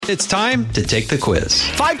It's time to take the quiz.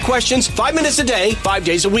 5 questions, 5 minutes a day, 5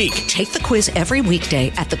 days a week. Take the quiz every weekday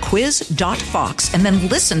at thequiz.fox and then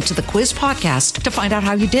listen to the quiz podcast to find out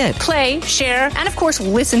how you did. Play, share, and of course,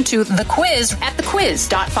 listen to the quiz at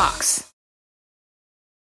thequiz.fox.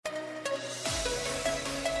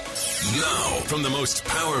 Now, from the most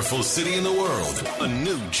powerful city in the world, a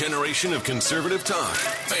new generation of conservative talk.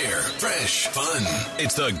 Fair, fresh, fun.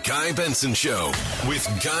 It's the Guy Benson Show with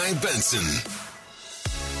Guy Benson.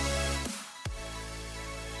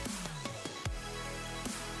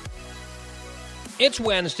 It's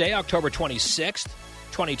Wednesday, October 26th,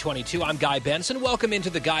 2022. I'm Guy Benson. Welcome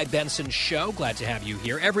into the Guy Benson Show. Glad to have you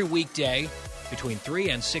here every weekday between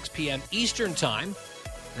 3 and 6 p.m. Eastern Time.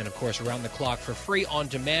 And, of course, around the clock for free on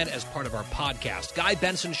demand as part of our podcast.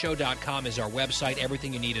 GuyBensonShow.com is our website.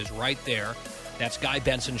 Everything you need is right there. That's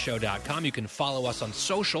GuyBensonShow.com. You can follow us on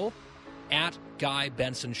social at Guy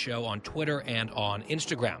Benson Show on Twitter and on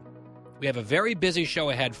Instagram. We have a very busy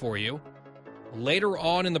show ahead for you. Later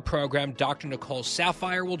on in the program, Dr. Nicole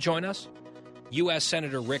Saphier will join us. U.S.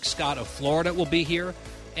 Senator Rick Scott of Florida will be here.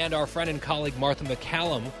 And our friend and colleague Martha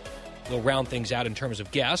MacCallum will round things out in terms of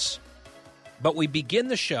guests. But we begin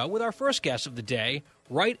the show with our first guest of the day.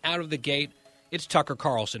 Right out of the gate, it's Tucker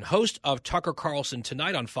Carlson, host of Tucker Carlson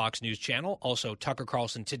Tonight on Fox News Channel, also Tucker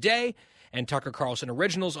Carlson Today and Tucker Carlson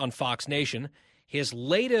Originals on Fox Nation. His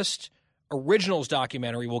latest Originals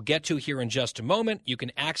documentary we'll get to here in just a moment. You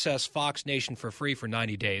can access Fox Nation for free for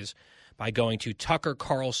 90 days by going to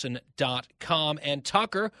tuckercarlson.com. And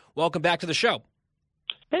Tucker, welcome back to the show.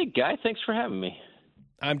 Hey, Guy, thanks for having me.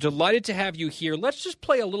 I'm delighted to have you here. Let's just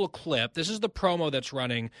play a little clip. This is the promo that's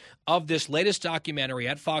running of this latest documentary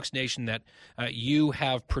at Fox Nation that you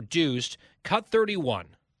have produced, Cut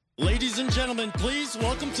 31. Ladies and gentlemen, please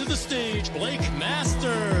welcome to the stage Blake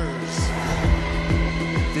Masters.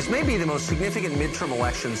 This may be the most significant midterm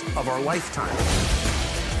elections of our lifetime.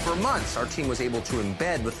 For months, our team was able to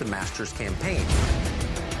embed with the Masters campaign.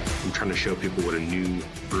 I'm trying to show people what a new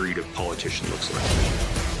breed of politician looks like.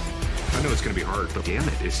 I know it's going to be hard, but damn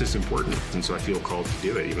it, it's just important. And so I feel called to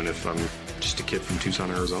do it, even if I'm just a kid from Tucson,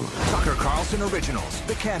 Arizona. Tucker Carlson Originals,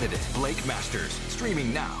 The Candidate, Blake Masters,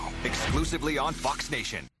 streaming now, exclusively on Fox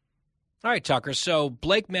Nation. All right, Tucker, so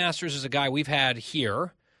Blake Masters is a guy we've had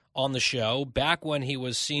here on the show back when he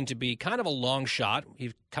was seen to be kind of a long shot.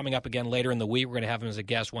 He's coming up again later in the week. We're going to have him as a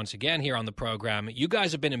guest once again here on the program. You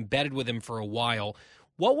guys have been embedded with him for a while.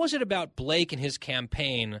 What was it about Blake and his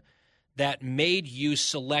campaign that made you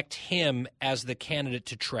select him as the candidate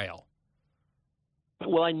to trail?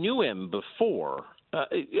 Well, I knew him before.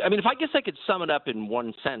 If I guess I could sum it up in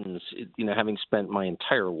one sentence, having spent my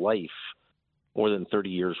entire life, more than 30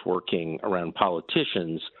 years working around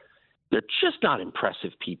politicians, they're just not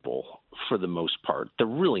impressive people for the most part. They're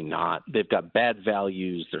really not. They've got bad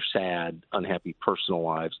values. They're sad, unhappy personal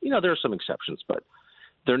lives. There are some exceptions, but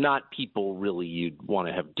they're not people really you'd want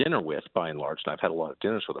to have dinner with by and large. And I've had a lot of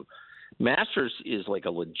dinners with them. Masters is like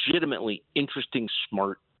a legitimately interesting,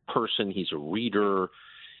 smart person. He's a reader.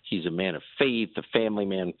 He's a man of faith, a family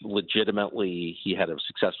man, legitimately. He had a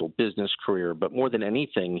successful business career. But more than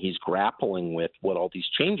anything, he's grappling with what all these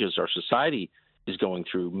changes our society is going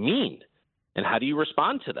through mean. And how do you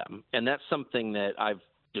respond to them? And that's something that I've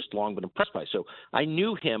just long been impressed by. So I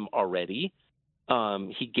knew him already.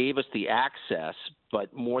 He gave us the access.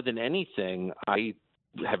 But more than anything, I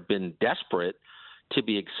have been desperate to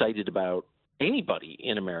be excited about anybody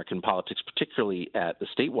in American politics, particularly at the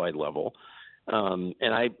statewide level.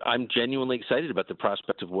 And I'm genuinely excited about the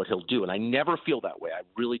prospect of what he'll do. And I never feel that way. I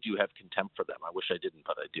really do have contempt for them. I wish I didn't,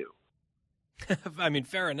 but I do.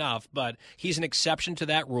 Fair enough, but he's an exception to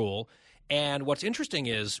that rule. And what's interesting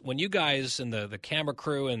is when you guys and the camera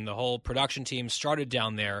crew and the whole production team started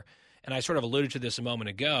down there, and I sort of alluded to this a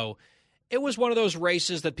moment ago, it was one of those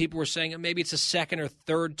races that people were saying maybe it's a second or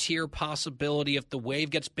third tier possibility if the wave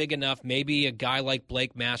gets big enough. Maybe a guy like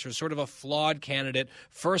Blake Masters, sort of a flawed candidate,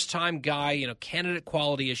 first-time guy, candidate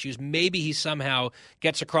quality issues. Maybe he somehow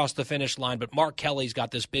gets across the finish line, but Mark Kelly's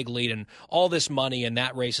got this big lead and all this money, and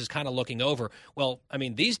that race is kind of looking over. Well,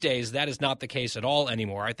 these days that is not the case at all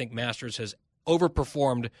anymore. I think Masters has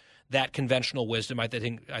overperformed that conventional wisdom. I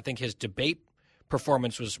think his debate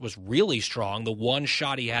performance was really strong. The one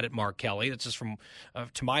shot he had at Mark Kelly, that's just from,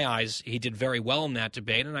 to my eyes, he did very well in that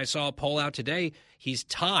debate. And I saw a poll out today. He's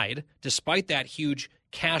tied, despite that huge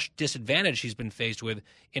cash disadvantage he's been faced with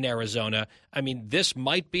in Arizona. This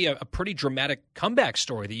might be a pretty dramatic comeback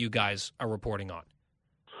story that you guys are reporting on.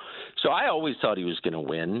 So I always thought he was going to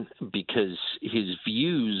win because his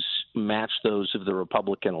views match those of the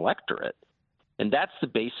Republican electorate. And that's the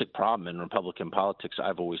basic problem in Republican politics,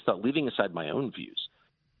 I've always thought, leaving aside my own views,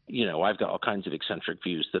 I've got all kinds of eccentric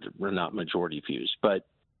views that are not majority views, but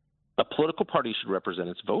a political party should represent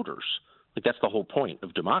its voters. Like, that's the whole point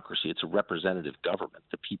of democracy. It's a representative government.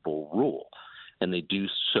 The people rule, and they do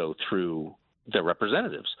so through their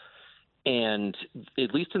representatives. And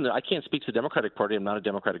at least I can't speak to the Democratic Party. I'm not a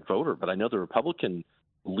Democratic voter, but I know the Republican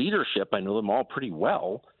leadership. I know them all pretty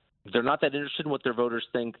well. They're not that interested in what their voters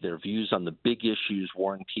think. Their views on the big issues,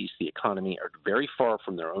 war and peace, the economy, are very far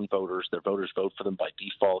from their own voters. Their voters vote for them by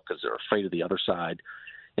default because they're afraid of the other side.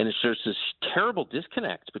 And it's just this terrible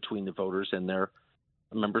disconnect between the voters and their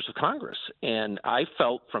members of Congress. And I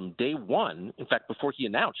felt from day one, in fact, before he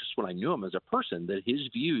announced, just when I knew him as a person, that his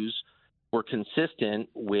views were consistent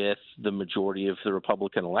with the majority of the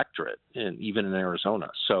Republican electorate, and even in Arizona.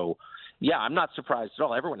 So, yeah, I'm not surprised at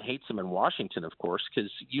all. Everyone hates him in Washington, of course, because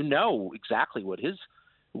you know exactly what his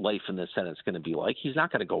life in the Senate is going to be like. He's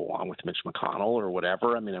not going to go along with Mitch McConnell or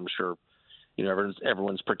whatever. I mean, I'm sure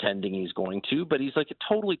everyone's pretending he's going to, but he's like a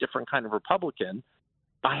totally different kind of Republican.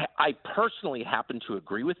 I personally happen to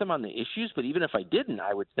agree with him on the issues, but even if I didn't,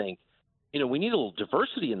 I would think, we need a little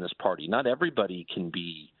diversity in this party. Not everybody can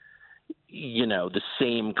be, the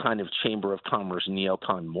same kind of Chamber of Commerce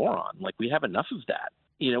neocon moron. Like, we have enough of that.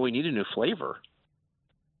 We need a new flavor.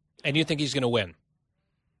 And you think he's going to win?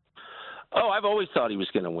 Oh, I've always thought he was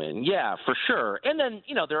going to win. Yeah, for sure. And then,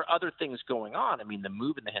 there are other things going on. I mean, the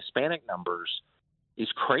move in the Hispanic numbers is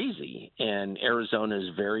crazy. And Arizona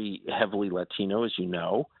is very heavily Latino, as you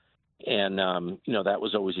know. And, that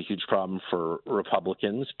was always a huge problem for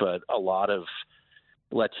Republicans. But a lot of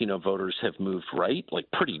Latino voters have moved right, like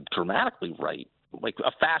pretty dramatically right, like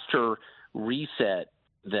a faster reset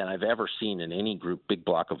than I've ever seen in any group, big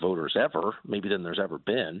block of voters ever, maybe than there's ever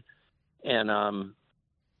been. And,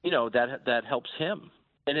 that helps him.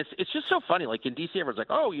 And it's just so funny. Like in D.C., everyone's like,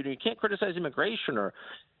 oh, you can't criticize immigration or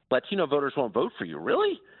Latino voters won't vote for you.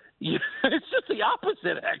 Really? It's just the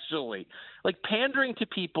opposite, actually. Like pandering to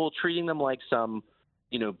people, treating them like some,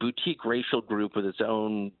 boutique racial group with its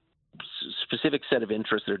own specific set of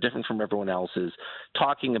interests that are different from everyone else's,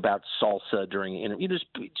 talking about salsa during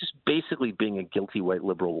just basically being a guilty white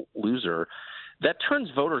liberal loser, that turns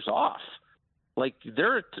voters off. Like,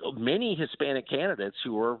 there are many Hispanic candidates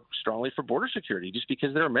who are strongly for border security just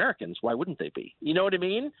because they're Americans. Why wouldn't they be? You know what I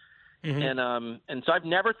mean? Mm-hmm. And so I've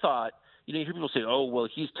never thought, you hear people say, oh, well,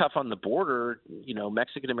 he's tough on the border,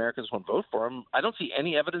 Mexican Americans won't vote for him. I don't see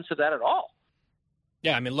any evidence of that at all.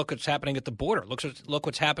 Yeah, I mean, look what's happening at the border. Look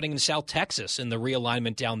what's happening in South Texas and the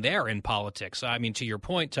realignment down there in politics. I mean, to your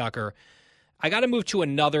point, Tucker, I got to move to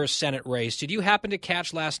another Senate race. Did you happen to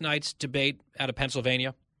catch last night's debate out of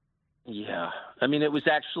Pennsylvania? Yeah. I mean, it was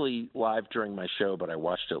actually live during my show, but I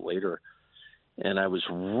watched it later. And I was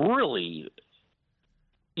really,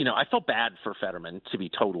 I felt bad for Fetterman, to be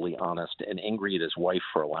totally honest, and angry at his wife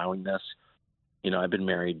for allowing this. I've been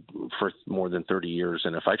married for more than 30 years,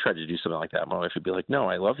 and if I tried to do something like that, my wife would be like, no,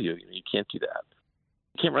 I love you. You can't do that.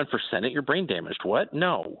 You can't run for Senate. You're brain damaged. What?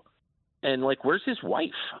 No. And, where's his wife?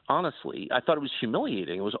 Honestly, I thought it was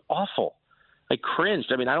humiliating. It was awful. I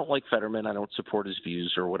cringed. I mean, I don't like Fetterman. I don't support his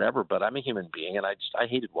views or whatever, but I'm a human being, and I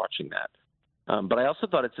hated watching that. But I also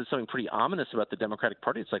thought it said something pretty ominous about the Democratic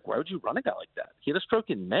Party. It's like, why would you run a guy like that? He had a stroke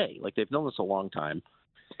in May. Like, they've known this a long time.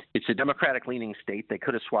 It's a Democratic-leaning state. They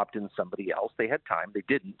could have swapped in somebody else. They had time. They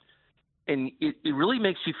didn't. And it really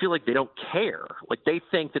makes you feel like they don't care. Like, they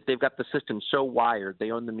think that they've got the system so wired.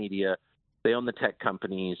 They own the media. They own the tech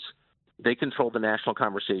companies. They control the national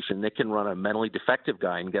conversation. They can run a mentally defective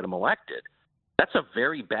guy and get him elected. That's a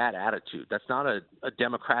very bad attitude. That's not a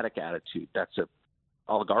democratic attitude. That's an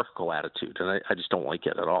oligarchical attitude, and I just don't like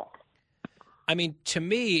it at all. I mean, to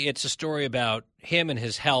me, it's a story about him and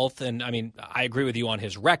his health, and, I mean, I agree with you on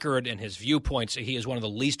his record and his viewpoints. He is one of the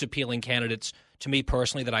least appealing candidates to me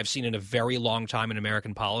personally that I've seen in a very long time in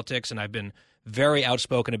American politics, and I've been very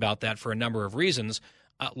outspoken about that for a number of reasons.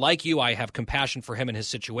 Like you, I have compassion for him and his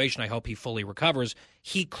situation. I hope he fully recovers.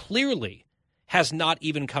 He clearly has not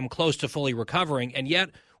even come close to fully recovering, and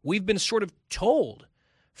yet we've been sort of told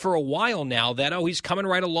for a while now that, oh, he's coming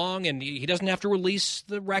right along and he doesn't have to release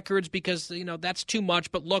the records because, that's too much.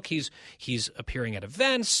 But look, he's appearing at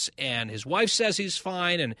events and his wife says he's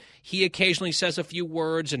fine and he occasionally says a few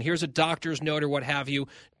words and here's a doctor's note or what have you.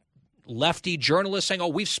 Lefty journalists saying, oh,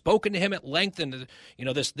 we've spoken to him at length and,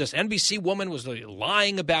 this NBC woman was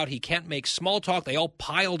lying about he can't make small talk. They all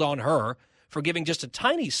piled on her for giving just a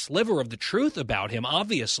tiny sliver of the truth about him,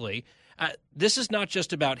 obviously. This is not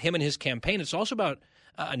just about him and his campaign. It's also about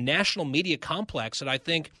a national media complex that I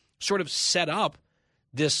think sort of set up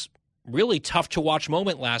this really tough-to-watch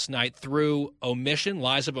moment last night through omission,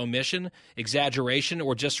 lies of omission, exaggeration,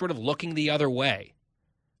 or just sort of looking the other way.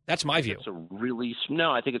 That's my view.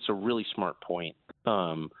 I think it's a really smart point.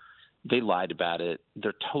 They lied about it.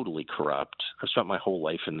 They're totally corrupt. I've spent my whole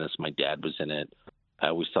life in this. My dad was in it. I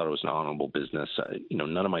always thought it was an honorable business.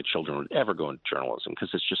 None of my children would ever go into journalism because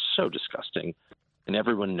it's just so disgusting. And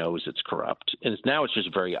everyone knows it's corrupt. And now it's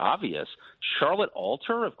just very obvious. Charlotte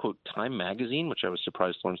Alter of, quote, Time Magazine, which I was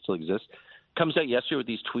surprised to learn still exists, comes out yesterday with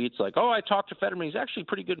these tweets like, oh, I talked to Fetterman. He's actually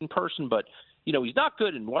pretty good in person, but, he's not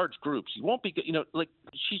good in large groups. He won't be good.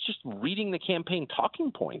 She's just reading the campaign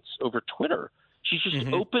talking points over Twitter. She's just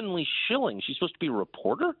openly shilling. She's supposed to be a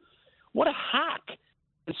reporter? What a hack.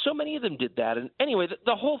 And so many of them did that. And anyway,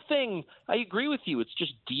 the whole thing, I agree with you. It's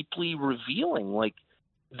just deeply revealing. Like,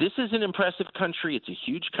 this is an impressive country. It's a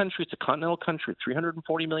huge country. It's a continental country,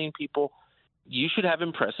 340 million people. You should have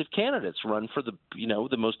impressive candidates run for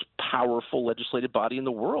the most powerful legislative body in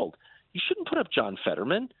the world. You shouldn't put up John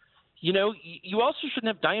Fetterman. You also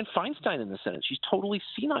shouldn't have Dianne Feinstein in the Senate. She's totally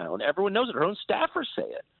senile, and everyone knows it. Her own staffers say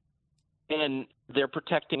it. And they're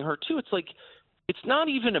protecting her, too. It's like, it's not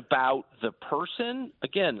even about the person.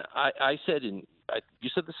 Again, I said, and you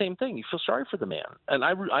said the same thing. You feel sorry for the man, and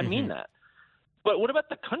I mean that. But what about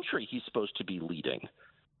the country he's supposed to be leading?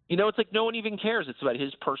 It's like no one even cares. It's about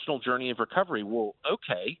his personal journey of recovery. Well,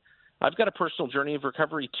 okay, I've got a personal journey of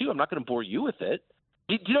recovery, too. I'm not going to bore you with it.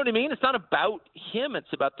 Do you know what I mean? It's not about him.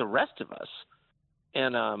 It's about the rest of us.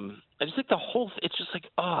 And I just think it's just like,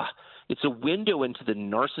 it's a window into the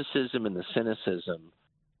narcissism and the cynicism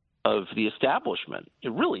of the establishment.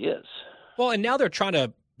 It really is. Well, and now they're trying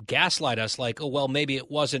to gaslight us like, oh, well, maybe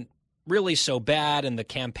it wasn't really so bad, and the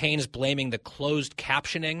campaign's blaming the closed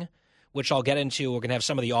captioning, which I'll get into. We're going to have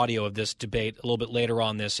some of the audio of this debate a little bit later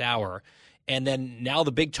on this hour. And then now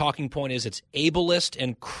the big talking point is it's ableist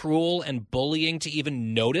and cruel and bullying to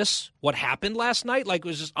even notice what happened last night. Like, it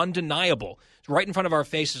was just undeniable. It's right in front of our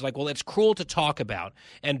faces. Like, well, it's cruel to talk about.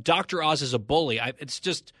 And Dr. Oz is a bully.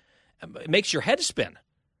 It makes your head spin.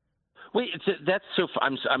 Wait, that's so.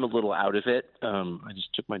 I'm a little out of it. I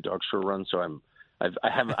just took my dogs for a run, so I've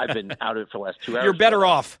been out of it for the last 2 hours. You're better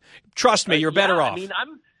off. Trust me, you're better off. I mean,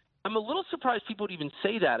 I'm a little surprised people would even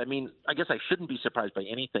say that. I mean, I guess I shouldn't be surprised by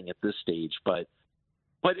anything at this stage, but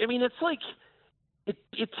I mean, it's like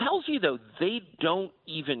it tells you though they don't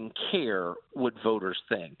even care what voters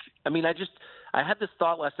think. I mean, I had this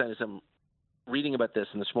thought last night as I'm reading about this,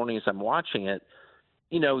 and this morning as I'm watching it.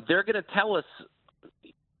 They're going to tell us,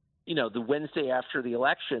 the Wednesday after the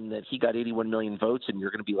election that he got 81 million votes, and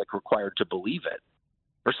you're going to be like required to believe it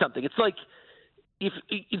or something. It's like, if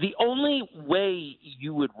the only way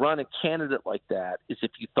you would run a candidate like that is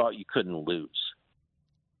if you thought you couldn't lose.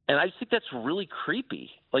 And I just think that's really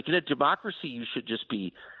creepy. Like, in a democracy, you should just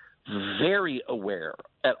be very aware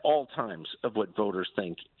at all times of what voters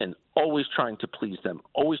think and always trying to please them,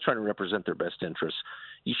 always trying to represent their best interests.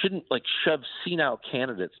 You shouldn't shove senile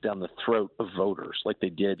candidates down the throat of voters like they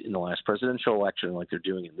did in the last presidential election and like they're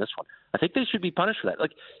doing in this one. I think they should be punished for that.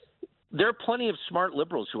 There are plenty of smart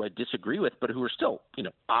liberals who I disagree with, but who are still,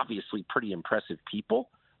 obviously pretty impressive people.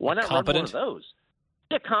 Why not run one of those?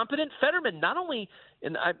 Yeah, competent. Fetterman, not only,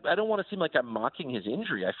 and I don't want to seem like I'm mocking his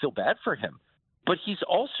injury. I feel bad for him. But he's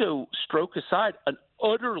also, stroke aside, an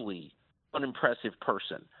utterly unimpressive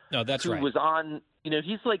person. No, that's right. Who was on,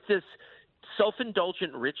 he's like this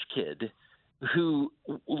self-indulgent rich kid who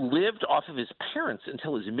lived off of his parents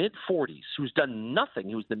until his mid-40s, who's done nothing.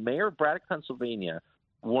 He was the mayor of Braddock, Pennsylvania,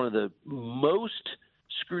 one of the most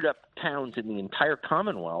screwed up towns in the entire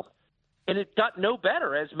Commonwealth, and it got no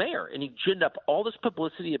better as mayor. And he ginned up all this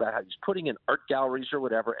publicity about how he's putting in art galleries or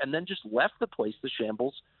whatever, and then just left the place, the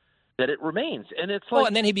shambles that it remains. And it's like, well,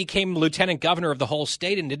 and then he became lieutenant governor of the whole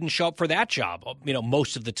state and didn't show up for that job,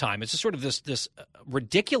 most of the time. It's just sort of this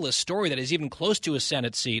ridiculous story that is even close to a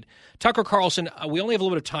Senate seat. Tucker Carlson, we only have a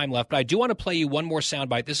little bit of time left, but I do want to play you one more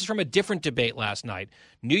soundbite. This is from a different debate last night,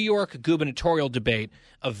 New York gubernatorial debate,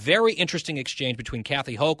 a very interesting exchange between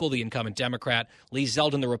Kathy Hochul, the incumbent Democrat, Lee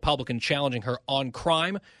Zeldin, the Republican, challenging her on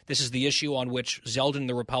crime. This is the issue on which Zeldin and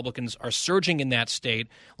the Republicans are surging in that state.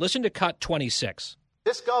 Listen to cut 26.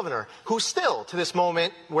 This governor, who still, to this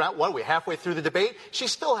moment, we're halfway through the debate, she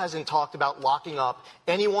still hasn't talked about locking up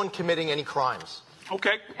anyone committing any crimes.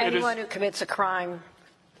 Okay. Anyone who commits a crime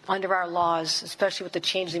under our laws, especially with the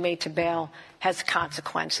change they made to bail, has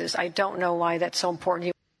consequences. I don't know why that's so important to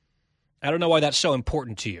you. I don't know why that's so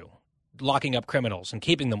important to you, locking up criminals and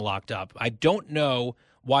keeping them locked up. I don't know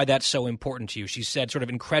why that's so important to you. She said, sort of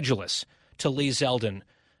incredulous to Lee Zeldin.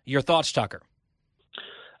 Your thoughts, Tucker?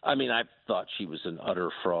 I mean, I thought she was an utter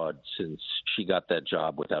fraud since she got that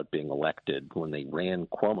job without being elected when they ran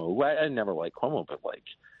Cuomo. I never liked Cuomo, but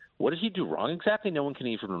what did he do wrong exactly? No one can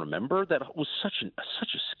even remember. That was such a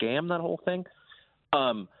scam, that whole thing.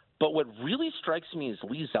 But what really strikes me is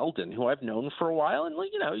Lee Zeldin, who I've known for a while, and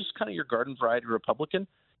he's kind of your garden variety Republican.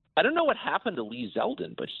 I don't know what happened to Lee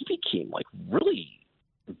Zeldin, but he became really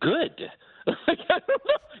good. I don't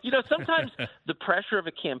know. Sometimes the pressure of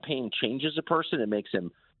a campaign changes a person. It makes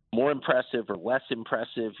him more impressive or less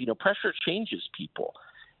impressive. Pressure changes people.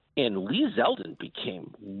 And Lee Zeldin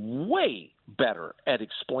became way better at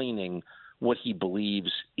explaining what he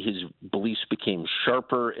believes. His beliefs became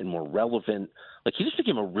sharper and more relevant. He just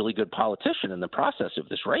became a really good politician in the process of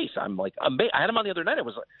this race. I'm amazed. I had him on the other night.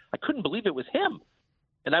 I couldn't believe it was him.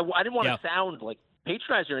 And I didn't want to sound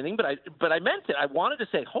patronizing or anything, but I meant it. I wanted to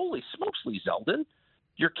say, holy smokes, Lee Zeldin,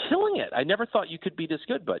 you're killing it. I never thought you could be this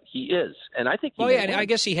good, but he is. And I think and I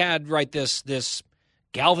guess he had this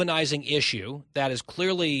galvanizing issue that is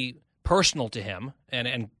clearly personal to him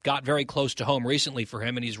and got very close to home recently for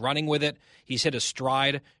him, and he's running with it. He's hit a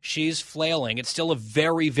stride. She's flailing. It's still a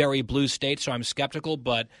very, very blue state, so I'm skeptical,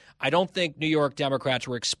 but I don't think New York Democrats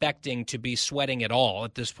were expecting to be sweating at all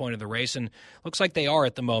at this point of the race, and looks like they are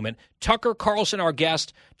at the moment. Tucker Carlson, our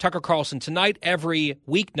guest. Tucker Carlson tonight, every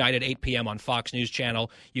weeknight at 8 p.m. on Fox News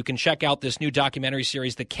Channel. You can check out this new documentary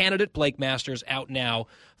series, The Candidate, Blake Masters, out now,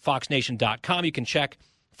 foxnation.com. You can check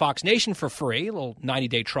Fox Nation for free, a little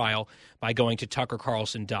 90-day trial by going to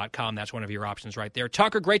tuckercarlson.com. That's one of your options right there.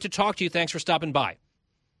 Tucker, great to talk to you. Thanks for stopping by.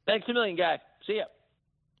 Thanks a million, Guy. See ya.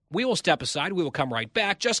 We will step aside. We will come right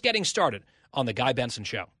back. Just getting started on The Guy Benson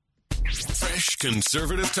Show. Fresh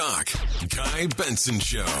conservative talk. Guy Benson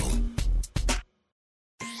Show.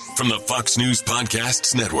 From the Fox News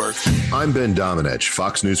Podcasts Network. I'm Ben Domenech,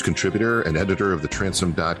 Fox News contributor and editor of the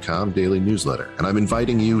Transom.com daily newsletter, and I'm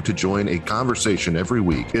inviting you to join a conversation every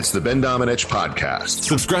week. It's the Ben Domenech Podcast.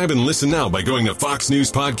 Subscribe and listen now by going to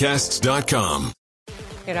foxnewspodcasts.com.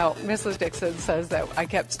 Mrs. Dixon says that I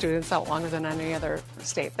kept students out longer than any other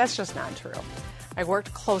state. That's just not true. I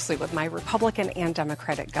worked closely with my Republican and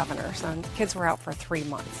Democratic governors, and kids were out for 3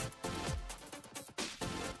 months.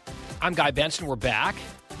 I'm Guy Benson. We're back.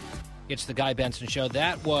 It's the Guy Benson Show.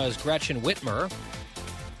 That was Gretchen Whitmer,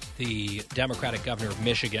 the Democratic governor of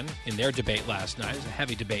Michigan, in their debate last night. It was a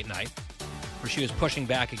heavy debate night where she was pushing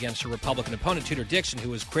back against her Republican opponent, Tudor Dixon, who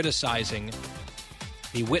was criticizing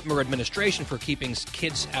the Whitmer administration for keeping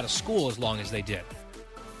kids out of school as long as they did,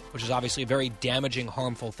 which is obviously a very damaging,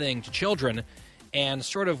 harmful thing to children. And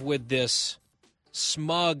sort of with this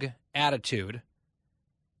smug attitude,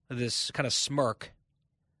 this kind of smirk,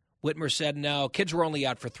 Whitmer said, no, kids were only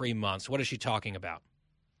out for 3 months. What is she talking about?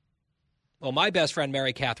 Well, my best friend,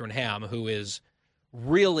 Mary Catherine Ham, who is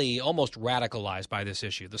really almost radicalized by this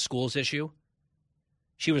issue, the schools issue,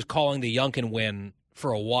 she was calling the Youngkin win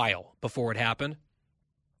for a while before it happened.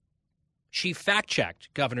 She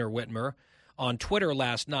fact-checked Governor Whitmer on Twitter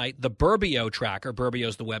last night. The Burbio tracker, Burbio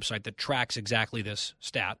is the website that tracks exactly this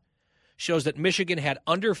stat, shows that Michigan had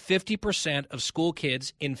under 50% of school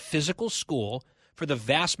kids in physical school for the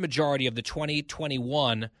vast majority of the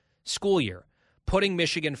 2021 school year, putting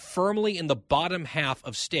Michigan firmly in the bottom half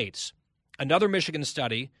of states. Another Michigan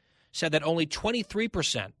study said that only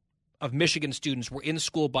 23% of Michigan students were in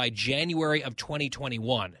school by January of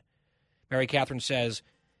 2021. Mary Catherine says,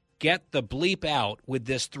 get the bleep out with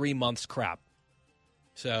this 3 months crap.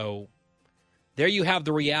 So there you have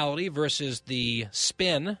the reality versus the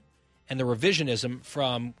spin and the revisionism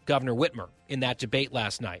from Governor Whitmer in that debate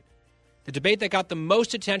last night. The debate that got the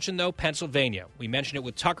most attention, though, Pennsylvania. We mentioned it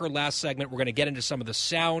with Tucker last segment. We're going to get into some of the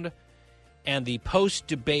sound and the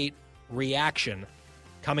post-debate reaction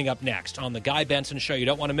coming up next on The Guy Benson Show. You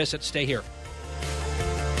don't want to miss it. Stay here.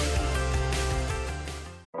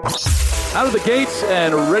 Out of the gates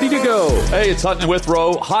and ready to go. Hey, it's Hutton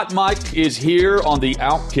Withrow. Hot Mike is here on the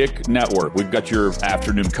Outkick Network. We've got your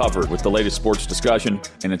afternoon covered with the latest sports discussion,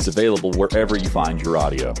 and it's available wherever you find your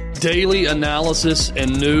audio. Daily analysis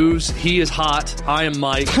and news. He is hot. I am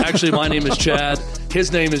Mike. Actually, my name is Chad.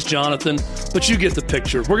 His name is Jonathan, but you get the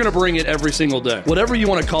picture. We're going to bring it every single day. Whatever you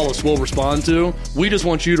want to call us, we'll respond to. We just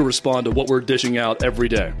want you to respond to what we're dishing out every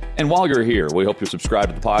day. And while you're here, we hope you subscribe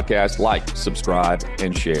to the podcast, like, subscribe,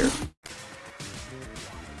 and share.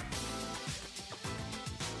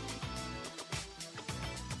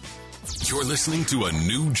 You're listening to a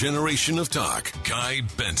new generation of talk. Guy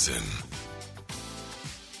Benson.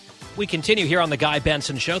 We continue here on The Guy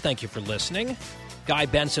Benson Show. Thank you for listening.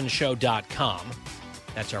 GuyBensonShow.com.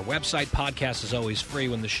 That's our website. Podcast is always free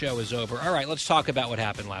when the show is over. All right, let's talk about what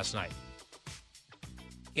happened last night.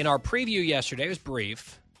 In our preview yesterday, it was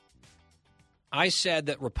brief. I said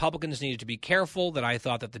that Republicans needed to be careful, that I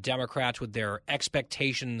thought that the Democrats, with their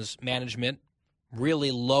expectations management,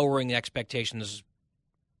 really lowering expectations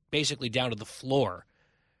basically down to the floor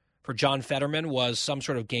for John Fetterman was some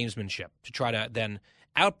sort of gamesmanship to try to then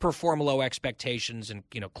outperform low expectations and,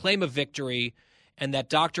 claim a victory, and that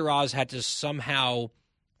Dr. Oz had to somehow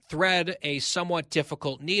thread a somewhat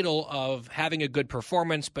difficult needle of having a good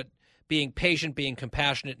performance, but being patient, being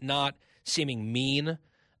compassionate, not seeming mean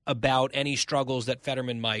about any struggles that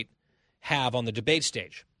Fetterman might have on the debate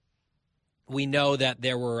stage. We know that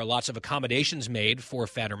there were lots of accommodations made for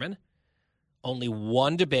Fetterman. Only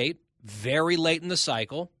one debate, very late in the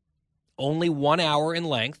cycle, only 1 hour in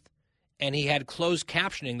length, and he had closed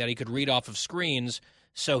captioning that he could read off of screens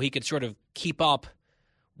so he could sort of keep up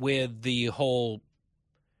with the whole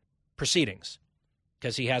proceedings,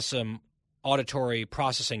 because he has some auditory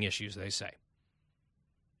processing issues, they say.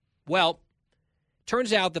 Well,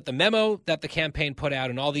 turns out that the memo that the campaign put out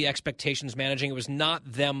and all the expectations managing, it was not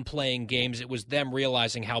them playing games. It was them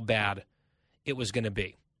realizing how bad it was going to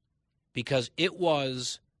be, because it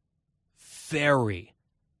was very,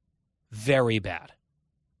 very bad.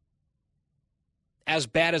 As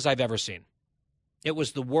bad as I've ever seen. It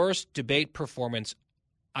was the worst debate performance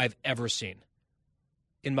I've ever seen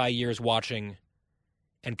in my years watching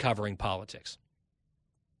and covering politics.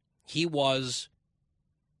 He was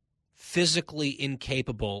physically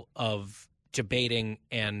incapable of debating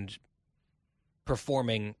and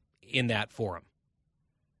performing in that forum.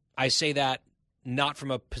 I say that not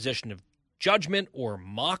from a position of judgment or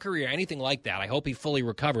mockery or anything like that. I hope he fully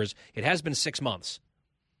recovers. It has been 6 months.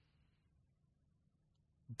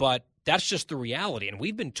 But that's just the reality. And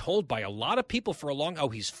we've been told by a lot of people for a long,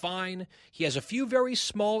 he's fine. He has a few very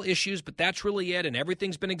small issues, but that's really it. And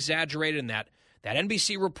everything's been exaggerated. And that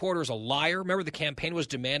NBC reporter is a liar. Remember, the campaign was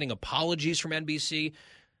demanding apologies from NBC.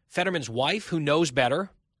 Fetterman's wife, who knows better,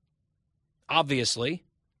 obviously.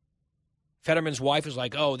 Fetterman's wife is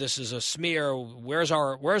like, this is a smear. Where's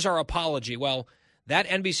our apology? Well, that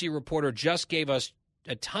NBC reporter just gave us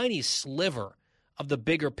a tiny sliver of the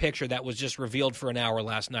bigger picture that was just revealed for an hour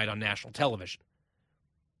last night on national television.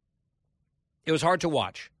 It was hard to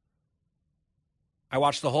watch. I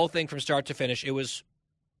watched the whole thing from start to finish. It was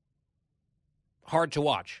hard to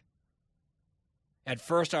watch. At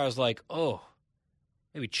first, I was like,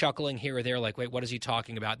 maybe chuckling here or there, like, wait, what is he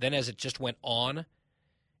talking about? Then as it just went on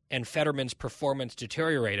and Fetterman's performance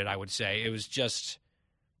deteriorated, I would say, it was just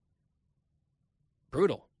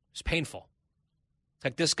brutal. It was painful.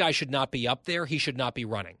 Like, this guy should not be up there. He should not be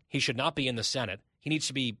running. He should not be in the Senate. He needs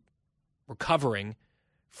to be recovering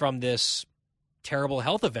from this terrible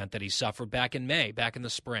health event that he suffered back in May, back in the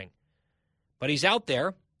spring. But he's out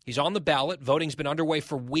there. He's on the ballot. Voting's been underway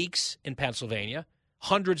for weeks in Pennsylvania.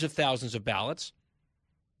 Hundreds of thousands of ballots.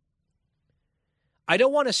 I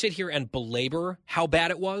don't want to sit here and belabor how bad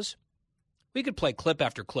it was. We could play clip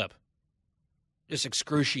after clip. Just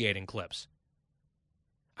excruciating clips.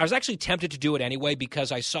 I was actually tempted to do it anyway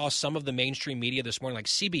because I saw some of the mainstream media this morning, like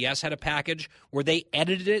CBS had a package where they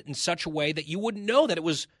edited it in such a way that you wouldn't know that it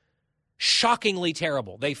was shockingly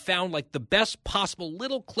terrible. They found like the best possible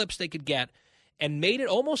little clips they could get and made it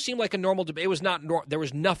almost seem like a normal debate. It was not. There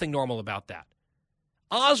was nothing normal about that.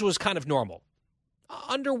 Oz was kind of normal.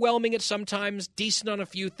 Underwhelming at sometimes, decent on a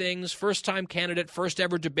few things, first-time candidate,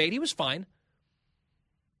 first-ever debate. He was fine.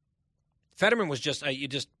 Fetterman was just, he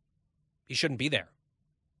shouldn't be there.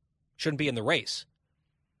 Shouldn't be in the race.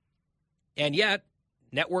 And yet,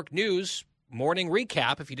 network news, morning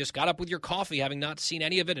recap, if you just got up with your coffee having not seen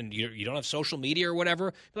any of it and you don't have social media or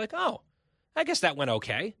whatever, you're like, I guess that went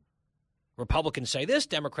okay. Republicans say this,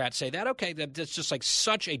 Democrats say that. Okay, that's just like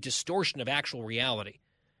such a distortion of actual reality.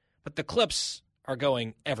 But the clips are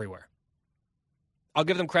going everywhere. I'll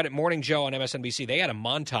give them credit. Morning Joe on MSNBC, they had a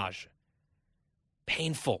montage.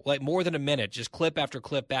 Painful, like more than a minute, just clip after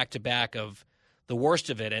clip back to back of the worst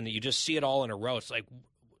of it, and you just see it all in a row. It's like,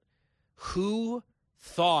 who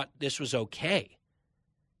thought this was okay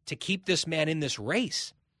to keep this man in this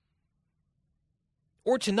race?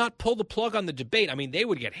 Or to not pull the plug on the debate? I mean, they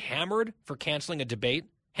would get hammered for canceling a debate.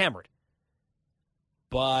 Hammered.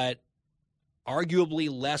 But arguably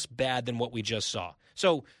less bad than what we just saw.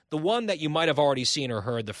 So the one that you might have already seen or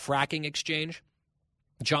heard, the fracking exchange,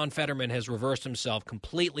 John Fetterman has reversed himself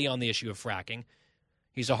completely on the issue of fracking.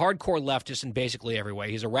 He's a hardcore leftist in basically every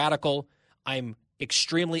way. He's a radical. I'm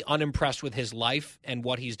extremely unimpressed with his life and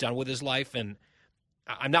what he's done with his life, and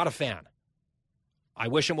I'm not a fan. I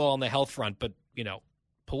wish him well on the health front, but,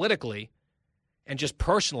 politically and just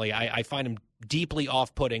personally, I find him deeply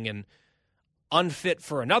off-putting and unfit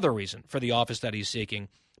for another reason for the office that he's seeking.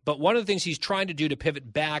 But one of the things he's trying to do to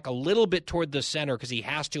pivot back a little bit toward the center, because he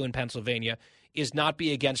has to in Pennsylvania, is not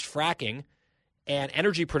be against fracking and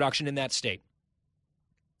energy production in that state.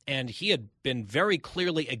 And he had been very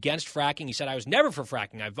clearly against fracking. He said, I was never for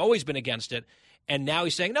fracking. I've always been against it. And now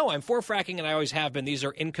he's saying, no, I'm for fracking, and I always have been. These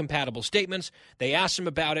are incompatible statements. They asked him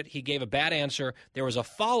about it. He gave a bad answer. There was a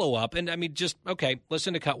follow-up. And, I mean, just, okay,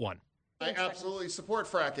 listen to cut one. I absolutely support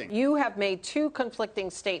fracking. You have made two conflicting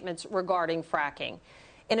statements regarding fracking.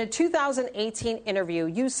 In a 2018 interview,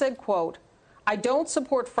 you said, quote, I don't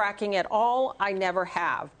support fracking at all. I never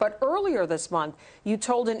have. But earlier this month, you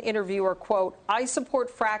told an interviewer, quote, I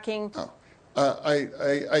support fracking.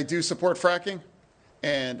 I do support fracking,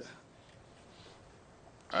 and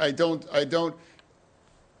I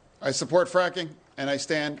support fracking, and I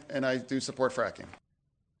stand, and I do support fracking.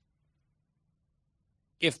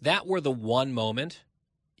 If that were the one moment,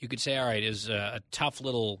 you could say, all right, is a tough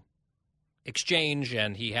little exchange,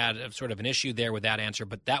 and he had sort of an issue there with that answer,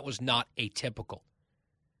 but that was not atypical.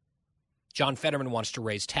 John Fetterman wants to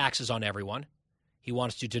raise taxes on everyone. He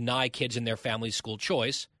wants to deny kids and their families school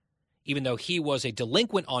choice, even though he was a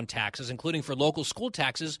delinquent on taxes, including for local school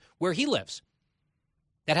taxes where he lives.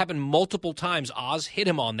 That happened multiple times. Oz hit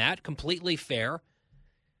him on that, completely fair.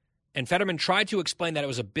 And Fetterman tried to explain that it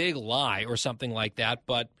was a big lie or something like that.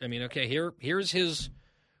 But, I mean, okay, here's his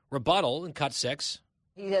rebuttal in cut 6.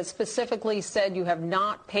 He has specifically said you have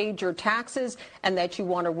not paid your taxes and that you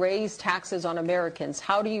want to raise taxes on Americans.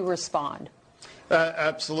 How do you respond?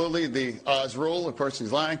 Absolutely. The Oz rule, of course,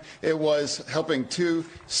 he's lying. It was helping two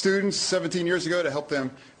students 17 years ago to help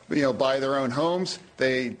them buy their own homes.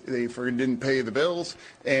 They didn't pay the bills,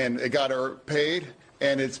 and it got paid,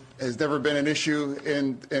 and it has never been an issue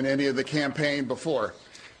in any of the campaign before.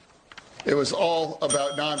 It was all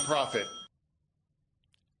about nonprofit.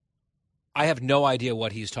 I have no idea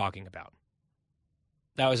what he's talking about.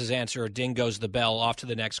 That was his answer. Ding goes the bell. Off to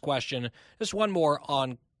the next question. Just one more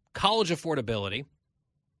on college affordability.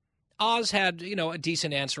 Oz had, a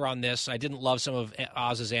decent answer on this. I didn't love some of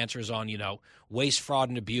Oz's answers on, waste, fraud,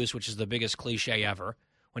 and abuse, which is the biggest cliche ever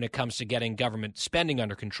when it comes to getting government spending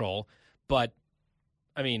under control. But,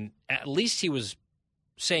 I mean, at least he was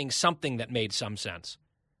saying something that made some sense.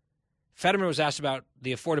 Fetterman was asked about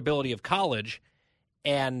the affordability of college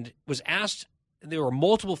and was asked, there were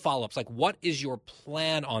multiple follow-ups, like, what is your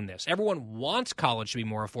plan on this? Everyone wants college to be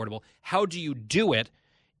more affordable. How do you do it?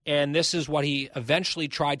 And this is what he eventually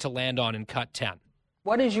tried to land on in cut 10.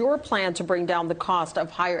 What is your plan to bring down the cost of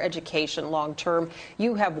higher education long term?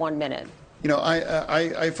 You have 1 minute.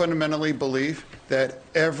 I fundamentally believe that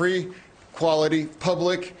every quality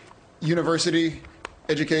public university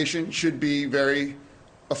education should be very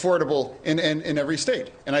affordable in every state.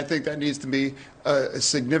 And I think that needs to be a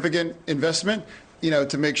significant investment,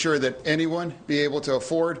 to make sure that anyone be able to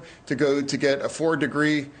afford to go to get a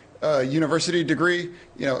 4-degree university degree,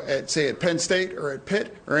 at Penn State or at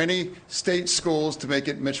Pitt or any state schools, to make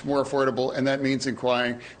it much more affordable. And that means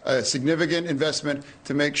acquiring a significant investment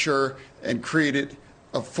to make sure and create it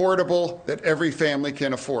affordable that every family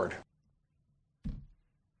can afford.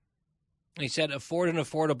 He said afford and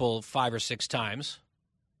affordable 5 or 6 times.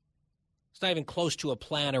 It's not even close to a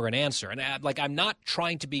plan or an answer. And I'm not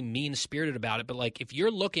trying to be mean-spirited about it, but if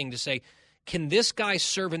you're looking to say, can this guy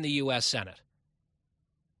serve in the U.S. Senate?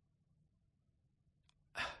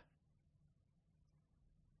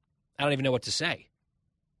 I don't even know what to say.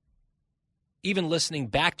 Even listening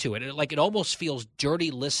back to it, it almost feels dirty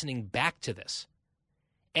listening back to this.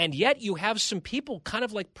 And yet you have some people kind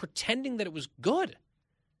of pretending that it was good.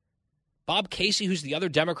 Bob Casey, who's the other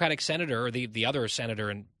Democratic senator, or the other senator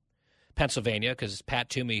in Pennsylvania, because it's Pat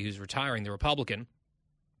Toomey who's retiring, the Republican.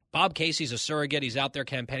 Bob Casey's a surrogate. He's out there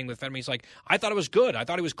campaigning with Fetterman. He's like, I thought it was good. I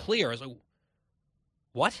thought it was clear. I was like,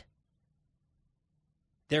 what?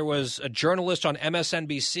 There was a journalist on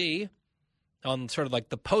MSNBC on sort of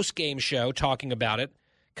the post-game show talking about it,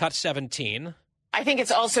 cut 17. I think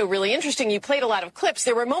it's also really interesting. You played a lot of clips.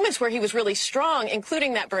 There were moments where he was really strong,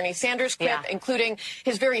 including that Bernie Sanders clip, including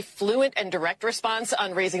his very fluent and direct response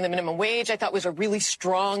on raising the minimum wage. I thought was a really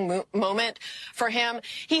strong moment for him.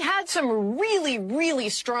 He had some really, really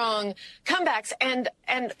strong comebacks, and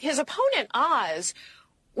his opponent, Oz,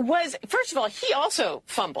 was, first of all, he also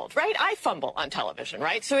fumbled, right? I fumble on television,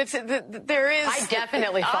 right? So there is. I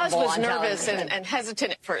definitely fumble Oz was on nervous television. and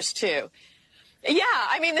hesitant at first, too. Yeah,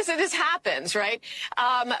 I mean, this happens, right?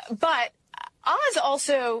 But Oz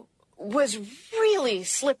also was really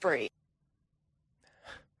slippery.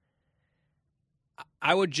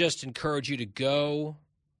 I would just encourage you to go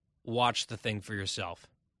watch the thing for yourself,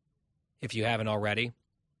 if you haven't already.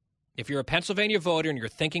 If you're a Pennsylvania voter and you're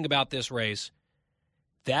thinking about this race,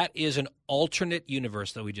 that is an alternate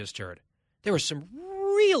universe that we just heard. There was some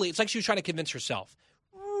really, it's like she was trying to convince herself,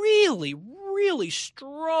 really, really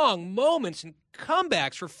strong moments and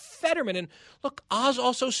comebacks for Fetterman. And look, Oz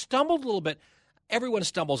also stumbled a little bit. Everyone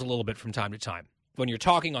stumbles a little bit from time to time. When you're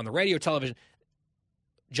talking on the radio, television,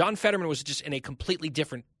 John Fetterman was just in a completely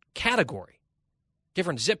different category,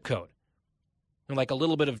 different zip code, and like a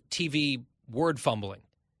little bit of TV word fumbling.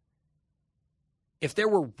 If there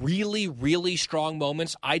were really, really strong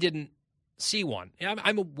moments, I didn't see one.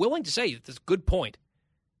 I'm willing to say it's a good point.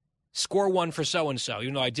 Score one for so-and-so,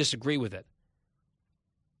 even though I disagree with it.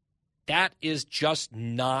 That is just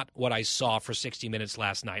not what I saw for 60 Minutes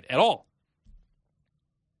last night at all.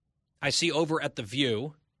 I see over at The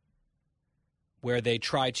View where they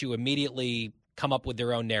try to immediately come up with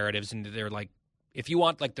their own narratives, and they're like, if you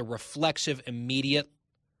want like the reflexive, immediate,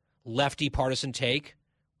 lefty partisan take,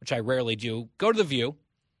 which I rarely do, go to The View,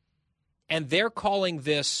 and they're calling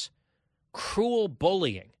this cruel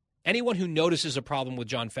bullying. Anyone who notices a problem with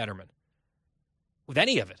John Fetterman, with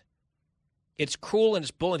any of it, it's cruel and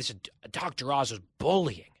it's bullying. They said Dr. Oz is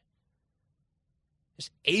bullying.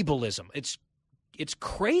 It's ableism. It's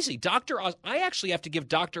crazy. Dr. Oz, I actually have to give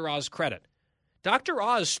Dr. Oz credit. Dr.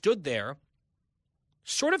 Oz stood there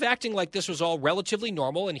sort of acting like this was all relatively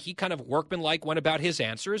normal, and he kind of workmanlike went about his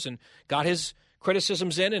answers and got his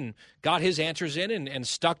criticisms in and got his answers in and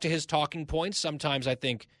stuck to his talking points, sometimes I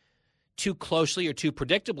think too closely or too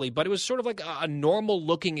predictably, but it was sort of like a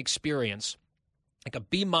normal-looking experience, like a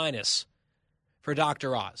B- for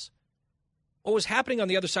Dr. Oz. What was happening on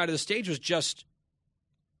the other side of the stage was just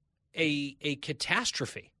a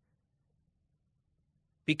catastrophe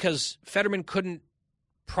because Fetterman couldn't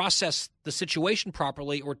process the situation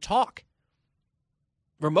properly or talk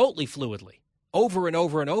remotely fluidly over and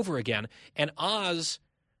over and over again. And Oz,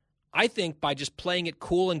 I think, by just playing it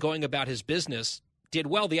cool and going about his business, did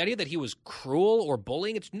well. The idea that he was cruel or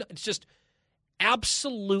bullying, it's just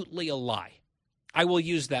absolutely a lie. I will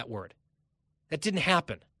use that word. That didn't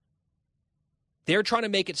happen. They're trying to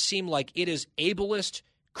make it seem like it is ableist,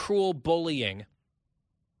 cruel bullying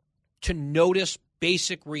to notice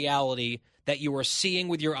basic reality that you are seeing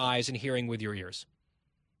with your eyes and hearing with your ears.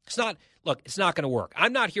 It's not going to work.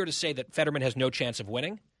 I'm not here to say that Fetterman has no chance of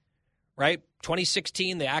winning, right?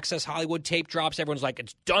 2016, the Access Hollywood tape drops. Everyone's like,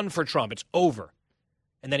 it's done for Trump. It's over.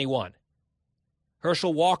 And then he won.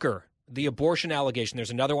 Herschel Walker, the abortion allegation.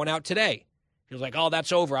 There's another one out today. He was like, oh,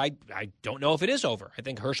 that's over. I don't know if it is over. I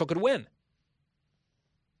think Herschel could win.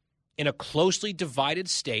 In a closely divided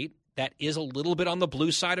state that is a little bit on the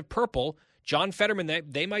blue side of purple, John Fetterman,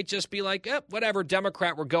 they might just be like, whatever,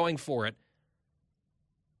 Democrat, we're going for it.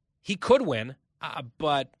 He could win,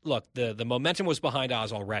 but look, the momentum was behind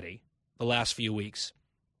Oz already the last few weeks.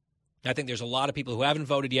 I think there's a lot of people who haven't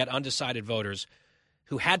voted yet, undecided voters,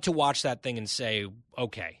 who had to watch that thing and say,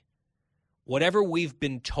 okay, whatever we've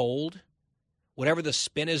been told, whatever the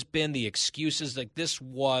spin has been, the excuses, like this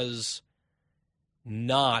was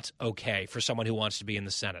not okay for someone who wants to be in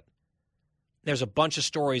the Senate. There's a bunch of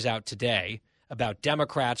stories out today about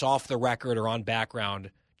Democrats off the record or on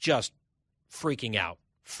background just freaking out,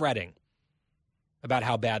 fretting about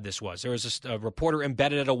how bad this was. There was a reporter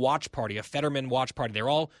embedded at a watch party, a Fetterman watch party. They're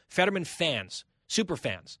all Fetterman fans, super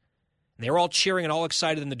fans. And they were all cheering and all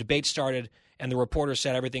excited, and the debate started, and the reporter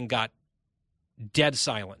said everything got dead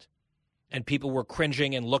silent. And people were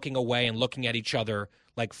cringing and looking away and looking at each other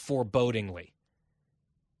like forebodingly.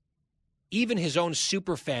 Even his own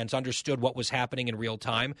super fans understood what was happening in real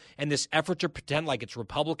time, and this effort to pretend like it's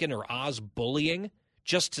Republican or Oz bullying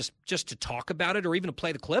just to talk about it or even to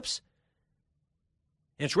play the clips.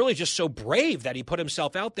 And it's really just so brave that he put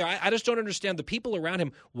himself out there. I just don't understand the people around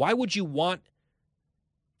him. Why would you want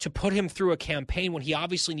to put him through a campaign when he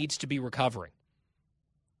obviously needs to be recovering?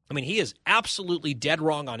 I mean, he is absolutely dead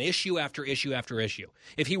wrong on issue after issue after issue.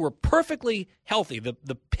 If he were perfectly healthy,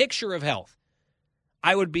 the picture of health,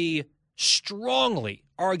 I would be strongly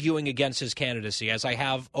arguing against his candidacy, as I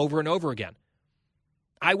have over and over again.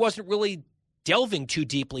 I wasn't really delving too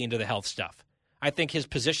deeply into the health stuff. I think his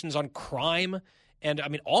positions on crime and, I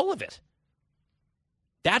mean, all of it.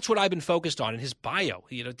 That's what I've been focused on in his bio.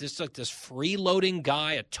 You know, this freeloading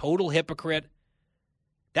guy, a total hypocrite.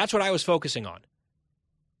 That's what I was focusing on.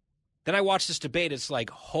 Then I watched this debate. It's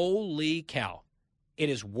like, holy cow. It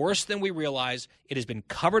is worse than we realize. It has been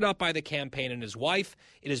covered up by the campaign and his wife.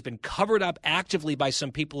 It has been covered up actively by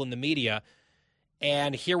some people in the media.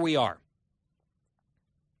 And here we are.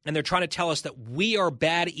 And they're trying to tell us that we are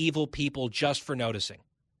bad, evil people just for noticing.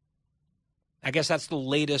 I guess that's the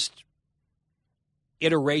latest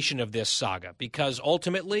iteration of this saga, because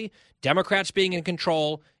ultimately, Democrats being in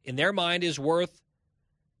control, in their mind, is worth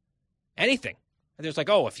anything. And there's like,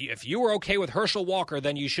 oh, if you were okay with Herschel Walker,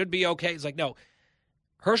 then you should be okay. It's like, no.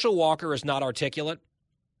 Herschel Walker is not articulate.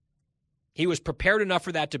 He was prepared enough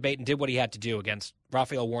for that debate and did what he had to do against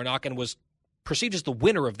Raphael Warnock and was perceived as the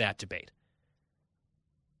winner of that debate.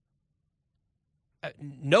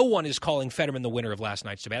 No one is calling Fetterman the winner of last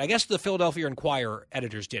night's debate. I guess the Philadelphia Inquirer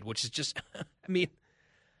editors did, which is just, I mean,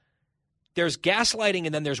 there's gaslighting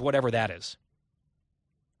and then there's whatever that is.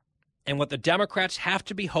 And what the Democrats have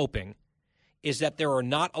to be hoping is that there are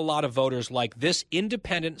not a lot of voters like this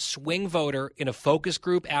independent swing voter in a focus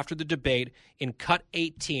group after the debate in Cut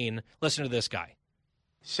 18. Listen to this guy.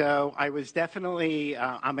 So I was definitely,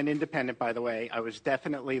 I'm an independent, by the way. I was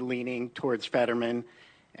definitely leaning towards Fetterman,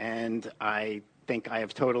 and I think I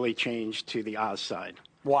have totally changed to the Oz side.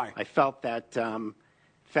 Why? I felt that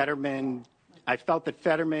Fetterman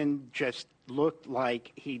just looked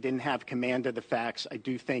like he didn't have command of the facts. I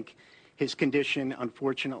do think his condition,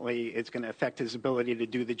 unfortunately, is going to affect his ability to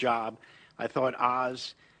do the job. I thought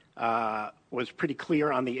Oz was pretty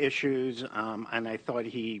clear on the issues, and I thought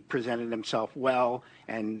he presented himself well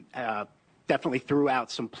and definitely threw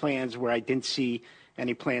out some plans where I didn't see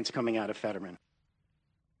any plans coming out of Fetterman.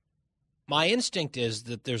 My instinct is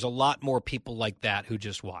that there's a lot more people like that who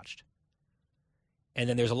just watched. And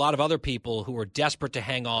then there's a lot of other people who are desperate to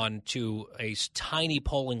hang on to a tiny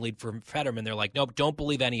polling lead from Fetterman. They're like, nope, don't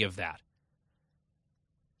believe any of that.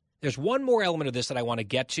 There's one more element of this that I want to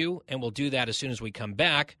get to, and we'll do that as soon as we come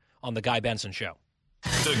back on The Guy Benson Show.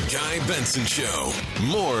 The Guy Benson Show.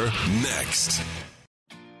 More next.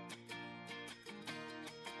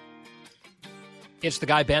 It's The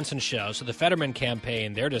Guy Benson Show. So the Fetterman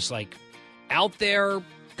campaign, they're just like out there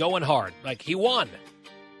going hard. Like, he won.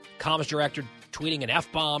 Comms director tweeting an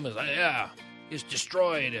F-bomb. Is like, yeah, he's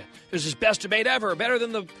destroyed. It was his best debate ever. Better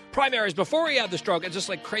than the primaries before he had the stroke. It's just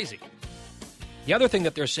like crazy. The other thing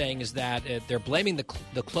that they're saying is that they're blaming the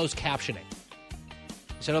closed captioning.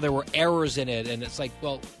 So, there were errors in it, and it's like,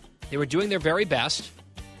 well, they were doing their very best.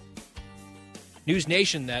 News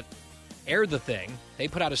Nation that aired the thing, they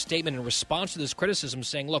put out a statement in response to this criticism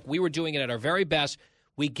saying, look, we were doing it at our very best.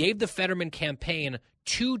 We gave the Fetterman campaign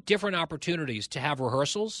 2 different opportunities to have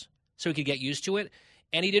rehearsals so he could get used to it,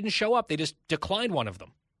 and he didn't show up. They just declined one of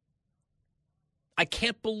them. I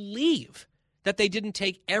can't believe that they didn't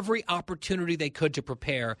take every opportunity they could to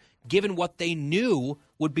prepare, given what they knew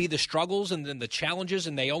would be the struggles and then the challenges,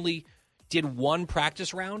 and they only did one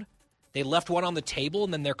practice round. They left one on the table,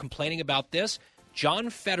 and then they're complaining about this.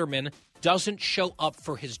 John Fetterman doesn't show up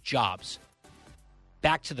for his jobs.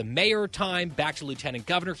 Back to the mayor time, back to lieutenant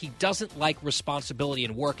governor. He doesn't like responsibility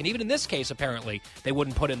and work, and even in this case, apparently, they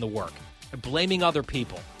wouldn't put in the work. They're blaming other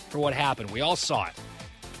people for what happened. We all saw it.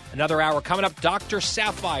 Another hour coming up. Dr.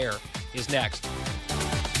 Sapphire is next.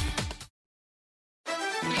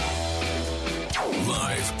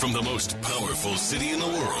 Live from the most powerful city in the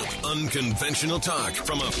world, unconventional talk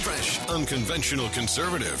from a fresh, unconventional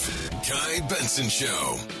conservative. Guy Benson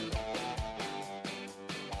Show.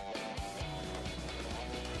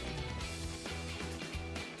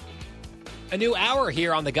 A new hour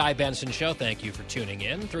here on The Guy Benson Show. Thank you for tuning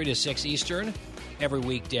in. 3 to 6 Eastern every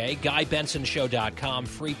weekday. GuyBensonShow.com.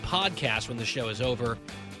 Free podcast when the show is over.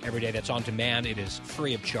 Every day that's on demand, it is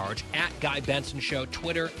free of charge. At Guy Benson Show,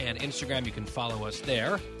 Twitter and Instagram. You can follow us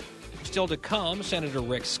there. Still to come, Senator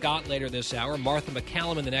Rick Scott later this hour. Martha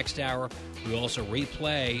McCallum in the next hour. We also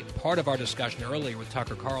replay part of our discussion earlier with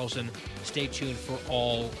Tucker Carlson. Stay tuned for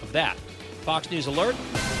all of that. Fox News Alert.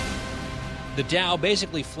 The Dow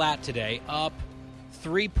basically flat today, up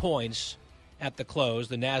 3 points at the close.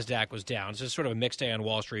 The NASDAQ was down. It's just sort of a mixed day on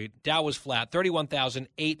Wall Street. Dow was flat,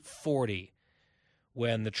 31,840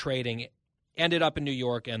 when the trading ended up in New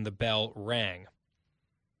York and the bell rang.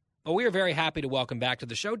 But we are very happy to welcome back to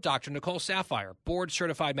the show Dr. Nicole Sapphire,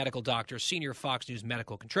 board-certified medical doctor, senior Fox News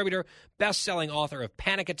medical contributor, best-selling author of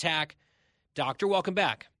Panic Attack. Doctor, welcome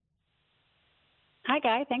back. Hi,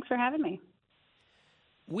 Guy. Thanks for having me.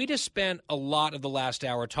 We just spent a lot of the last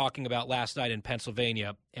hour talking about last night in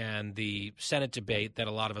Pennsylvania and the Senate debate that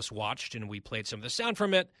a lot of us watched, and we played some of the sound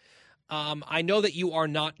from it. I know that you are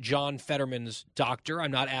not John Fetterman's doctor.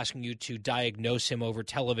 I'm not asking you to diagnose him over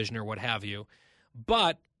television or what have you.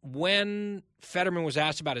 But when Fetterman was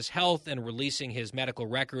asked about his health and releasing his medical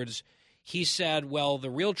records, he said, well, the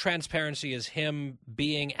real transparency is him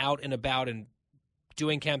being out and about and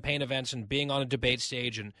doing campaign events and being on a debate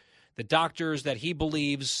stage, and the doctors that he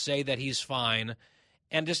believes say that he's fine.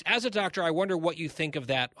 And just as a doctor, I wonder what you think of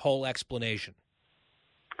that whole explanation.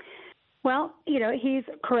 Well, he's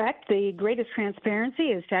correct. The greatest transparency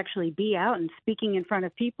is to actually be out and speaking in front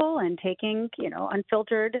of people and taking,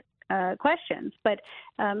 unfiltered questions. But,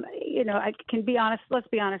 I can be honest. Let's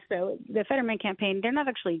be honest, though. The Fetterman campaign, they're not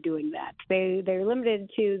actually doing that. They're limited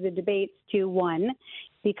to the debates to one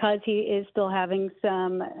because he is still having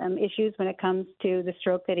some issues when it comes to the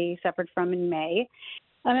stroke that he suffered from in May.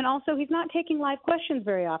 And also, he's not taking live questions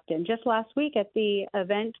very often. Just last week at the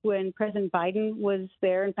event when President Biden was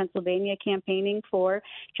there in Pennsylvania campaigning for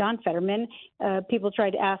John Fetterman, people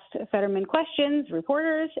tried to ask Fetterman questions,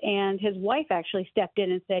 reporters, and his wife actually stepped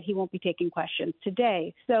in and said he won't be taking questions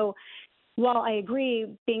today. So while I agree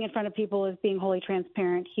being in front of people is being wholly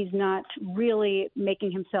transparent, he's not really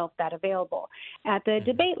making himself that available. At the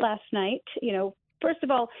debate last night, first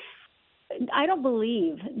of all, I don't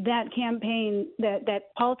believe that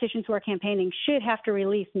that politicians who are campaigning should have to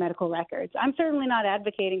release medical records. I'm certainly not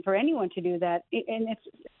advocating for anyone to do that, and it's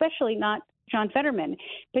especially not John Fetterman.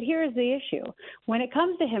 But here is the issue. When it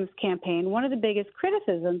comes to his campaign, one of the biggest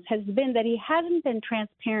criticisms has been that he hasn't been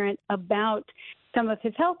transparent about some of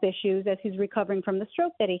his health issues as he's recovering from the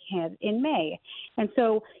stroke that he had in May. And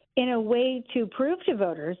so in a way to prove to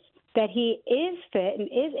voters that he is fit and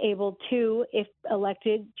is able to, if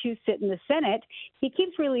elected, to sit in the Senate, he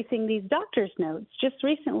keeps releasing these doctor's notes, just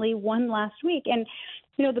recently one last week. And,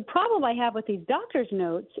 the problem I have with these doctor's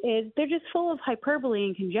notes is they're just full of hyperbole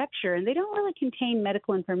and conjecture, and they don't really contain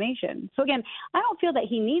medical information. So, again, I don't feel that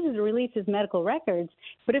he needs to release his medical records,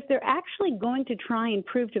 but if they're actually going to try and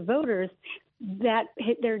prove to voters that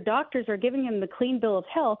their doctors are giving him the clean bill of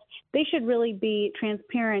health, they should really be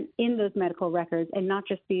transparent in those medical records and not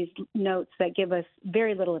just these notes that give us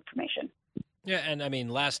very little information. Yeah, and I mean,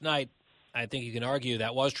 last night, I think you can argue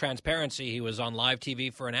that was transparency. He was on live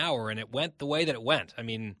TV for an hour, and it went the way that it went. I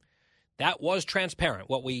mean, that was transparent,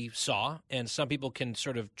 what we saw, and some people can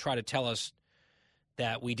sort of try to tell us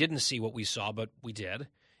that we didn't see what we saw, but we did.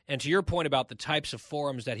 And to your point about the types of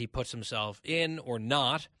forums that he puts himself in or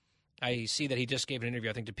not, I see that he just gave an interview,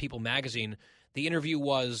 I think, to People magazine. The interview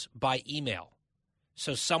was by email.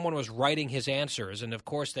 So someone was writing his answers. And, of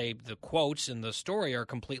course, the quotes in the story are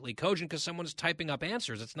completely cogent because someone's typing up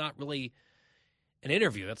answers. It's not really an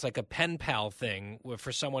interview. That's like a pen pal thing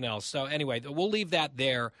for someone else. So, anyway, we'll leave that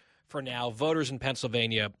there for now. Voters in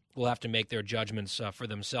Pennsylvania will have to make their judgments for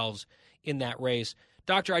themselves in that race.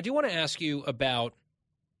 Doctor, I do want to ask you about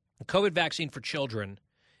the COVID vaccine for children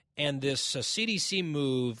and this CDC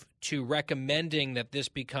move to recommending that this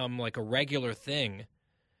become like a regular thing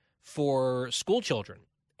for school children.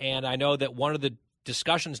 And I know that one of the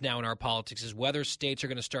discussions now in our politics is whether states are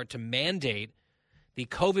going to start to mandate the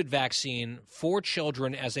COVID vaccine for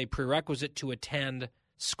children as a prerequisite to attend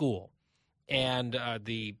school. And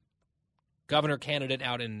the governor candidate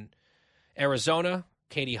out in Arizona,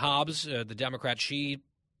 Katie Hobbs, the Democrat, she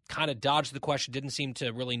kind of dodged the question, didn't seem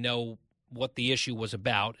to really know what the issue was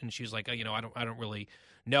about. And she's like, I don't really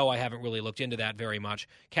know. I haven't really looked into that very much.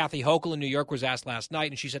 Kathy Hochul in New York was asked last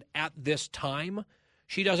night, and she said at this time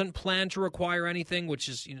she doesn't plan to require anything, which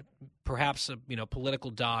is perhaps a political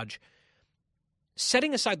dodge.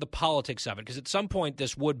 Setting aside the politics of it, because at some point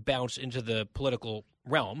this would bounce into the political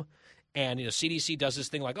realm, and CDC does this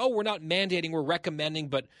thing like, we're not mandating, we're recommending,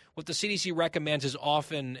 but what the CDC recommends is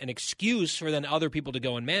often an excuse for then other people to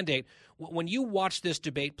go and mandate. When you watch this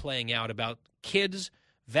debate playing out about kids,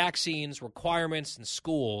 vaccines, requirements, and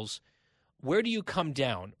schools, where do you come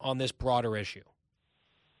down on this broader issue?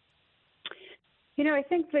 I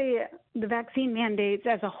think the vaccine mandates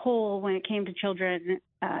as a whole, when it came to children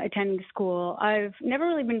attending school, I've never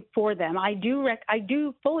really been for them. I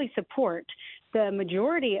do fully support the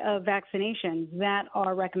majority of vaccinations that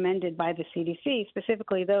are recommended by the CDC,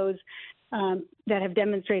 specifically those that have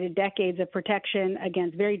demonstrated decades of protection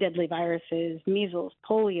against very deadly viruses, measles,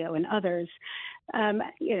 polio, and others.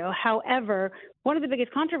 However, one of the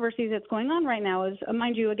biggest controversies that's going on right now is,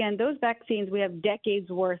 mind you, again, those vaccines, we have decades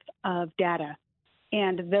worth of data,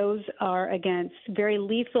 and those are against very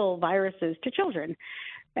lethal viruses to children.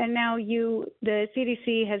 And now the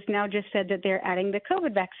CDC has now just said that they're adding the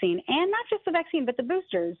COVID vaccine, and not just the vaccine, but the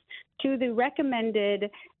boosters, to the recommended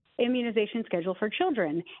immunization schedule for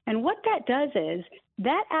children. And what that does is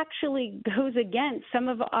that actually goes against some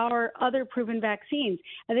of our other proven vaccines.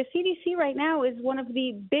 And the CDC right now is one of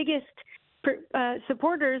the biggest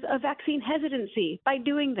supporters of vaccine hesitancy by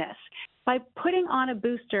doing this. By putting on a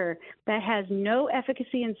booster that has no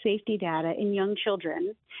efficacy and safety data in young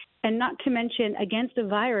children, and not to mention against a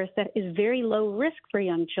virus that is very low risk for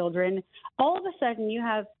young children, all of a sudden you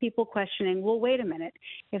have people questioning, well, wait a minute,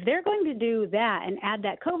 if they're going to do that and add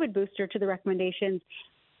that COVID booster to the recommendations,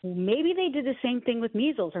 maybe they did the same thing with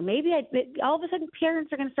measles, or maybe all of a sudden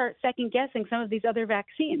parents are going to start second-guessing some of these other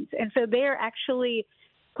vaccines. And so they're actually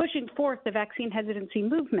pushing forth the vaccine hesitancy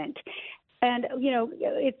movement. And,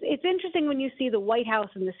 it's interesting when you see the White House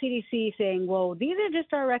and the CDC saying, well, these are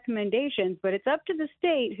just our recommendations, but it's up to the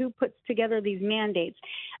state who puts together these mandates.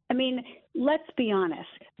 I mean, let's be honest.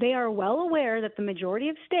 They are well aware that the majority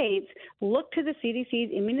of states look to the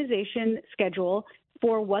CDC's immunization schedule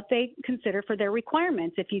for what they consider for their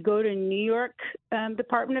requirements. If you go to New York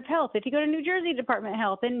Department of Health, if you go to New Jersey Department of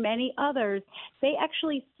Health, and many others, they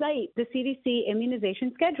actually cite the CDC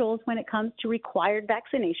immunization schedules when it comes to required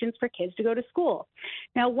vaccinations for kids to go to school.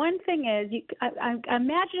 Now, one thing is, I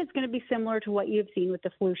imagine it's going to be similar to what you've seen with the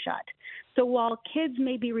flu shot. So while kids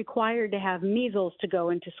may be required to have measles to go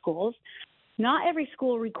into schools, not every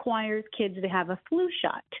school requires kids to have a flu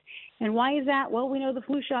shot. And why is that? Well, we know the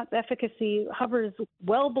flu shot's efficacy hovers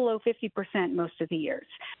well below 50% most of the years.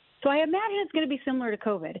 So I imagine it's going to be similar to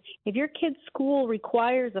COVID. If your kid's school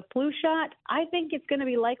requires a flu shot, I think it's going to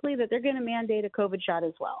be likely that they're going to mandate a COVID shot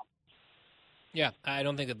as well. Yeah, I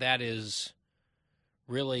don't think that is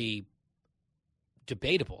really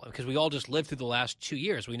debatable, because we all just lived through the last 2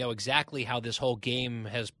 years. We know exactly how this whole game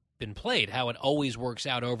has been played, how it always works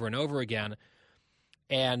out over and over again.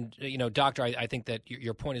 And, Doctor, I think that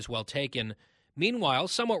your point is well taken. Meanwhile,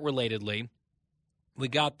 somewhat relatedly, we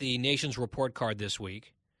got the nation's report card this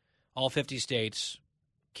week. All 50 states,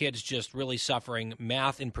 kids just really suffering,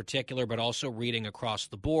 math in particular, but also reading across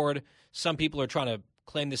the board. Some people are trying to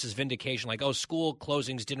claim this as vindication, like, school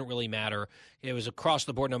closings didn't really matter. It was across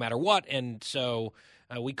the board no matter what, and so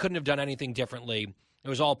we couldn't have done anything differently. It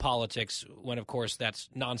was all politics, when, of course, that's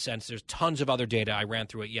nonsense. There's tons of other data. I ran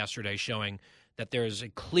through it yesterday showing that there's a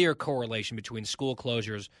clear correlation between school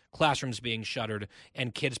closures, classrooms being shuttered,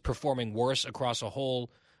 and kids performing worse across a whole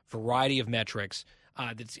variety of metrics.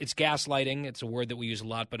 It's gaslighting. It's a word that we use a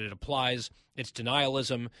lot, but it applies. It's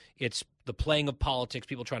denialism. It's the playing of politics,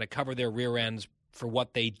 people trying to cover their rear ends for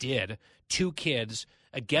what they did to kids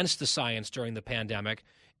against the science during the pandemic.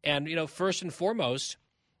 And, first and foremost,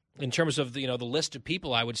 in terms of the list of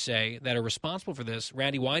people, I would say, that are responsible for this,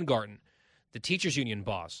 Randi Weingarten, the teachers union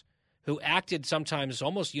boss, who acted sometimes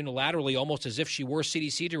almost unilaterally, almost as if she were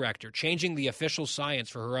CDC director, changing the official science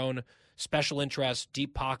for her own special interests,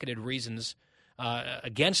 deep-pocketed reasons,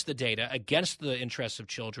 against the data, against the interests of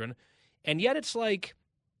children. And yet it's like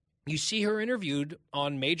you see her interviewed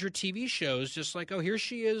on major TV shows, just like, here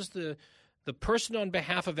she is, the person on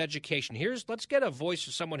behalf of education. Let's get a voice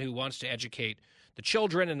of someone who wants to educate the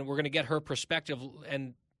children, and we're going to get her perspective.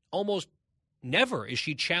 And almost never is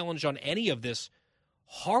she challenged on any of this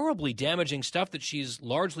horribly damaging stuff that she's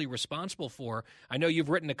largely responsible for. I know you've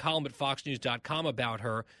written a column at foxnews.com about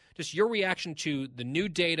her. Just your reaction to the new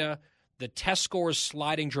data, the test scores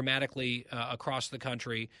sliding dramatically across the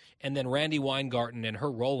country, and then Randi Weingarten and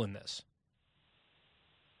her role in this.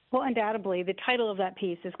 Well, undoubtedly, the title of that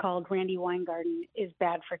piece is called Randi Weingarten is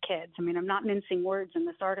Bad for Kids. I mean, I'm not mincing words in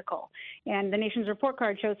this article. And the nation's report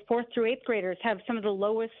card shows 4th through 8th graders have some of the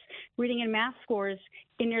lowest reading and math scores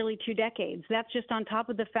in nearly 2 decades. That's just on top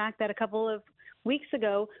of the fact that a couple of weeks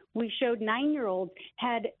ago, we showed 9-year-olds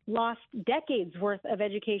had lost decades worth of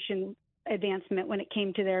education advancement when it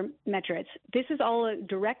came to their metrics. This is all a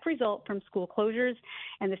direct result from school closures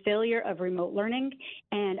and the failure of remote learning.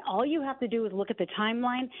 And all you have to do is look at the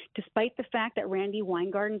timeline, despite the fact that Randi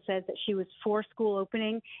Weingarten says that she was for school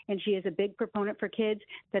opening and she is a big proponent for kids.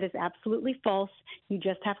 That is absolutely false. You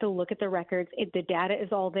just have to look at the records. The data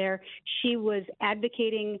is all there. She was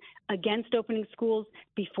advocating against opening schools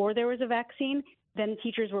before there was a vaccine. Then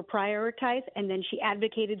teachers were prioritized, and then she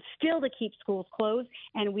advocated still to keep schools closed.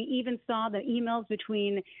 And we even saw the emails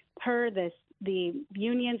between her, the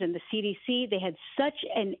unions, and the CDC. They had such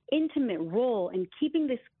an intimate role in keeping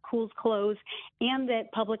the schools closed and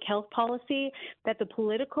that public health policy that the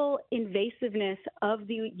political invasiveness of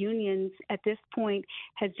the unions at this point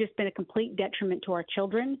has just been a complete detriment to our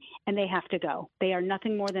children, and they have to go. They are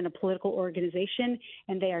nothing more than a political organization,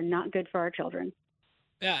 and they are not good for our children.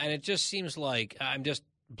 Yeah, and it just seems like I'm just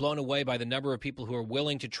blown away by the number of people who are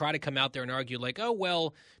willing to try to come out there and argue like,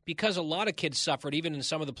 because a lot of kids suffered, even in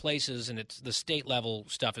some of the places, and it's the state level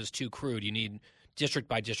stuff is too crude. You need district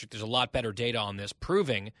by district. There's a lot better data on this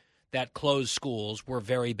proving that closed schools were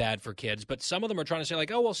very bad for kids. But some of them are trying to say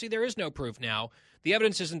like, see, there is no proof now. The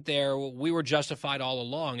evidence isn't there. We were justified all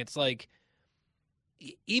along. It's like,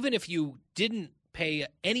 even if you didn't pay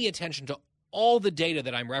any attention to all the data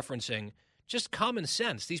that I'm referencing, just common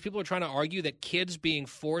sense. These people are trying to argue that kids being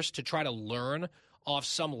forced to try to learn off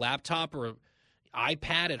some laptop or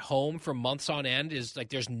iPad at home for months on end is like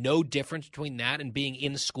there's no difference between that and being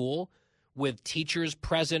in school with teachers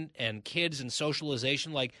present and kids and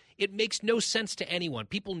socialization. Like, it makes no sense to anyone.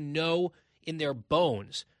 People know in their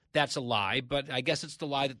bones that's a lie, but I guess it's the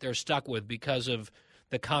lie that they're stuck with because of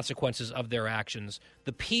the consequences of their actions.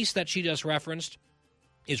 The piece that she just referenced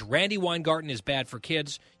is Randi Weingarten is Bad for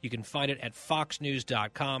Kids. You can find it at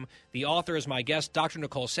foxnews.com. The author is my guest, Dr.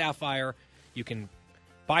 Nicole Saphier. You can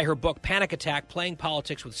buy her book, Panic Attack, Playing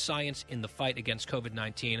Politics with Science in the Fight Against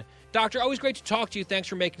COVID-19. Doctor, always great to talk to you. Thanks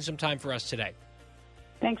for making some time for us today.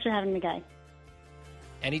 Thanks for having me, Guy.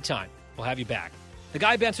 Anytime. We'll have you back. The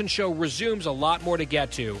Guy Benson Show resumes. A lot more to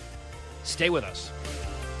get to. Stay with us.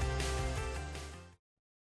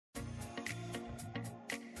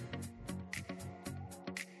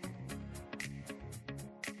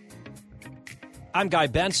 I'm Guy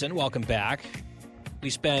Benson. Welcome back. We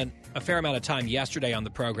spent a fair amount of time yesterday on the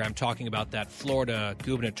program talking about that Florida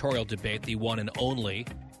gubernatorial debate, the one and only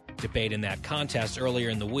debate in that contest earlier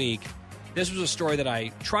in the week. This was a story that I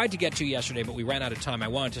tried to get to yesterday, but we ran out of time. I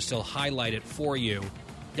wanted to still highlight it for you.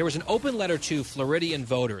 There was an open letter to Floridian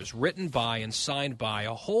voters written by and signed by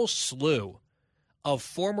a whole slew of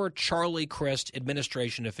former Charlie Crist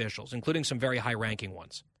administration officials, including some very high-ranking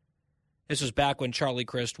ones. This was back when Charlie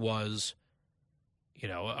Crist was,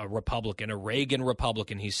 a Republican, a Reagan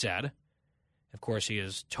Republican, he said. Of course, he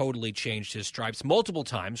has totally changed his stripes multiple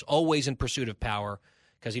times, always in pursuit of power,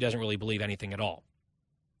 because he doesn't really believe anything at all.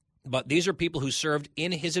 But these are people who served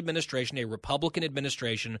in his administration, a Republican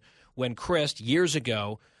administration, when Crist, years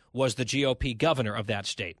ago, was the GOP governor of that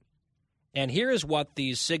state. And here is what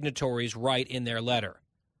these signatories write in their letter.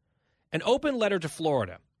 An open letter to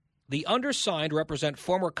Florida. The undersigned represent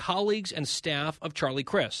former colleagues and staff of Charlie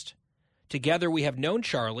Crist. Together, we have known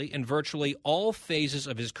Charlie in virtually all phases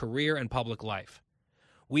of his career and public life.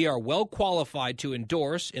 We are well qualified to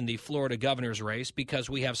endorse in the Florida governor's race because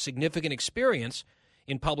we have significant experience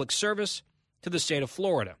in public service to the state of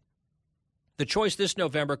Florida. The choice this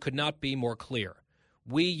November could not be more clear.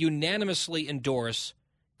 We unanimously endorse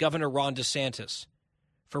Governor Ron DeSantis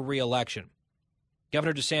for re-election.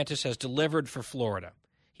 Governor DeSantis has delivered for Florida.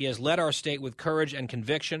 He has led our state with courage and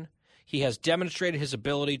conviction. He has demonstrated his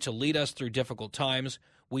ability to lead us through difficult times.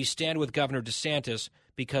 We stand with Governor DeSantis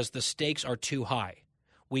because the stakes are too high.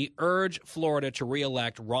 We urge Florida to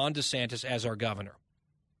re-elect Ron DeSantis as our governor.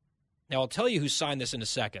 Now, I'll tell you who signed this in a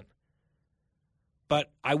second.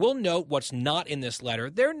 But I will note what's not in this letter.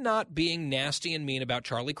 They're not being nasty and mean about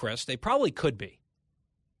Charlie Crist. They probably could be.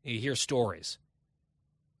 You hear stories.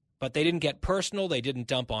 But they didn't get personal. They didn't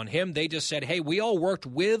dump on him. They just said, hey, we all worked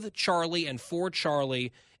with Charlie and for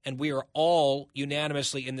Charlie, and we are all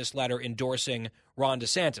unanimously in this letter endorsing Ron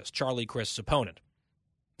DeSantis, Charlie Crist's opponent.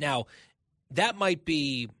 Now, that might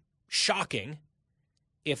be shocking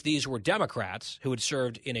if these were Democrats who had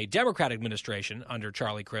served in a Democratic administration under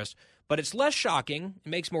Charlie Crist. But it's less shocking, it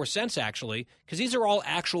makes more sense actually, because these are all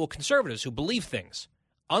actual conservatives who believe things,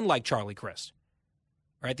 unlike Charlie Crist.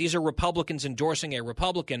 Right? These are Republicans endorsing a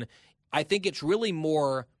Republican. I think it's really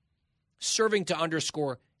more serving to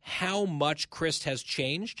underscore how much Crist has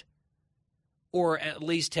changed, or at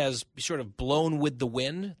least has sort of blown with the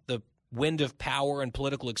wind of power and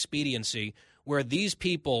political expediency, where these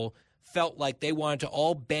people felt like they wanted to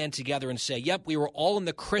all band together and say, yep, we were all in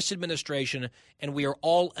the Crist administration and we are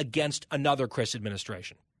all against another Crist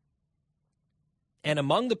administration. And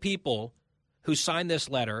among the people who signed this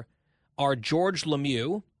letter are George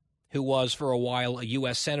Lemieux, who was for a while a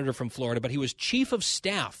U.S. Senator from Florida, but he was chief of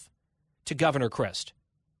staff to Governor Crist.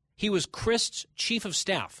 He was Crist's chief of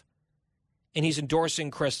staff, and he's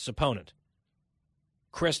endorsing Crist's opponent.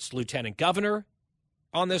 Crist's lieutenant governor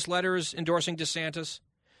on this letter is endorsing DeSantis.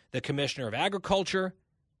 The commissioner of agriculture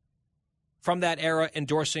from that era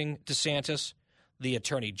endorsing DeSantis. The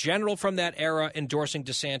attorney general from that era endorsing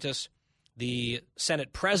DeSantis. The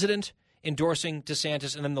Senate president endorsing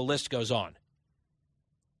DeSantis, and then the list goes on.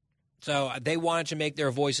 So they wanted to make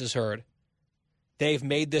their voices heard. They've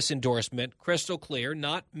made this endorsement crystal clear,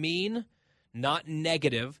 not mean, not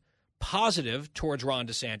negative, positive towards Ron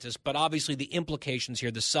DeSantis, but obviously the implications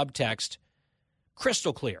here, the subtext,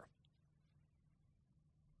 crystal clear.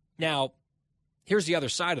 Now, here's the other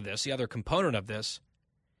side of this, the other component of this.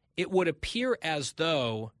 It would appear as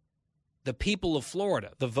though the people of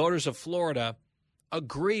Florida, the voters of Florida,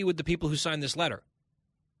 agree with the people who signed this letter,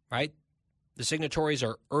 right? The signatories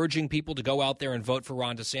are urging people to go out there and vote for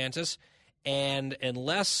Ron DeSantis. And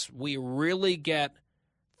unless we really get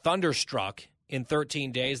thunderstruck in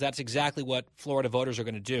 13 days, that's exactly what Florida voters are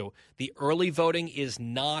going to do. The early voting is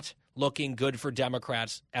not looking good for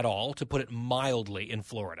Democrats at all, to put it mildly, in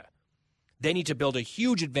Florida. They need to build a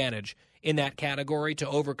huge advantage in that category to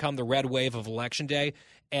overcome the red wave of Election Day,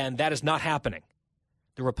 and that is not happening.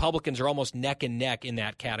 The Republicans are almost neck and neck in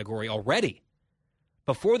that category already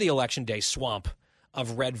before the Election Day swamp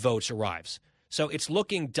of red votes arrives. So it's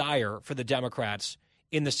looking dire for the Democrats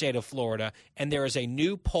in the state of Florida, and there is a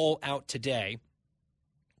new poll out today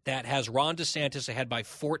that has Ron DeSantis ahead by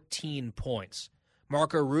 14 points,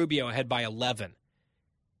 Marco Rubio ahead by 11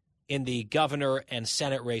 in the governor and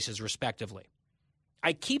Senate races, respectively.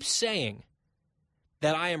 I keep saying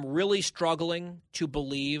that I am really struggling to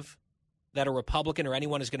believe that a Republican or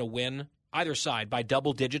anyone is going to win either side by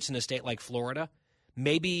double digits in a state like Florida.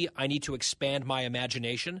 Maybe I need to expand my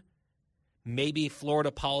imagination. Maybe Florida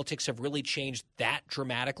politics have really changed that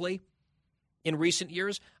dramatically in recent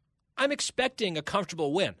years. I'm expecting a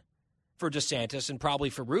comfortable win for DeSantis and probably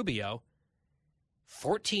for Rubio.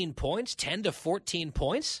 14 points, 10 to 14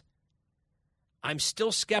 points? I'm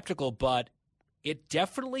still skeptical, but it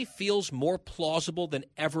definitely feels more plausible than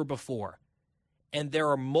ever before. And there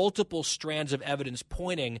are multiple strands of evidence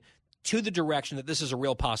pointing to the direction that this is a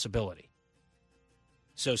real possibility.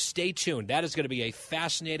 So stay tuned. That is going to be a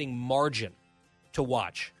fascinating margin to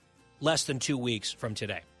watch less than 2 weeks from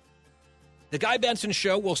today. The Guy Benson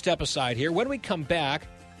Show will step aside here. When we come back,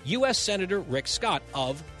 U.S. Senator Rick Scott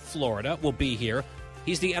of Florida will be here.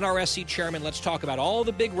 He's the NRSC chairman. Let's talk about all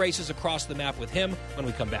the big races across the map with him when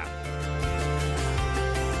we come back.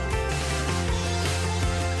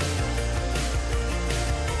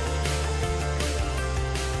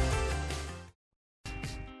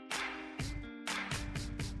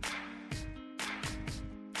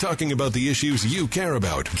 Talking about the issues you care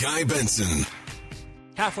about. Guy Benson.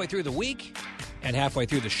 Halfway through the week and halfway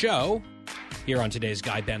through the show, here on today's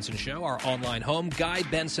Guy Benson Show, our online home,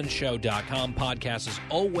 GuyBensonShow.com. Podcast is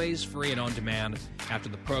always free and on demand after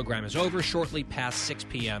the program is over, shortly past 6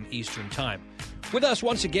 p.m. Eastern Time. With us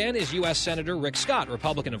once again is U.S. Senator Rick Scott,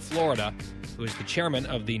 Republican of Florida, who is the chairman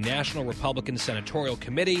of the National Republican Senatorial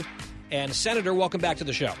Committee. And, Senator, welcome back to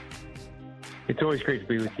the show. It's always great to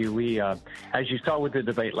be with you. We, as you saw with the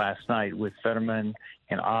debate last night with Fetterman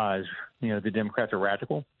and Oz, the Democrats are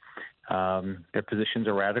radical. Their positions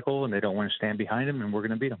are radical, and they don't want to stand behind them, and we're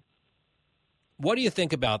going to beat them. What do you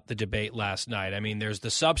think about the debate last night? I mean, there's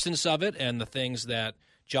the substance of it and the things that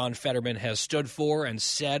John Fetterman has stood for and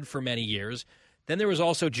said for many years. Then there was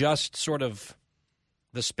also just sort of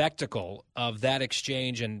the spectacle of that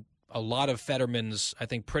exchange and a lot of Fetterman's, I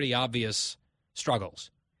think, pretty obvious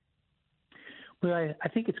struggles. Well, I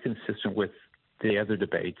think it's consistent with the other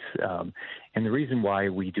debates. And the reason why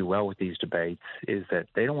we do well with these debates is that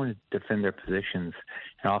they don't want to defend their positions,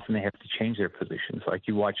 and often they have to change their positions. Like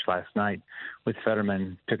you watched last night with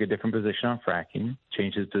Fetterman, took a different position on fracking,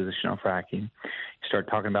 changed his position on fracking. He started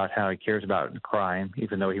talking about how he cares about crime,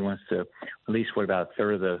 even though he wants to release about a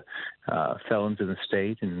third of the felons in the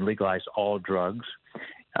state and legalize all drugs.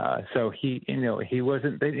 So he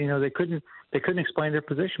wasn't. They couldn't explain their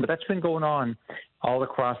position, but that's been going on all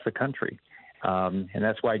across the country, and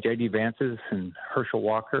that's why J.D. Vance's and Herschel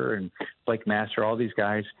Walker and Blake Master, all these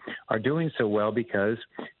guys are doing so well because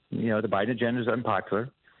the Biden agenda is unpopular.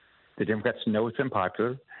 The Democrats know it's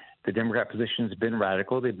unpopular. The Democrat position has been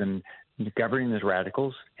radical. They've been governing as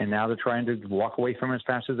radicals, and now they're trying to walk away from it as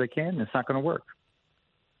fast as they can. And it's not going to work.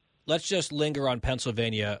 Let's just linger on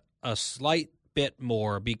Pennsylvania a slight bit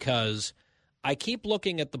more because I keep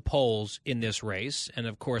looking at the polls in this race, and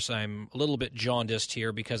of course I'm a little bit jaundiced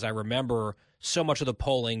here because I remember so much of the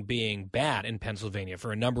polling being bad in Pennsylvania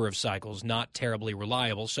for a number of cycles, not terribly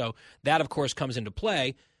reliable. So that, of course, comes into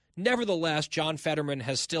play. Nevertheless, John Fetterman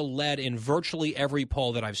has still led in virtually every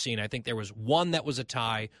poll that I've seen. I think there was one that was a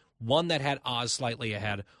tie, one that had Oz slightly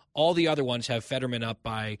ahead. All the other ones have Fetterman up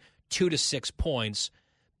by 2 to 6 points.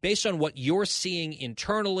 Based on what you're seeing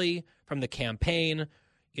internally from the campaign,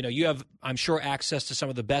 you have, I'm sure, access to some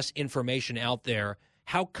of the best information out there.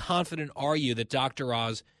 How confident are you that Dr.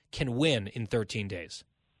 Oz can win in 13 days?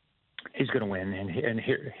 He's going to win, and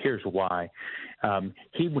here's why.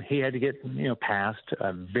 He had to get past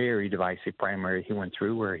a very divisive primary he went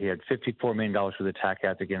through where he had $54 million worth of attack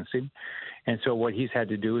ads against him. And so what he's had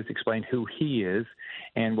to do is explain who he is,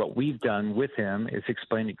 and what we've done with him is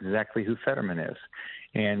explain exactly who Fetterman is.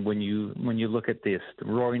 And when you look at this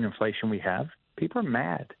roaring inflation we have, people are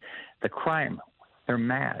mad. The crime, they're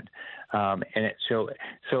mad, and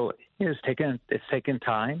it's taken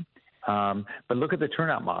time. But look at the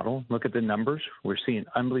turnout model. Look at the numbers. We're seeing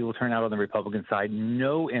unbelievable turnout on the Republican side.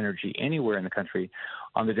 No energy anywhere in the country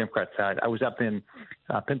on the Democrat side. I was up in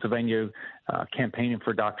Pennsylvania campaigning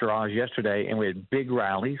for Dr. Oz yesterday, and we had big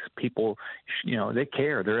rallies. People, they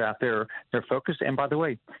care. They're out there. They're focused. And by the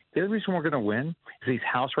way, the other reason we're going to win is these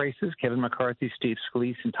House races. Kevin McCarthy, Steve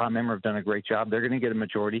Scalise, and Tom Emmer have done a great job. They're going to get a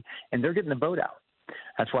majority, and they're getting the vote out.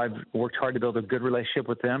 That's why I've worked hard to build a good relationship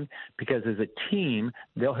with them, because as a team,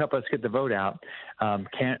 they'll help us get the vote out,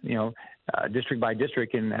 district by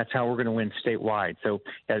district, and that's how we're going to win statewide. So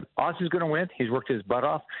Oz is going to win. He's worked his butt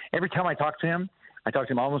off. Every time I talk to him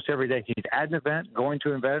almost every day. He's at an event, going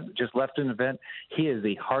to an event, just left an event. He is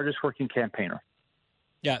the hardest working campaigner.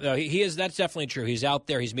 Yeah, no, he is. That's definitely true. He's out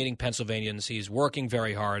there. He's meeting Pennsylvanians. He's working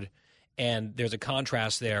very hard. And there's a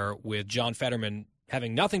contrast there with John Fetterman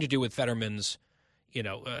having nothing to do with Fetterman's,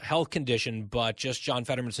 health condition, but just John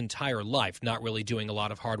Fetterman's entire life, not really doing a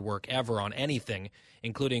lot of hard work ever on anything,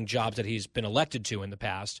 including jobs that he's been elected to in the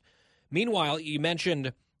past. Meanwhile, you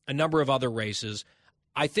mentioned a number of other races.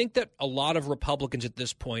 I think that a lot of Republicans at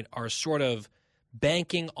this point are sort of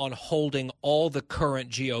banking on holding all the current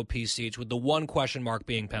GOP seats, with the one question mark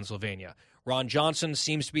being Pennsylvania. Ron Johnson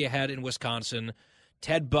seems to be ahead in Wisconsin,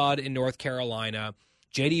 Ted Budd in North Carolina,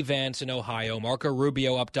 J.D. Vance in Ohio, Marco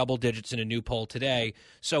Rubio up double digits in a new poll today.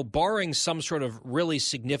 So barring some sort of really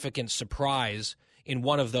significant surprise in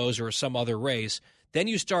one of those or some other race, then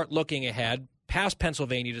you start looking ahead past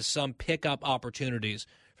Pennsylvania to some pickup opportunities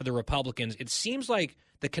for the Republicans. It seems like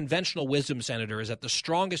the conventional wisdom, Senator, is that the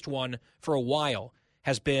strongest one for a while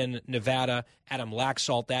has been Nevada, Adam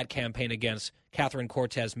Laxalt, that campaign against Catherine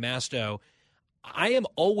Cortez Masto. I am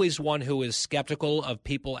always one who is skeptical of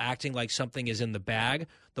people acting like something is in the bag.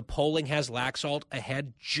 The polling has Laxalt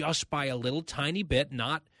ahead just by a little tiny bit,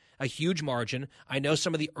 not a huge margin. I know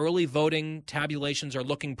some of the early voting tabulations are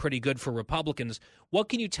looking pretty good for Republicans. What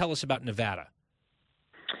can you tell us about Nevada?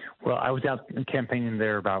 Well, I was out campaigning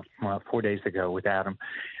there about 4 days ago with Adam.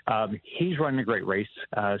 He's running a great race.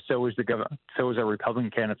 So is the governor. So is our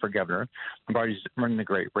Republican candidate for governor. Lombardi's running a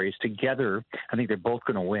great race. Together, I think they're both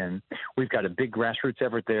going to win. We've got a big grassroots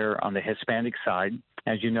effort there on the Hispanic side.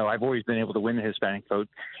 As you know, I've always been able to win the Hispanic vote.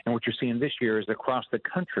 And what you're seeing this year is across the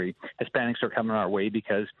country, Hispanics are coming our way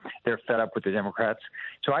because they're fed up with the Democrats.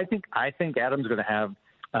 So I think Adam's going to have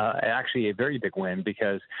actually a very big win,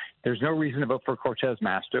 because there's no reason to vote for Cortez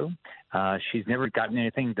Masto. She's never gotten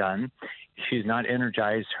anything done. She's not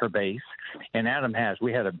energized her base, and Adam has.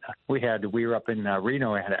 We were up in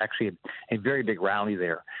Reno. I had actually a very big rally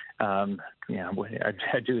there. I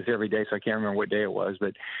do this every day, so I can't remember what day it was,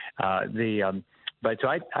 but he's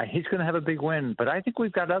going to have a big win. But I think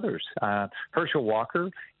we've got others. Herschel Walker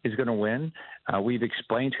is going to win. We've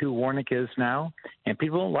explained who Warnock is now, and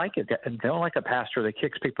people don't like it. They don't like a pastor that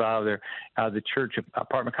kicks people out of the church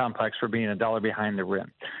apartment complex for being $1 behind the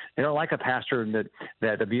rim. They don't like a pastor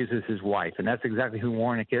that abuses his wife, and that's exactly who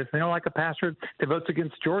Warnock is. They don't like a pastor that votes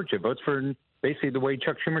against Georgia, votes for basically the way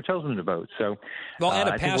Chuck Schumer tells them to vote. So, and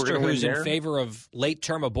a pastor who's in favor of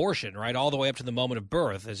late-term abortion, right, all the way up to the moment of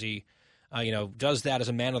birth, as he does that as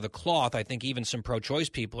a man of the cloth. I think even some pro-choice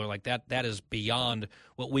people are like, that is beyond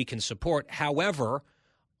what we can support. However,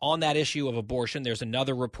 on that issue of abortion, there's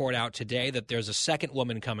another report out today that there's a second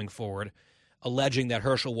woman coming forward alleging that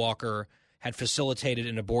Herschel Walker had facilitated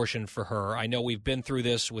an abortion for her. I know we've been through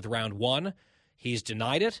this with round one. He's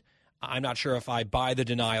denied it. I'm not sure if I buy the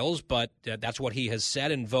denials, but that's what he has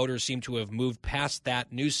said, and voters seem to have moved past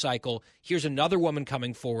that news cycle. Here's another woman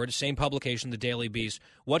coming forward, same publication, The Daily Beast.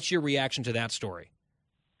 What's your reaction to that story?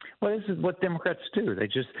 Well, this is what Democrats do. They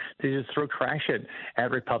just throw trash at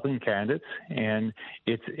Republican candidates, and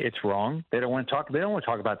it's wrong. They don't want to talk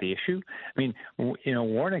about the issue. I mean,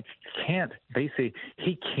 Warnock can't. Basically,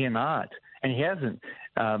 he cannot, and he hasn't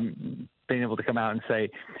been able to come out and say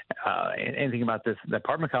anything about the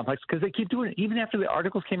apartment complex, because they keep doing it. Even after the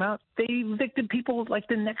articles came out, they evicted people like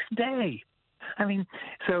the next day. I mean,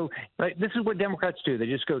 so this is what Democrats do. They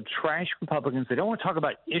just go trash Republicans. They don't want to talk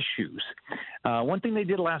about issues. One thing they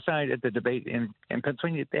did last night at the debate in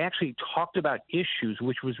Pennsylvania, they actually talked about issues,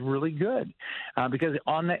 which was really good, because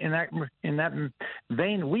in that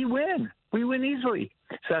vein, we win. We win easily.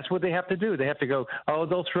 So that's what they have to do. They have to go,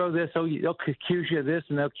 they'll throw this, they'll accuse you of this,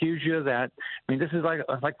 and they'll accuse you of that. I mean, this is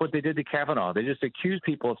like what they did to Kavanaugh. They just accuse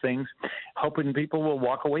people of things, hoping people will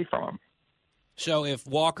walk away from them. So if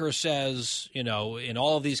Walker says, in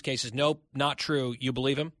all of these cases, nope, not true, you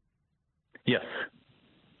believe him? Yes.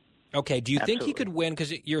 Okay. Do you Absolutely. think he could win?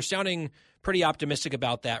 Because you're sounding pretty optimistic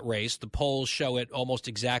about that race. The polls show it almost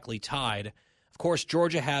exactly tied. Of course,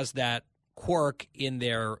 Georgia has that quirk in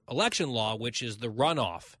their election law, which is the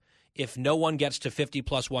runoff. If no one gets to 50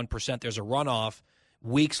 plus 1%, there's a runoff.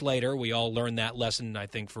 Weeks later, we all learned that lesson, I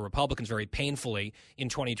think, for Republicans very painfully in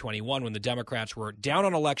 2021, when the Democrats were down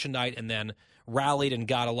on election night and then rallied and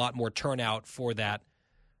got a lot more turnout for that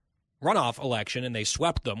runoff election, and they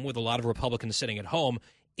swept them with a lot of Republicans sitting at home.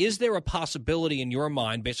 Is there a possibility in your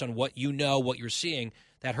mind, based on what you know, what you're seeing,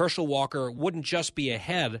 that Herschel Walker wouldn't just be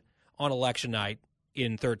ahead on election night,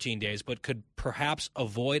 in 13 days, but could perhaps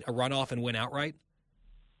avoid a runoff and win outright?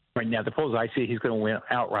 Right now, the polls I see, he's going to win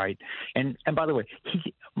outright. And by the way,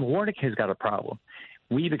 Warnock has got a problem.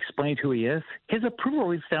 We've explained who he is. His approval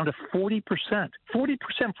rate's down to 40%. 40%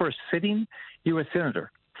 for a sitting U.S.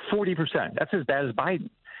 senator. 40%. That's as bad as Biden.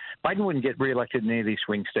 Biden wouldn't get reelected in any of these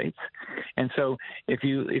swing states. And so if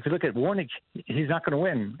you look at Warnock, he's not going to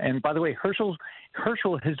win. And by the way, Herschel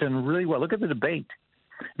has done really well. Look at the debate.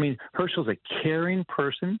 I mean, Herschel's a caring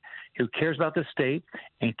person who cares about the state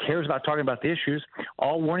and cares about talking about the issues.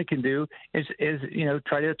 All Warnock can do is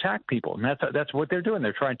try to attack people, and that's what they're doing.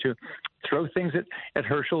 They're trying to throw things at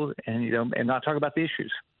Herschel and not talk about the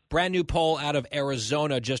issues. Brand new poll out of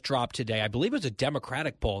Arizona just dropped today. I believe it's a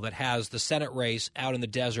Democratic poll that has the Senate race out in the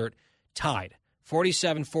desert tied.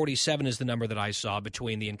 47-47 is the number that I saw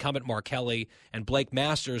between the incumbent Mark Kelly and Blake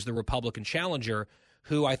Masters, the Republican challenger,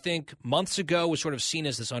 who I think months ago was sort of seen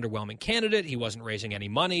as this underwhelming candidate. He wasn't raising any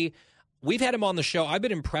money. We've had him on the show. I've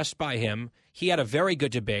been impressed by him. He had a very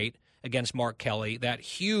good debate against Mark Kelly. That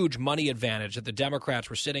huge money advantage that the Democrats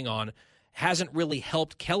were sitting on hasn't really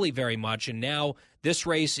helped Kelly very much, and now this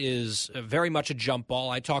race is very much a jump ball.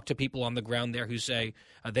 I talked to people on the ground there who say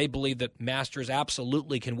they believe that Masters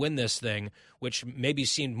absolutely can win this thing, which maybe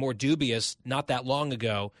seemed more dubious not that long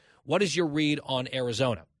ago. What is your read on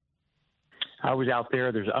Arizona? I was out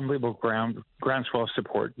there. There's unbelievable groundswell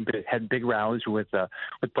support. Had big rallies with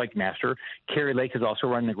Blake Masters. Kari Lake is also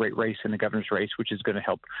running a great race in the governor's race, which is going to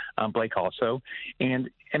help Blake also.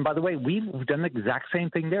 And by the way, we've done the exact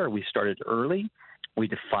same thing there. We started early. We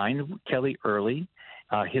defined Kelly early.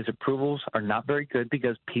 His approvals are not very good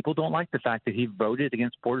because people don't like the fact that he voted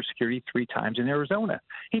against border security 3 times in Arizona.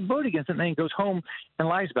 He voted against it and then he goes home and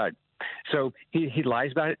lies about it. So he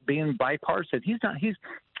lies about it being bipartisan.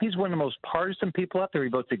 He's one of the most partisan people out there. He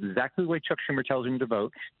votes exactly the way Chuck Schumer tells him to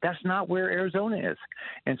vote. That's not where Arizona is.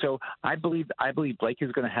 And so I believe Blake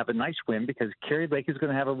is going to have a nice win because Kari Lake is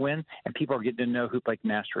going to have a win, and people are getting to know who Blake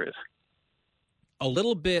Masters is. A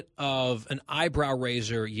little bit of an eyebrow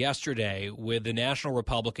raiser yesterday with the National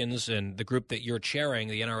Republicans and the group that you're chairing,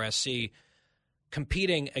 the NRSC,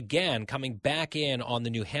 competing again, coming back in on the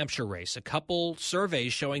New Hampshire race. A couple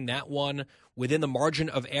surveys showing that one within the margin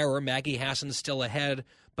of error. Maggie Hassan's still ahead,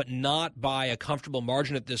 but not by a comfortable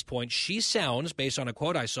margin at this point. She sounds, based on a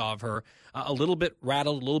quote I saw of her, a little bit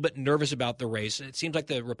rattled, a little bit nervous about the race. It seems like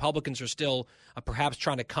the Republicans are still perhaps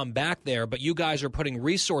trying to come back there, but you guys are putting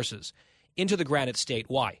resources into the Granite State.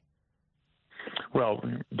 Why? Well,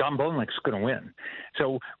 Don Bolnick's going to win.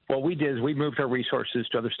 So what we did is we moved our resources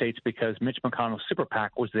to other states because Mitch McConnell's super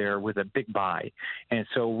PAC was there with a big buy. And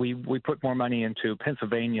so we put more money into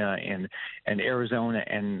Pennsylvania and Arizona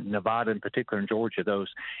and Nevada in particular, and Georgia, those.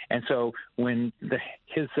 And so when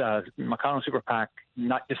his McConnell super PAC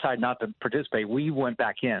decided not to participate, we went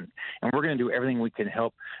back in. And we're going to do everything we can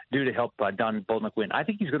help Don Bolnick win. I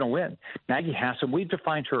think he's going to win. Maggie Hassan, we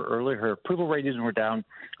defined her earlier. Her approval ratings are down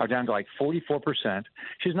to like 44%.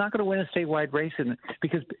 She's not going to win a statewide race,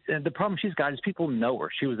 because the problem she's got is people know her.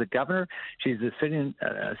 She was a governor. She's a sitting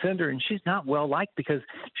senator, and she's not well liked because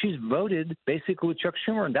she's voted basically with Chuck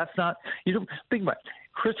Schumer, and that's not – you don't think about it.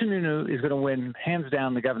 Kristen Sununu is going to win hands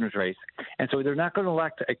down the governor's race, and so they're not going to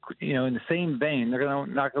elect, in the same vein, they're going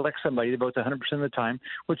to not elect somebody that votes 100% of the time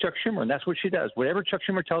with Chuck Schumer, and that's what she does. Whatever Chuck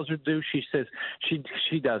Schumer tells her to do, she says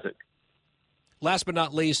she does it. Last but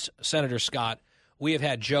not least, Senator Scott, we have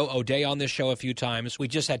had Joe O'Dea on this show a few times. We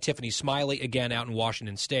just had Tiffany Smiley again out in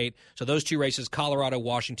Washington State. So those two races, Colorado,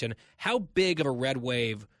 Washington, how big of a red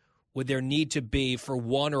wave would there need to be for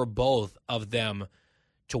one or both of them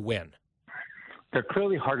to win? They're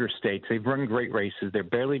clearly harder states. They've run great races. They're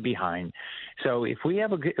barely behind. So if we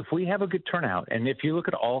have a good turnout, and if you look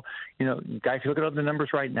at all, guys, if you look at all the numbers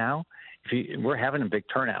right now, we're having a big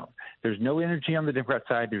turnout. There's no energy on the Democrat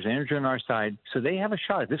side. There's energy on our side. So they have a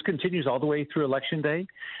shot. If this continues all the way through Election Day,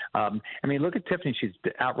 look at Tiffany. She's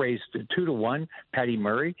outraised 2-1 Patty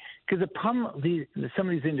Murray. Because the problem some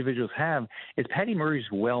of these individuals have is Patty Murray's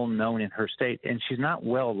well known in her state, and she's not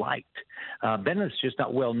well liked. Bennett's just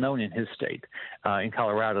not well known in his state, in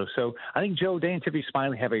Colorado. So I think Joe O'Dea and Tiffany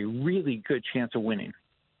Smiley have a really good chance of winning.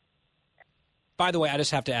 By the way, I just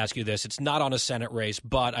have to ask you this. It's not on a Senate race,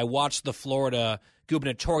 but I watched the Florida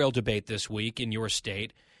gubernatorial debate this week in your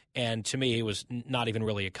state, and to me it was not even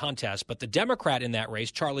really a contest. But the Democrat in that race,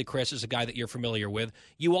 Charlie Crist, is a guy that you're familiar with.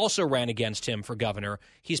 You also ran against him for governor.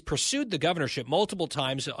 He's pursued the governorship multiple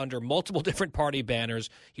times under multiple different party banners.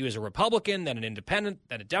 He was a Republican, then an independent,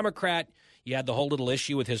 then a Democrat. You had the whole little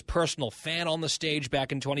issue with his personal fan on the stage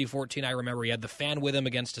back in 2014. I remember he had the fan with him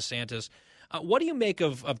against DeSantis. What do you make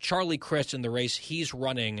of Charlie Crist in the race he's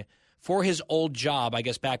running for his old job, I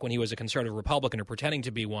guess back when he was a conservative Republican or pretending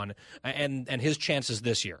to be one, and his chances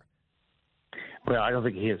this year? Well, I don't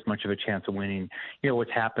think he has much of a chance of winning.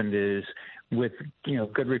 What's happened is with,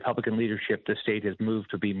 good Republican leadership, the state has moved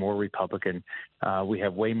to be more Republican. We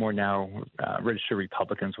have way more now registered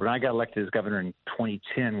Republicans. When I got elected as governor in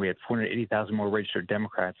 2010, we had 480,000 more registered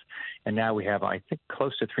Democrats. And now we have, I think,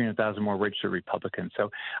 close to 300,000 more registered Republicans. So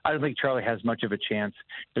I don't think Charlie has much of a chance.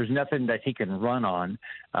 There's nothing that he can run on.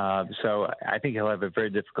 So I think he'll have a very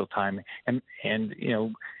difficult time. And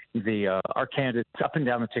our candidates up and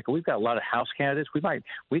down the ticket. We've got a lot of House candidates.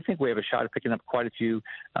 We think we have a shot at picking up quite a few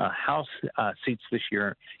House seats this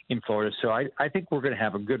year in Florida. So I think we're going to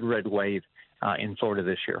have a good red wave in Florida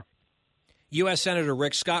this year. U.S. Senator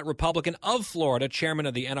Rick Scott, Republican of Florida, chairman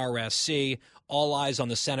of the NRSC. All eyes on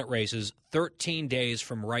the Senate races 13 days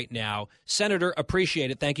from right now. Senator,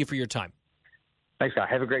 appreciate it. Thank you for your time. Thanks, Scott.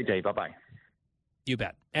 Have a great day. Bye-bye. You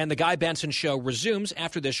bet. And the Guy Benson Show resumes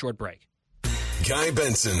after this short break. Guy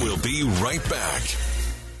Benson will be right back.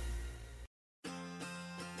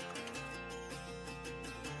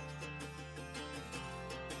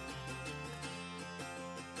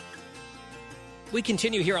 We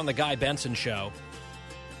continue here on the Guy Benson Show.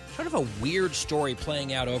 Sort of a weird story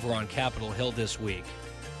playing out over on Capitol Hill this week.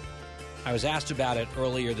 I was asked about it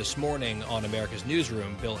earlier this morning on America's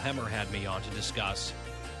Newsroom. Bill Hemmer had me on to discuss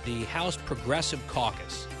the House Progressive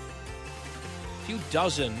Caucus. A few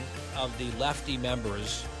dozen of the lefty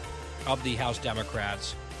members of the House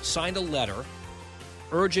Democrats signed a letter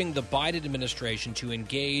urging the Biden administration to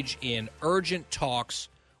engage in urgent talks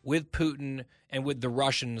with Putin and with the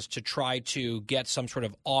Russians to try to get some sort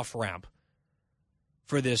of off-ramp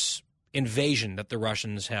for this invasion that the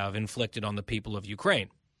Russians have inflicted on the people of Ukraine.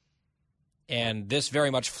 And this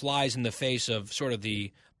very much flies in the face of sort of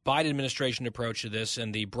the Biden administration approach to this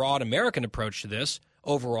and the broad American approach to this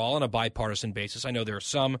overall on a bipartisan basis. I know there are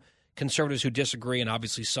some conservatives who disagree and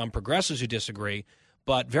obviously some progressives who disagree,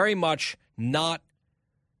 but very much not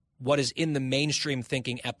what is in the mainstream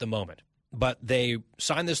thinking at the moment. But they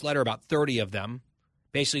signed this letter, about 30 of them,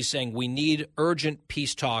 basically saying we need urgent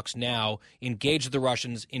peace talks now, engage the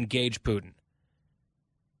Russians, engage Putin.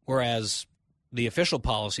 Whereas the official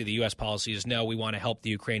policy, the U.S. policy, is no, we want to help the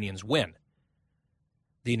Ukrainians win.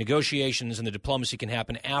 The negotiations and the diplomacy can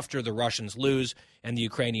happen after the Russians lose and the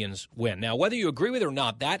Ukrainians win. Now, whether you agree with it or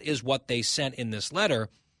not, that is what they sent in this letter,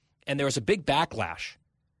 and there was a big backlash,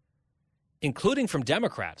 including from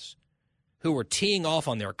Democrats, who were teeing off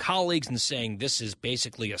on their colleagues and saying this is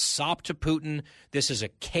basically a sop to Putin, this is a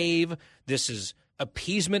cave, this is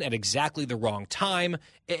appeasement at exactly the wrong time.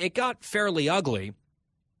 It got fairly ugly.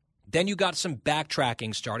 Then you got some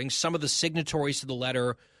backtracking starting. Some of the signatories to the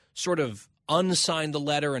letter sort of unsigned the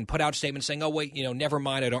letter and put out statements saying, oh, wait, never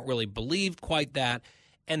mind, I don't really believe quite that.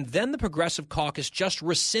 And then the Progressive Caucus just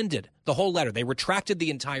rescinded the whole letter. They retracted the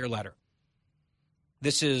entire letter.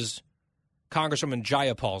 This is Congresswoman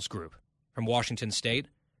Jayapal's group from Washington State,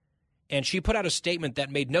 and she put out a statement that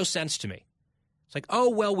made no sense to me. It's like, oh,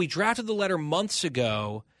 well, we drafted the letter months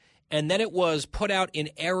ago, and then it was put out in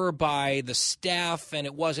error by the staff, and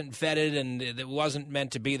it wasn't vetted, and it wasn't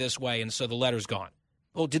meant to be this way, and so the letter's gone.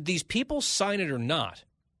 Well, did these people sign it or not?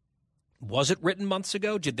 Was it written months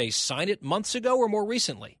ago? Did they sign it months ago or more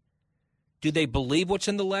recently? Do they believe what's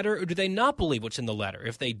in the letter or do they not believe what's in the letter?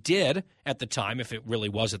 If they did at the time, if it really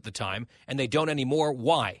was at the time, and they don't anymore,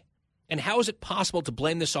 why? And how is it possible to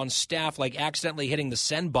blame this on staff like accidentally hitting the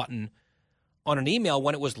send button on an email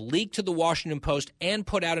when it was leaked to the Washington Post and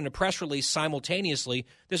put out in a press release simultaneously?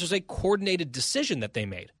 This was a coordinated decision that they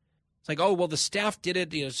made. It's like, oh, well, the staff did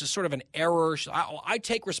it. It's just sort of an error. I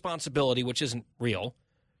take responsibility, which isn't real.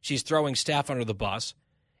 She's throwing staff under the bus.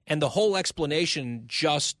 And the whole explanation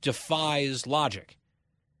just defies logic.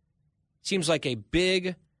 Seems like a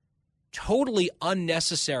big, totally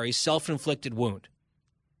unnecessary self-inflicted wound.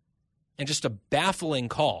 And just a baffling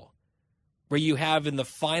call where you have in the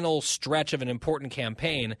final stretch of an important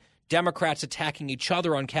campaign Democrats attacking each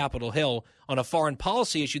other on Capitol Hill on a foreign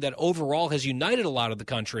policy issue that overall has united a lot of the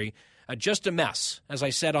country. Just a mess. As I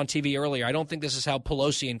said on TV earlier, I don't think this is how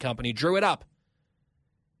Pelosi and company drew it up.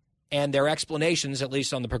 And their explanations, at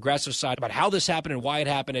least on the progressive side, about how this happened and why it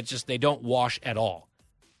happened, it's just they don't wash at all.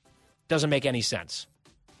 Doesn't make any sense.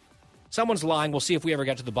 Someone's lying. We'll see if we ever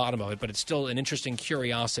get to the bottom of it, but it's still an interesting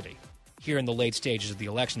curiosity here in the late stages of the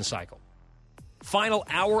election cycle. Final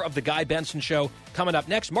hour of the Guy Benson Show coming up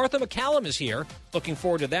next. Martha McCallum is here. Looking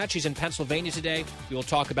forward to that. She's in Pennsylvania today. We will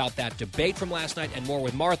talk about that debate from last night and more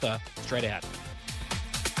with Martha straight ahead.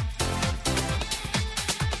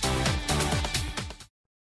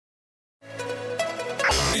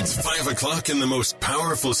 It's 5 o'clock in the most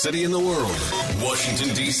powerful city in the world,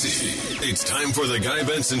 Washington, D.C. It's time for the Guy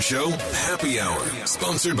Benson Show Happy Hour,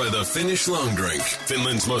 sponsored by the Finnish Long Drink.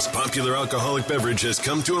 Finland's most popular alcoholic beverage has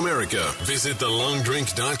come to America. Visit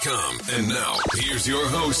thelongdrink.com. And now, here's your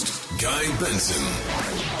host, Guy Benson.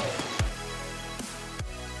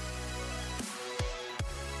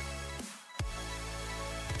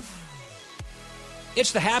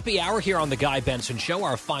 It's the happy hour here on the Guy Benson Show,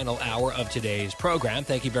 our final hour of today's program.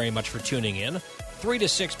 Thank you very much for tuning in. 3 to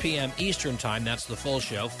 6 p.m. Eastern Time, that's the full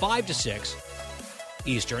show. 5 to 6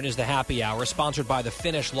 Eastern is the happy hour, sponsored by the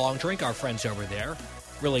Finnish Long Drink, our friends over there.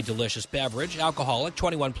 Really delicious beverage, alcoholic,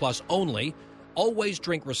 21 plus only. Always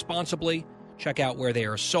drink responsibly. Check out where they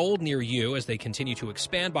are sold near you as they continue to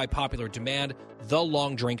expand by popular demand,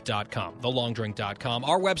 thelongdrink.com. Thelongdrink.com.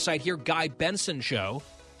 Our website here,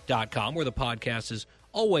 GuyBensonShow.com, where the podcast is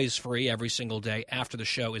always free every single day after the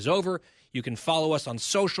show is over. You can follow us on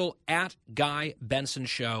social at Guy Benson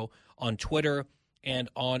Show on Twitter and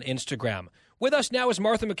on Instagram. With us now is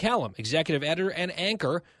Martha MacCallum, executive editor and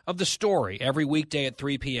anchor of The Story, every weekday at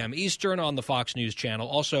 3 p.m. Eastern on the Fox News channel.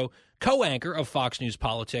 Also co-anchor of Fox News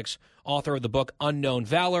Politics, author of the book Unknown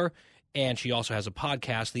Valor, and she also has a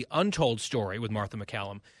podcast, The Untold Story, with Martha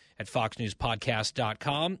MacCallum at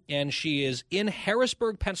foxnewspodcast.com, and she is in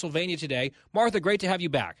Harrisburg, Pennsylvania today. Martha, great to have you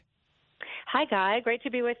back. Hi, Guy. Great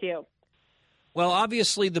to be with you. Well,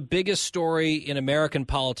 obviously the biggest story in American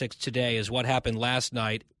politics today is what happened last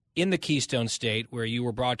night in the Keystone State, where you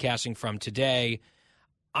were broadcasting from today.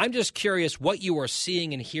 I'm just curious what you are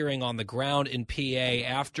seeing and hearing on the ground in PA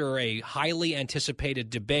after a highly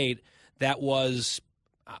anticipated debate that was,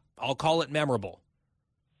 I'll call it memorable.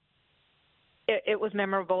 It was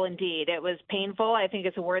memorable indeed. It was painful. I think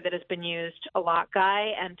it's a word that has been used a lot,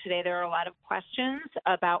 Guy. And today there are a lot of questions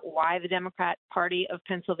about why the Democrat Party of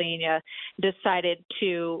Pennsylvania decided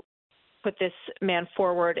to put this man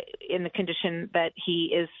forward in the condition that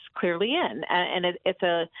he is clearly in. And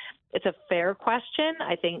it's a fair question.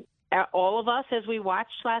 I think all of us, as we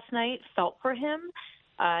watched last night, felt for him.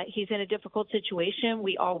 He's in a difficult situation.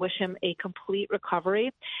 We all wish him a complete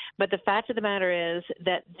recovery. But the fact of the matter is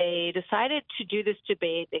that they decided to do this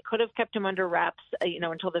debate. They could have kept him under wraps,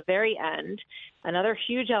 until the very end. Another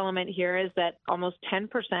huge element here is that almost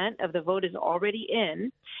 10% of the vote is already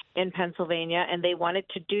in Pennsylvania, and they wanted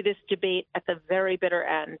to do this debate at the very bitter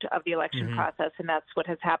end of the election process, and that's what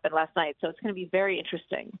has happened last night. So it's going to be very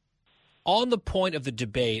interesting. On the point of the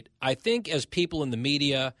debate, I think as people in the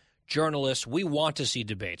media, journalists, we want to see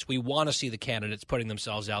debates. We want to see the candidates putting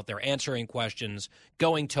themselves out there, answering questions,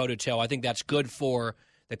 going toe-to-toe. I think that's good for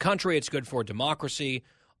the country. It's good for democracy,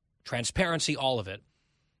 transparency, all of it.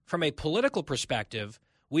 From a political perspective,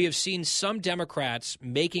 we have seen some Democrats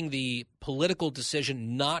making the political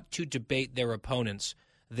decision not to debate their opponents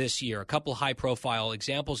this year. A couple high-profile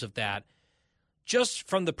examples of that. Just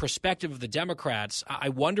from the perspective of the Democrats, I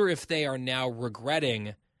wonder if they are now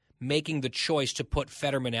regretting making the choice to put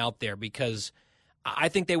Fetterman out there, because I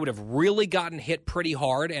think they would have really gotten hit pretty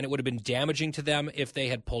hard, and it would have been damaging to them if they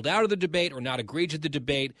had pulled out of the debate or not agreed to the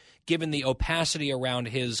debate, given the opacity around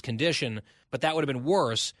his condition. But that would have been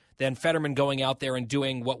worse than Fetterman going out there and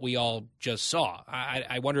doing what we all just saw.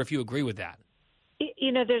 I wonder if you agree with that.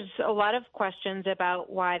 There's a lot of questions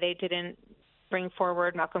about why they didn't bring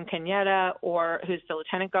forward Malcolm Kenyatta, or who's the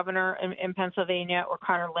lieutenant governor in Pennsylvania, or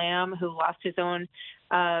Connor Lamb, who lost his own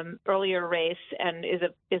earlier race and is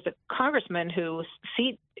a congressman whose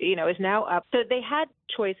seat is now up. So they had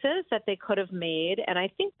choices that they could have made, and I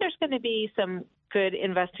think there's going to be some good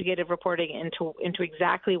investigative reporting into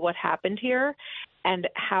exactly what happened here and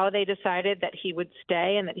how they decided that he would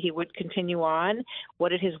stay and that he would continue on. What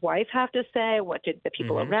did his wife have to say? What did the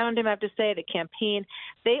people around him have to say? The campaign?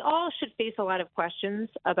 They all should face a lot of questions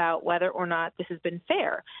about whether or not this has been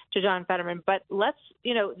fair to John Fetterman. But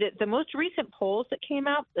the most recent polls that came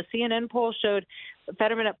out, the CNN poll showed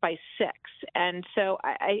Fetterman up by 6. And so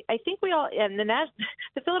I think we all, and the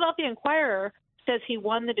Philadelphia Inquirer says he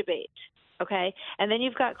won the debate. Okay, and then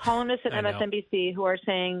you've got columnists at MSNBC who are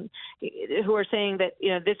saying that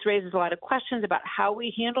this raises a lot of questions about how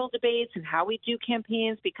we handle debates and how we do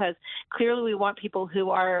campaigns, because clearly we want people who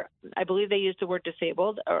are, I believe they used the word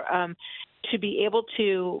disabled, or to be able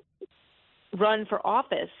to run for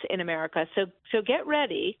office in America. So get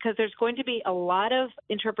ready, because there's going to be a lot of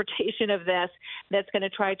interpretation of this that's going to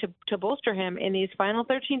try to bolster him in these final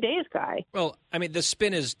 13 days, Guy. Well, I mean, the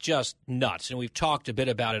spin is just nuts, and we've talked a bit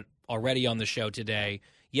about it already on the show today.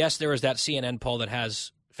 Yes, there is that CNN poll that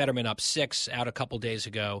has Fetterman up 6 out a couple days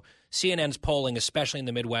ago. CNN's polling, especially in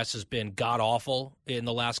the Midwest, has been god-awful in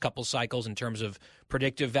the last couple cycles in terms of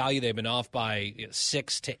predictive value. They've been off by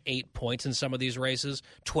 6 to 8 points in some of these races,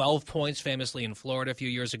 12 points famously in Florida a few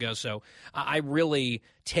years ago. So I really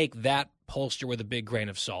take that pollster with a big grain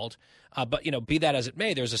of salt. But, be that as it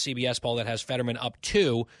may, there's a CBS poll that has Fetterman up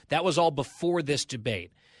 2. That was all before this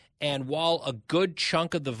debate. And while a good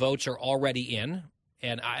chunk of the votes are already in,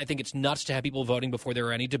 and I think it's nuts to have people voting before there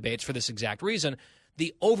are any debates for this exact reason,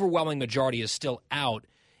 the overwhelming majority is still out.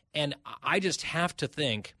 And I just have to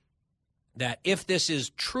think that if this is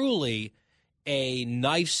truly a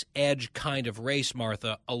knife's edge kind of race,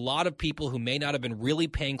 Martha, a lot of people who may not have been really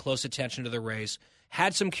paying close attention to the race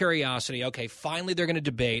had some curiosity. Okay, finally they're going to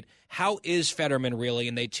debate. How is Fetterman really?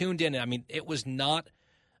 And they tuned in. I mean, it was not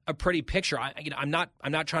a pretty picture. I'm not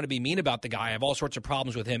trying to be mean about the guy. I have all sorts of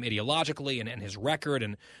problems with him ideologically and his record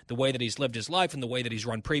and the way that he's lived his life and the way that he's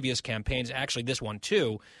run previous campaigns. Actually, this one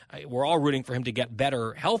too. We're all rooting for him to get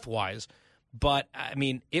better health-wise. But, I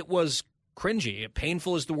mean, it was cringy.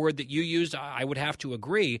 Painful is the word that you used. I would have to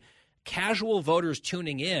agree. Casual voters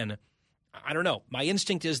tuning in, I don't know. My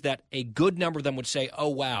instinct is that a good number of them would say, oh,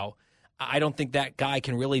 wow, I don't think that guy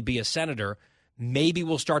can really be a senator. Maybe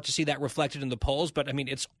we'll start to see that reflected in the polls, but, I mean,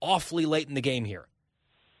 it's awfully late in the game here.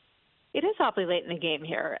 It is awfully late in the game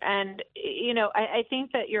here. And, I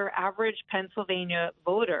think that your average Pennsylvania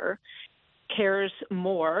voter cares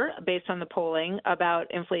more, based on the polling,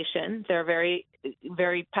 about inflation. They're very,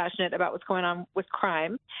 very passionate about what's going on with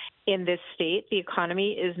crime in this state. The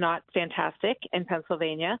economy is not fantastic in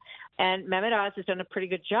Pennsylvania. And Mehmet Oz has done a pretty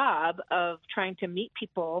good job of trying to meet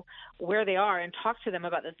people where they are and talk to them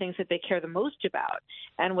about the things that they care the most about.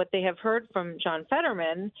 And what they have heard from John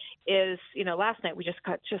Fetterman is, last night we just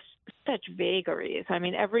got just such vagaries. I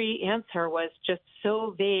mean, every answer was just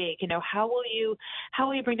so vague. How will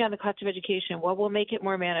you bring down the cost of education? Well, we'll make it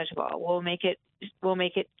more manageable. We'll make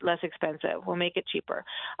it less expensive. We'll make it cheaper.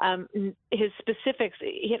 His specifics,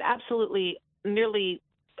 he had absolutely nearly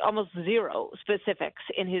almost zero specifics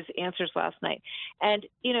in his answers last night. And,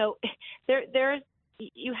 there's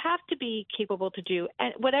you have to be capable to do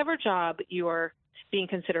whatever job you're being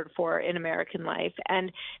considered for in American life.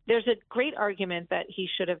 And there's a great argument that he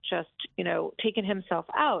should have just, taken himself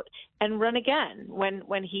out and run again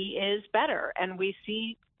when he is better. And we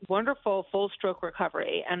see wonderful full stroke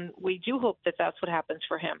recovery. And we do hope that that's what happens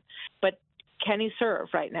for him. But can he serve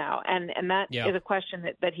right now? And that is a question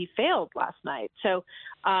that he failed last night. So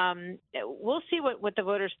we'll see what the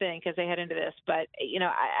voters think as they head into this. But,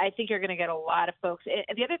 I think you're going to get a lot of folks.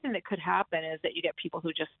 And the other thing that could happen is that you get people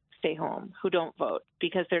who just stay home, who don't vote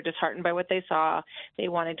because they're disheartened by what they saw. They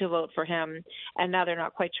wanted to vote for him, and now they're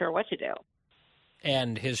not quite sure what to do.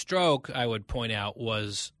 And his stroke, I would point out,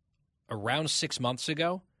 was around 6 months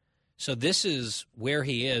ago. So this is where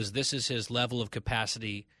he is. This is his level of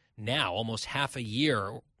capacity now, almost half a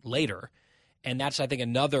year later. And that's, I think,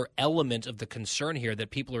 another element of the concern here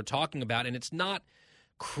that people are talking about. And it's not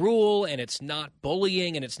cruel and it's not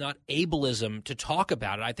bullying and it's not ableism to talk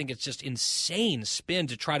about it. I think it's just insane spin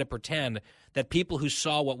to try to pretend that people who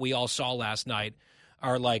saw what we all saw last night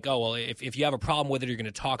are like, oh, well, if you have a problem with it, you're going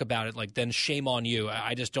to talk about it, like, then shame on you.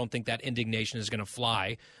 I just don't think that indignation is going to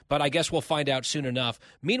fly. But I guess we'll find out soon enough.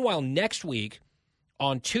 Meanwhile, next week,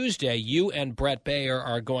 on Tuesday, you and Brett Baer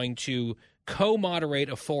are going to co-moderate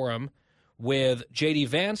a forum with J.D.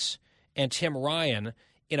 Vance and Tim Ryan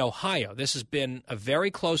in Ohio. This has been a very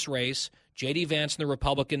close race. J.D. Vance and the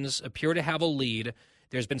Republicans appear to have a lead.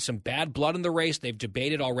 There's been some bad blood in the race. They've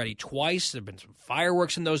debated already twice. There have been some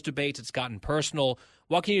fireworks in those debates. It's gotten personal.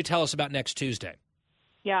 What can you tell us about next Tuesday?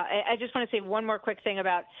 Yeah, I just want to say one more quick thing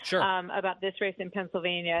about this race in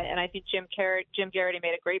Pennsylvania, and I think Jim Garrity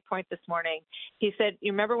made a great point this morning. He said,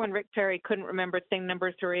 "You remember when Rick Perry couldn't remember thing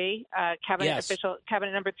number 3,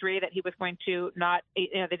 cabinet number 3, that he was going to not,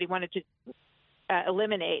 that he wanted to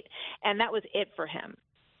eliminate, and that was it for him."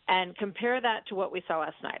 And compare that to what we saw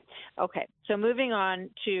last night. Okay, so moving on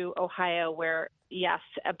to Ohio, where, yes,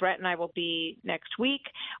 Brett and I will be next week.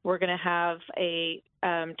 We're going to have a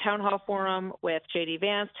town hall forum with J.D.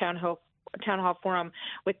 Vance, town hall forum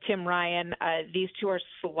with Tim Ryan. These two are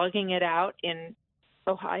slugging it out in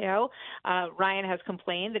Ohio. Ryan has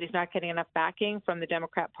complained that he's not getting enough backing from the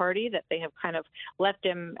Democrat Party, that they have kind of left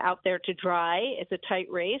him out there to dry. It's a tight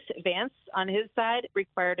race. Vance, on his side,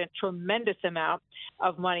 required a tremendous amount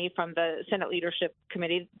of money from the Senate Leadership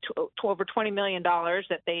Committee, to over $20 million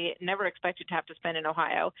that they never expected to have to spend in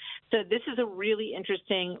Ohio. So this is a really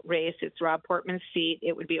interesting race. It's Rob Portman's seat.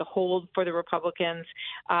 It would be a hold for the Republicans.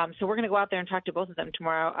 So we're going to go out there and talk to both of them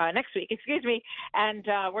next week, and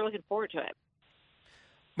we're looking forward to it.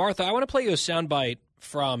 Martha, I want to play you a soundbite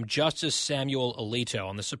from Justice Samuel Alito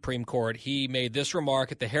on the Supreme Court. He made this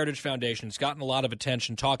remark at the Heritage Foundation. It's gotten a lot of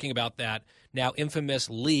attention talking about that now infamous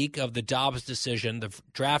leak of the Dobbs decision, the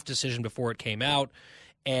draft decision before it came out.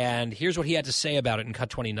 And here's what he had to say about it in Cut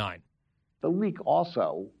 29. The leak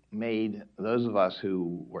also made those of us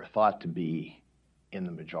who were thought to be in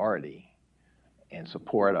the majority in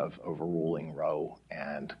support of overruling Roe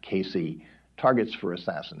and Casey targets for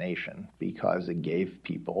assassination, because it gave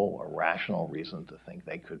people a rational reason to think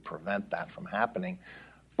they could prevent that from happening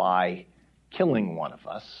by killing one of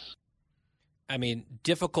us. I mean,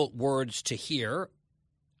 difficult words to hear.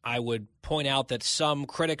 I would point out that some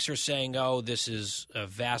critics are saying, oh, this is a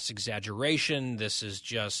vast exaggeration. This is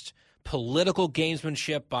just political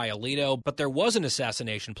gamesmanship by Alito. But there was an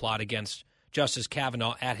assassination plot against Justice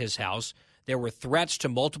Kavanaugh at his house. There were threats to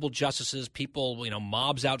multiple justices, people,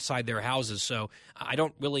 mobs outside their houses. So I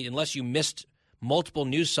don't really, unless you missed multiple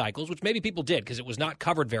news cycles, which maybe people did because it was not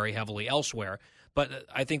covered very heavily elsewhere. But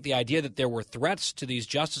I think the idea that there were threats to these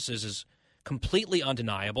justices is completely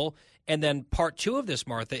undeniable. And then part two of this,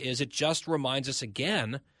 Martha, is it just reminds us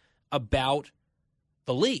again about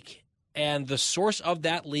the leak. And the source of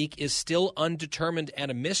that leak is still undetermined and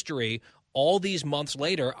a mystery. All these months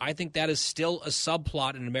later, I think that is still a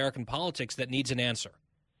subplot in American politics that needs an answer.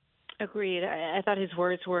 Agreed. I thought his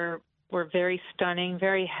words were very stunning,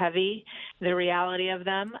 very heavy, the reality of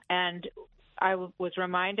them. And I was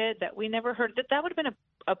reminded that we never heard that would have been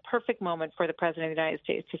a perfect moment for the President of the United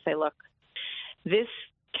States to say, look, this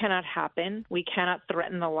cannot happen. We cannot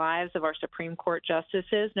threaten the lives of our Supreme Court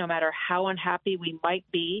justices, no matter how unhappy we might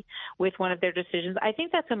be with one of their decisions. I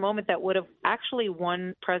think that's a moment that would have actually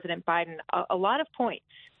won President Biden a lot of points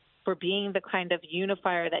for being the kind of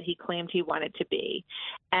unifier that he claimed he wanted to be.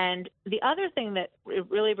 And the other thing that it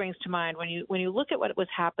really brings to mind when you look at what was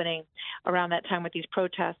happening around that time with these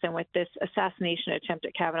protests and with this assassination attempt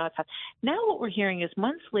at Kavanaugh's house, now what we're hearing is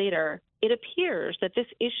months later, it appears that this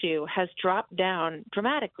issue has dropped down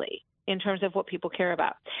dramatically in terms of what people care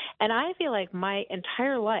about. And I feel like my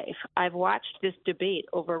entire life I've watched this debate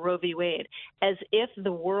over Roe v. Wade as if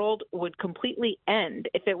the world would completely end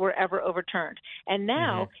if it were ever overturned. And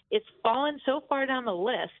now it's fallen so far down the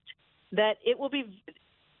list that it will be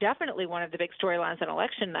definitely one of the big storylines on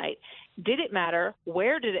election night. Did it matter?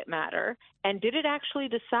 Where did it matter? And did it actually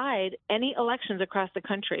decide any elections across the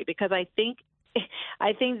country? Because I think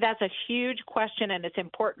that's a huge question, and it's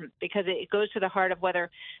important because it goes to the heart of whether,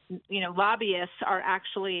 lobbyists are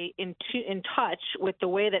actually in touch with the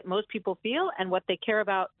way that most people feel and what they care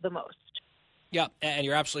about the most. Yeah, and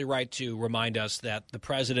you're absolutely right to remind us that the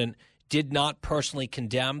president did not personally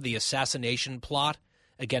condemn the assassination plot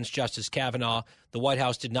against Justice Kavanaugh. The White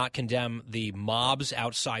House did not condemn the mobs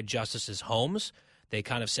outside justices' homes. They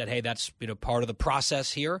kind of said, hey, that's part of the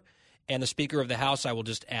process here. And the Speaker of the House, I will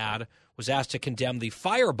just add, was asked to condemn the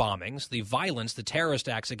fire bombings, the violence, the terrorist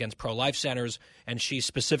acts against pro-life centers, and she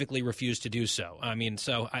specifically refused to do so.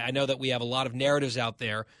 So I know that we have a lot of narratives out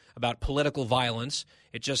there about political violence.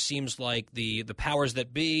 It just seems like the powers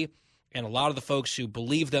that be and a lot of the folks who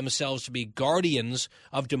believe themselves to be guardians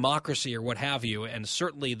of democracy or what have you, and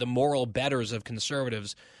certainly the moral betters of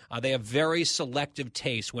conservatives, they have very selective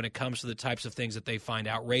taste when it comes to the types of things that they find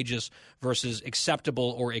outrageous versus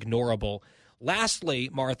acceptable or ignorable. Lastly,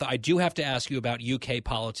 Martha, I do have to ask you about UK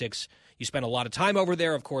politics. You spent a lot of time over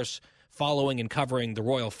there, of course, following and covering the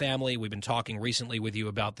royal family. We've been talking recently with you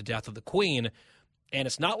about the death of the Queen, and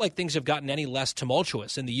it's not like things have gotten any less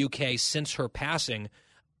tumultuous in the UK since her passing.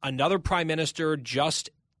 Another prime minister just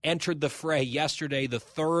entered the fray yesterday, the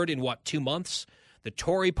third in, 2 months? The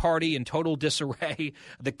Tory party in total disarray.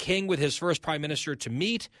 The king with his first prime minister to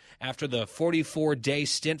meet after the 44-day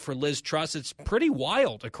stint for Liz Truss. It's pretty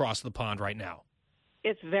wild across the pond right now.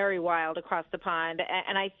 It's very wild across the pond.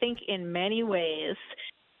 And I think in many ways,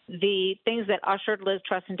 the things that ushered Liz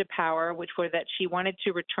Truss into power, which were that she wanted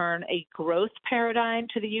to return a growth paradigm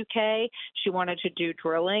to the UK. She wanted to do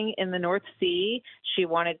drilling in the North Sea. She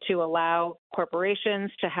wanted to allow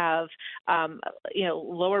corporations to have,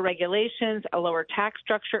 lower regulations, a lower tax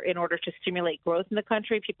structure in order to stimulate growth in the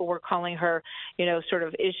country. People were calling her,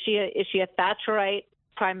 is she a Thatcherite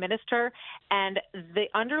prime minister? And the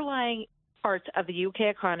underlying parts of the UK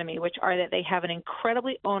economy, which are that they have an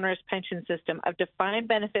incredibly onerous pension system of defined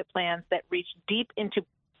benefit plans that reach deep into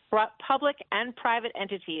public and private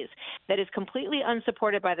entities, that is completely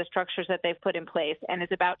unsupported by the structures that they've put in place and is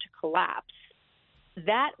about to collapse.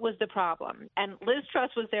 That was the problem. And Liz Truss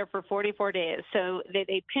was there for 44 days. So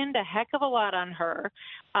they pinned a heck of a lot on her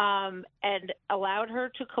and allowed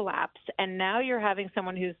her to collapse. And now you're having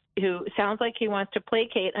someone who sounds like he wants to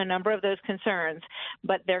placate a number of those concerns,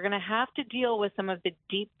 but they're going to have to deal with some of the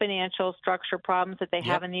deep financial structure problems that they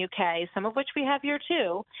have in the UK, some of which we have here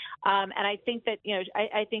too. And I think that,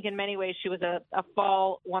 I think in many ways she was a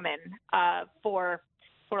fall woman for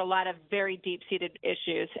a lot of very deep-seated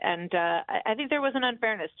issues. And I think there was an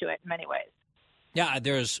unfairness to it in many ways. Yeah,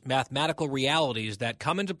 there's mathematical realities that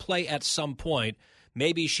come into play at some point.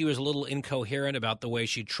 Maybe she was a little incoherent about the way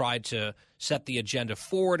she tried to set the agenda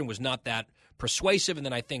forward and was not that persuasive. And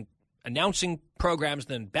then I think announcing programs,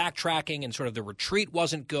 then backtracking, and sort of the retreat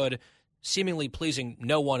wasn't good, seemingly pleasing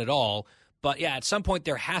no one at all. But, yeah, at some point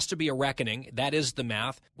there has to be a reckoning. That is the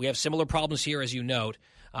math. We have similar problems here, as you note,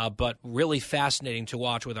 but really fascinating to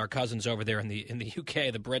watch with our cousins over there in the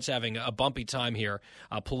UK. The Brits having a bumpy time here,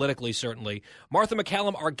 politically certainly. Martha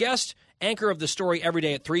MacCallum, our guest, anchor of the story every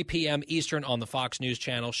day at 3 p.m. Eastern on the Fox News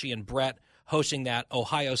Channel. She and Brett hosting that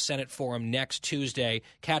Ohio Senate Forum next Tuesday.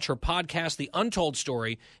 Catch her podcast, The Untold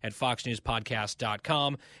Story, at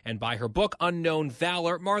foxnewspodcast.com, and buy her book, Unknown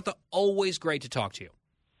Valor. Martha, always great to talk to you.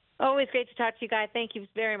 Always great to talk to you, Guy. Thank you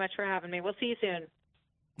very much for having me. We'll see you soon.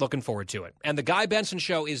 Looking forward to it. And the Guy Benson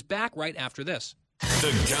Show is back right after this.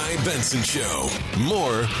 The Guy Benson Show.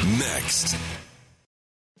 More next.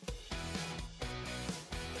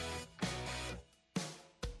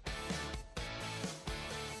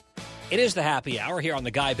 It is the happy hour here on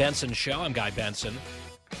the Guy Benson Show. I'm Guy Benson.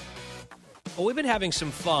 Well, we've been having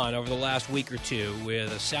some fun over the last week or two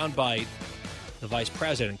with a soundbite the Vice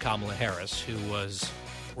President, Kamala Harris, who was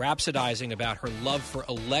rhapsodizing about her love for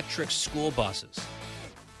electric school buses.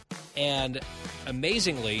 And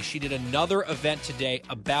amazingly, she did another event today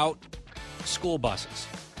about school buses.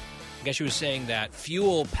 I guess she was saying that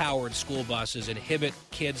fuel-powered school buses inhibit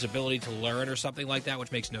kids' ability to learn or something like that,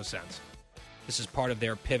 which makes no sense. This is part of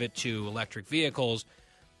their pivot to electric vehicles.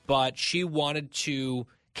 But she wanted to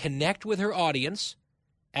connect with her audience,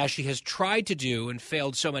 as she has tried to do and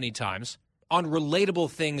failed so many times, on relatable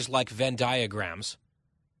things like Venn diagrams.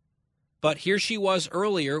 But here she was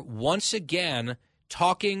earlier, once again,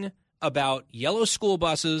 talking about yellow school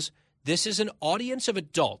buses. This is an audience of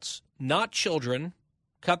adults, not children.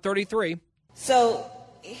 Cut 33. So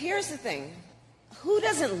here's the thing. Who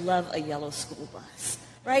doesn't love a yellow school bus,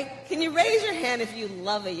 right? Can you raise your hand if you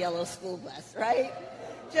love a yellow school bus, right?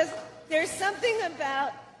 Just, there's something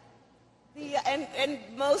about and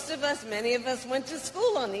most of us, many of us went to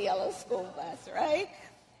school on the yellow school bus, right?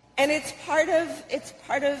 And it's part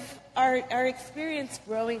of our experience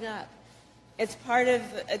growing up. It's part of,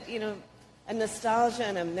 a nostalgia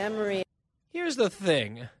and a memory. Here's the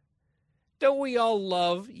thing. Don't we all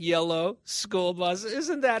love yellow school buses?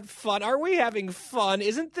 Isn't that fun? Are we having fun?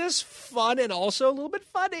 Isn't this fun and also a little bit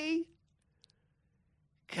funny?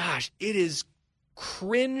 Gosh, it is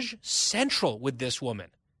cringe central with this woman.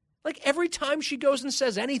 Like every time she goes and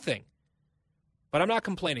says anything. But I'm not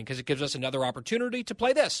complaining because it gives us another opportunity to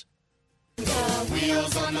play this. The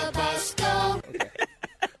wheels on the bus go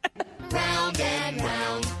round and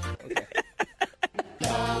round.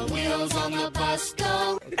 The wheels on the bus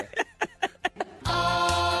go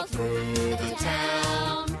all through the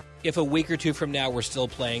town. If a week or two from now we're still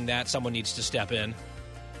playing that, someone needs to step in.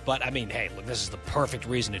 But, I mean, hey, look, this is the perfect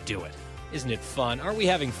reason to do it. Isn't it fun? Aren't we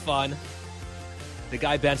having fun? The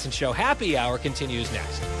Guy Benson Show Happy Hour continues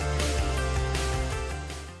next.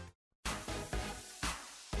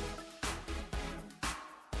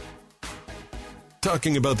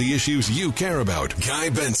 Talking about the issues you care about. Guy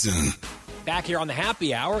Benson. Back here on the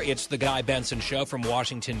Happy Hour, it's the Guy Benson Show from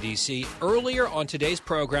Washington, D.C. Earlier on today's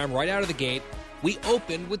program, right out of the gate, we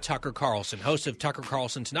opened with Tucker Carlson, host of Tucker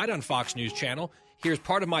Carlson Tonight on Fox News Channel. Here's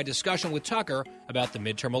part of my discussion with Tucker about the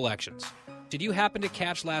midterm elections. Did you happen to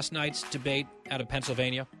catch last night's debate out of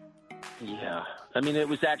Pennsylvania? Yeah. I mean, it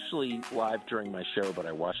was actually live during my show, but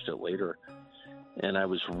I watched it later. And I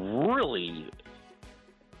was really,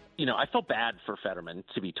 I felt bad for Fetterman,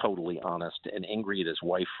 to be totally honest, and angry at his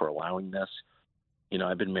wife for allowing this.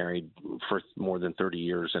 I've been married for more than 30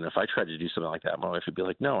 years, and if I tried to do something like that, my wife would be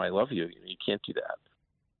like, no, I love you. You can't do that.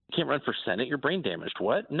 You can't run for Senate. You're brain damaged.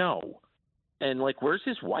 What? No. And, where's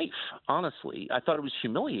his wife? Honestly, I thought it was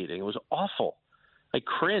humiliating. It was awful. I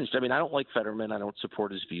cringed. I mean, I don't like Fetterman. I don't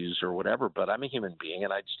support his views or whatever, but I'm a human being,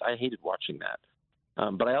 and I hated watching that.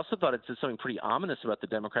 But I also thought it said something pretty ominous about the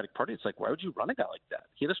Democratic Party. It's like, why would you run a guy like that?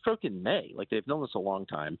 He had a stroke in May. They've known this a long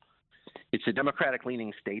time. It's a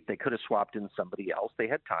Democratic-leaning state. They could have swapped in somebody else. They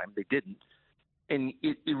had time. They didn't. And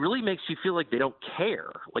it really makes you feel like they don't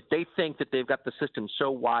care. Like they think that they've got the system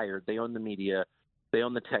so wired. They own the media. They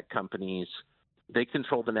own the tech companies. They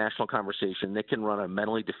control the national conversation. They can run a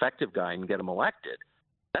mentally defective guy and get him elected.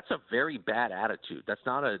 That's a very bad attitude. That's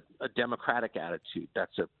not a democratic attitude.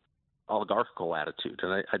 That's a oligarchical attitude,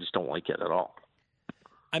 and I just don't like it at all.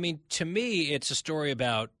 I mean, to me, it's a story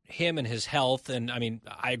about him and his health, and I mean,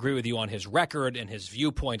 I agree with you on his record and his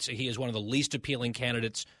viewpoints. He is one of the least appealing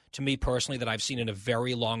candidates to me personally that I've seen in a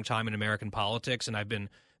very long time in American politics, and I've been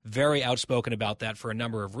very outspoken about that for a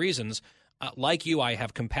number of reasons. Like you, I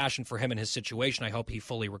have compassion for him and his situation. I hope he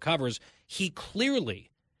fully recovers. He clearly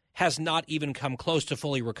has not even come close to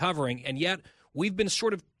fully recovering, and yet we've been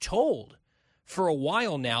sort of told for a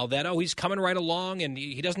while now that, oh, he's coming right along and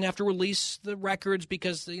he doesn't have to release the records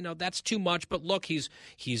because, you know, that's too much. But look, he's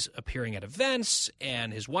appearing at events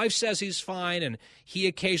and his wife says he's fine and he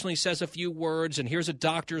occasionally says a few words and here's a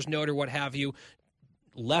doctor's note or what have you.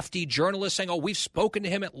 Lefty journalists saying, oh, we've spoken to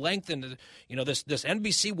him at length and, you know, this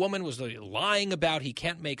NBC woman was lying about he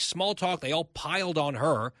can't make small talk. They all piled on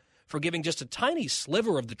her for giving just a tiny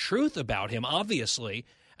sliver of the truth about him, obviously.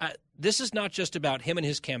 This is not just about him and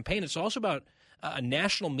his campaign. It's also about a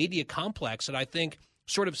national media complex that I think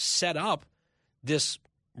sort of set up this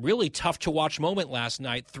really tough-to-watch moment last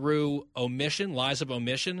night through omission, lies of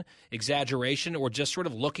omission, exaggeration, or just sort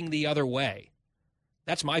of looking the other way.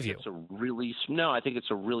 That's my view. I think it's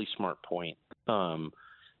a really smart point.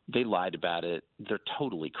 They lied about it. They're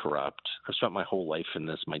totally corrupt. I spent my whole life in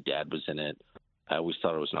this. My dad was in it. I always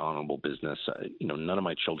thought it was an honorable business. None of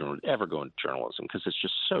my children would ever go into journalism because it's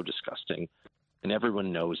just so disgusting, and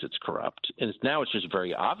everyone knows it's corrupt. And now it's just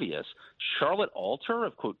very obvious. Charlotte Alter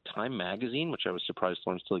of, quote, Time Magazine, which I was surprised to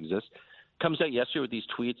learn still exists, comes out yesterday with these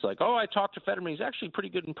tweets like, oh, I talked to Fetterman. He's actually pretty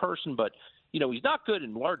good in person, but, you know, he's not good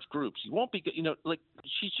in large groups. He won't be good. You know, like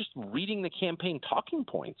she's just reading the campaign talking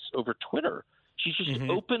points over Twitter. She's just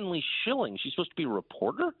openly shilling. She's supposed to be a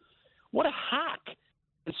reporter? What a hack.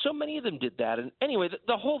 And so many of them did that. And anyway,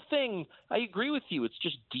 the whole thing, I agree with you. It's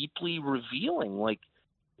just deeply revealing. Like,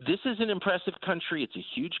 this is an impressive country. It's a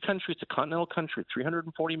huge country. It's a continental country,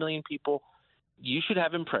 340 million people. You should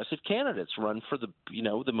have impressive candidates run for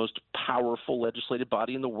the most powerful legislative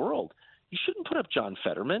body in the world. You shouldn't put up John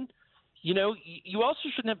Fetterman. You know, you also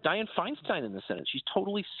shouldn't have Dianne Feinstein in the Senate. She's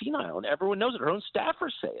totally senile, and everyone knows it. Her own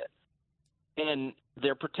staffers say it. And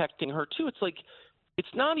they're protecting her, too. It's like,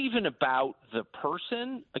 it's not even about the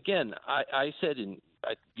person. Again, I said,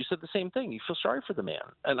 you said the same thing. You feel sorry for the man,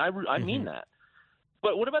 and I mean that.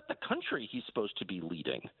 But what about the country he's supposed to be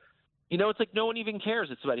leading? You know, it's like no one even cares.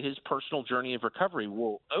 It's about his personal journey of recovery.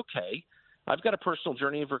 Well, okay, I've got a personal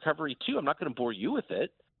journey of recovery, too. I'm not going to bore you with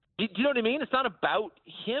it. Do you know what I mean? It's not about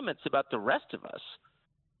him. It's about the rest of us.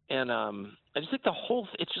 And I just think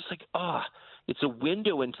it's just like, it's a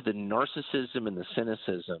window into the narcissism and the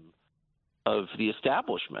cynicism of the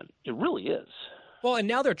establishment. It really is. Well, and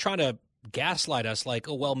now they're trying to gaslight us like,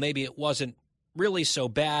 oh, well, maybe it wasn't really so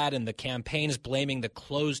bad, and the campaign's blaming the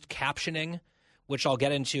closed captioning, which I'll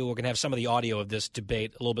get into. We're going to have some of the audio of this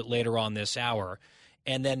debate a little bit later on this hour.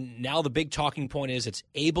 And then now the big talking point is it's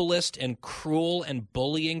ableist and cruel and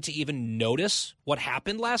bullying to even notice what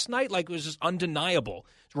happened last night. Like, it was just undeniable.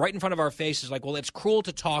 It's right in front of our faces. Like, well, it's cruel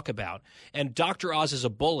to talk about. And Dr. Oz is a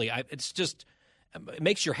bully. It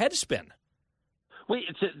makes your head spin. Wait,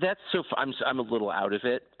 I'm a little out of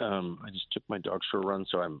it. I just took my dogs for a run,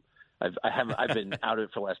 so I've been out of it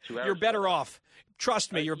for the last 2 hours. You're better off.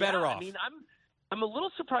 Trust me, you're better off. I mean, I'm a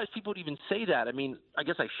little surprised people would even say that. I mean, I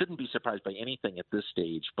guess I shouldn't be surprised by anything at this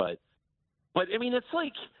stage, but I mean, it's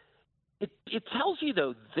like it tells you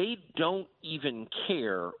though they don't even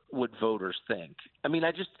care what voters think. I mean,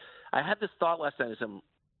 I had this thought last night as I'm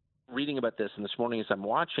reading about this, and this morning as I'm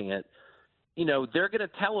watching it. You know, they're going to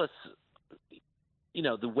tell us, you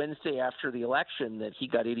know, the Wednesday after the election that he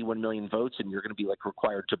got 81 million votes and you're going to be like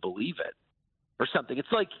required to believe it or something.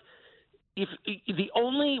 It's like, if the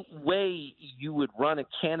only way you would run a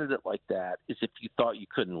candidate like that is if you thought you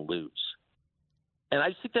couldn't lose. And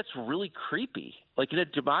I just think that's really creepy. Like, in a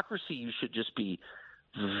democracy, you should just be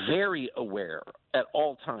very aware at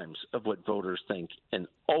all times of what voters think and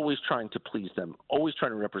always trying to please them, always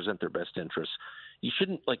trying to represent their best interests. You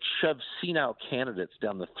shouldn't like shove senile candidates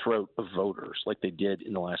down the throat of voters like they did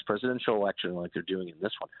in the last presidential election, like they're doing in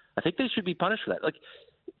this one. I think they should be punished for that. Like,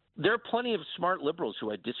 there are plenty of smart liberals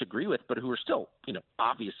who I disagree with, but who are still, you know,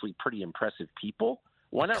 obviously pretty impressive people.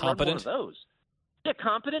 Why not run one of those? Yeah,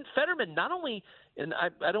 competent. Fetterman, not only, and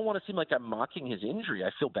I don't want to seem like I'm mocking his injury.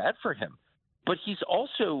 I feel bad for him. But he's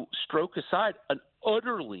also, stroke aside, an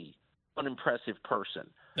utterly unimpressive person.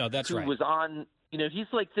 No, that's who right. was on, you know, he's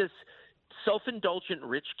like this self-indulgent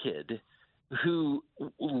rich kid who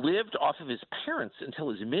lived off of his parents until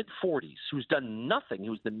his mid-40s, who's done nothing. He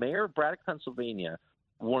was the mayor of Braddock, Pennsylvania,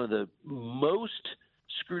 one of the most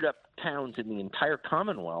screwed up towns in the entire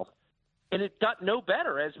Commonwealth, and it got no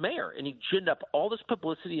better as mayor. And he ginned up all this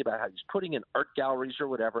publicity about how he's putting in art galleries or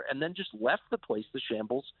whatever, and then just left the place, the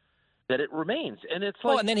shambles that it remains. And it's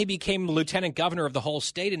like, and then he became lieutenant governor of the whole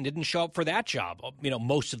state and didn't show up for that job,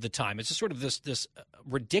 most of the time. It's just sort of this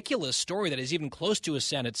ridiculous story that is even close to a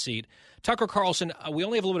Senate seat. Tucker Carlson, we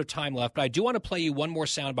only have a little bit of time left, but I do want to play you one more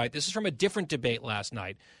soundbite. This is from a different debate last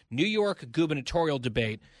night, New York gubernatorial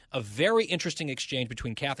debate, a very interesting exchange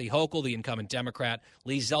between Kathy Hochul, the incumbent Democrat,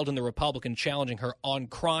 Lee Zeldin, the Republican, challenging her on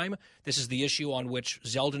crime. This is the issue on which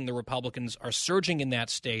Zeldin and the Republicans are surging in that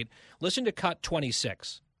state. Listen to cut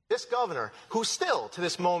 26. This governor, who still, to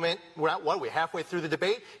this moment, we're halfway through the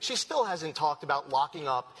debate, she still hasn't talked about locking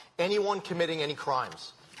up anyone committing any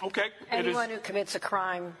crimes. Okay. Anyone who commits a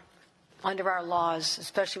crime under our laws,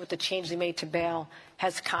 especially with the change they made to bail,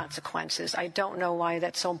 has consequences. I don't know why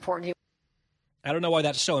that's so important to you. I don't know why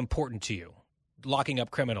that's so important to you, locking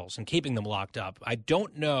up criminals and keeping them locked up. I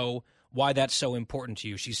don't know why that's so important to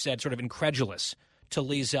you, she said, sort of incredulous to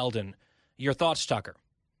Lee Zeldin. Your thoughts, Tucker?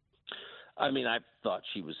 I mean, I thought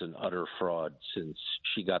she was an utter fraud since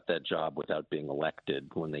she got that job without being elected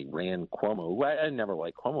when they ran Cuomo. I never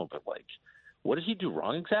liked Cuomo, but what did he do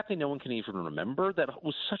wrong exactly? No one can even remember. That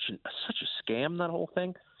was such a scam, that whole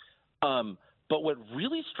thing. But what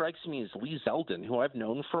really strikes me is Lee Zeldin, who I've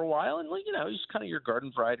known for a while, and he's kind of your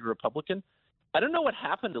garden variety Republican. I don't know what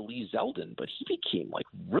happened to Lee Zeldin, but he became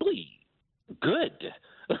really good.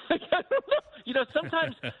 I don't know.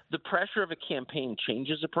 Sometimes the pressure of a campaign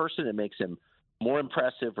changes a person. It makes him more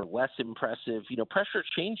impressive or less impressive. Pressure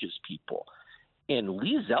changes people. And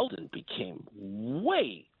Lee Zeldin became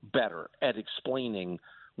way better at explaining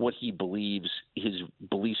what he believes. His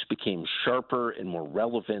beliefs became sharper and more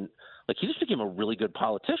relevant. He just became a really good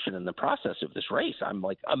politician in the process of this race. I'm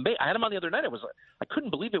amazed. I had him on the other night. I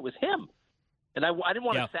couldn't believe it was him. And I didn't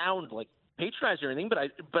want to sound patronizing or anything,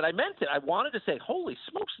 but I meant it. I wanted to say, holy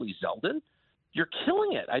smokes, Lee Zeldin, you're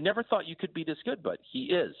killing it. I never thought you could be this good, but he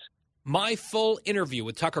is. My full interview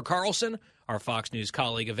with Tucker Carlson, our Fox News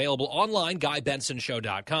colleague, available online,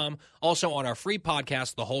 GuyBensonShow.com. Also on our free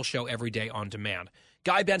podcast, The Whole Show, every day on demand.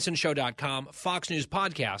 GuyBensonShow.com,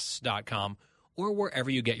 FoxNewsPodcasts.com, or wherever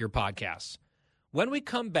you get your podcasts. When we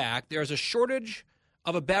come back, there's a shortage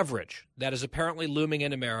of a beverage that is apparently looming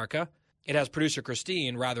in America. It has producer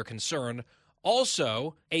Christine rather concerned.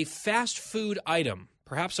 Also, a fast food item,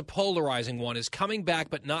 perhaps a polarizing one, is coming back,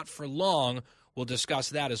 but not for long. We'll discuss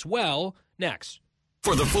that as well next.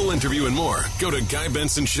 For the full interview and more, go to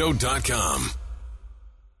GuyBensonShow.com.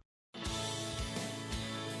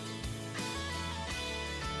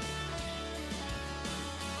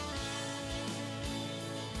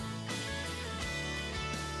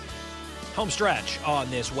 Home stretch on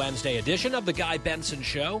this Wednesday edition of The Guy Benson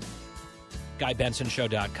Show.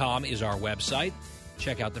 GuyBensonShow.com is our website.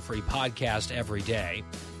 Check out the free podcast every day.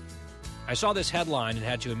 I saw this headline and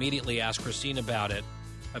had to immediately ask Christine about it.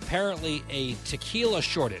 Apparently, a tequila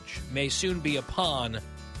shortage may soon be upon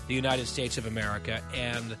the United States of America,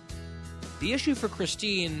 and the issue for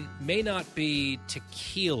Christine may not be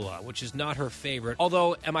tequila, which is not her favorite.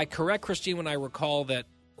 Although, am I correct, Christine, when I recall that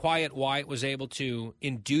Quiet White was able to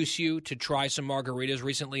induce you to try some margaritas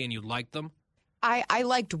recently and you liked them? I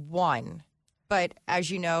liked one, but as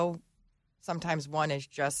you know, sometimes one is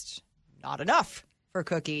just not enough for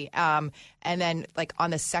Cookie. And then on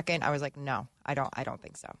the second, I was like, no, I don't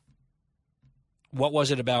think so. What was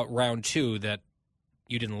it about round two that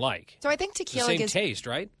you didn't like? So I think tequila it's the same taste,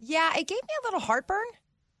 right? Yeah, it gave me a little heartburn.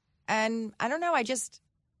 And I don't know, I just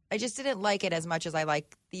didn't like it as much as I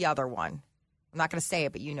like the other one. I'm not going to say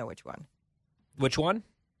it, but you know which one. Which one?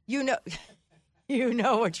 You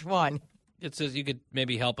know which one. It says you could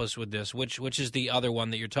maybe help us with this. Which is the other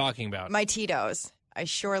one that you're talking about? My Tito's. I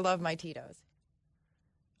sure love my Tito's.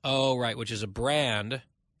 Oh, right, which is a brand.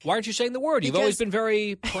 Why aren't you saying the word? You've always been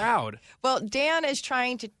very proud. Well, Dan is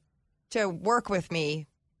trying to work with me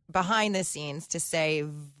behind the scenes to say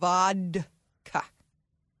vodka.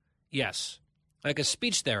 Yes, like a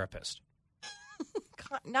speech therapist.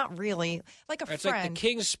 Not really. Like a friend. It's like the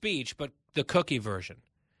King's Speech, but the Cookie version,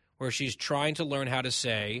 where she's trying to learn how to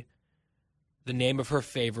say the name of her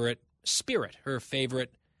favorite spirit, her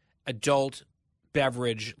favorite adult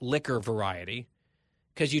beverage liquor variety.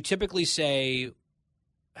 Because you typically say,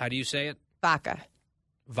 how do you say it? Vodka.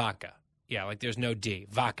 Vodka. Yeah, like there's no D.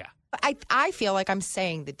 Vodka. I feel like I'm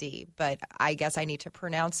saying the D, but I guess I need to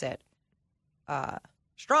pronounce it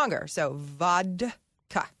stronger. So vodka.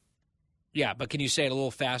 Yeah, but can you say it a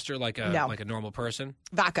little faster like a No. like a normal person?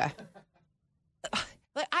 Vodka.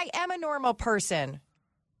 I am a normal person.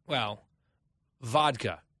 Well,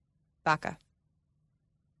 vodka. Vodka.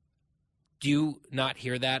 Do you not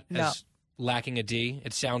hear that No. as lacking a D?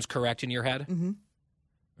 It sounds correct in your head?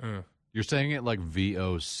 Mm-hmm. You're saying it like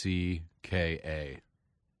VOCKA.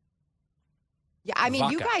 Yeah, I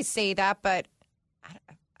mean, you Vodka. guys say that, but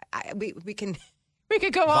we can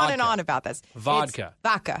go on and Vodka. on about this. Vodka. It's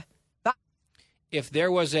vodka. If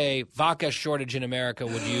there was a vodka shortage in America,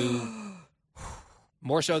 would you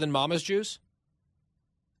more so than Mama's juice?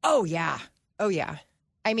 Oh yeah.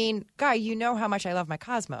 I mean, Guy, you know how much I love my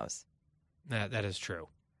Cosmos. That is true.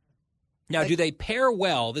 Now, do they pair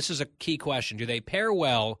well? This is a key question. Do they pair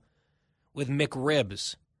well with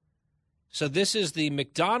McRibs? So this is the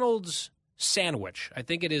McDonald's sandwich. I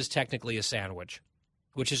think it is technically a sandwich,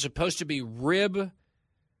 which is supposed to be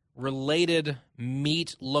rib-related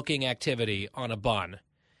meat-looking activity on a bun.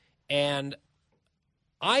 And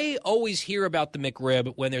I always hear about the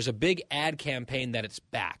McRib when there's a big ad campaign that it's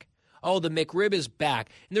back. Oh, the McRib is back.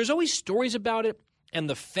 And there's always stories about it and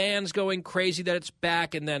the fans going crazy that it's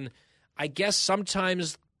back. And then I guess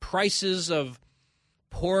sometimes prices of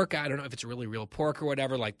pork, I don't know if it's really real pork or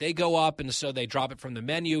whatever, like they go up and so they drop it from the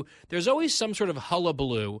menu. There's always some sort of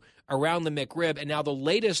hullabaloo around the McRib. And now the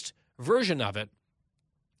latest version of it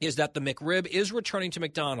is that the McRib is returning to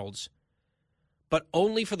McDonald's, but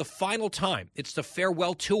only for the final time. It's the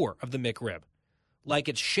farewell tour of the McRib, like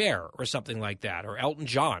it's Cher or something like that, or Elton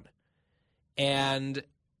John. And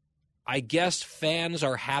I guess fans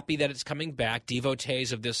are happy that it's coming back.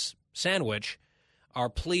 Devotees of this sandwich are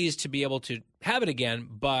pleased to be able to have it again,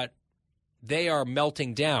 but they are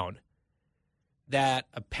melting down that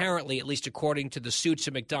apparently, at least according to the suits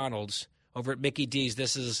at McDonald's over at Mickey D's,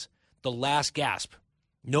 this is the last gasp.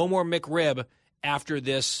 No more McRib after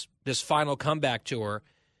this final comeback tour.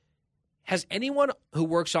 Has anyone who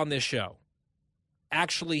works on this show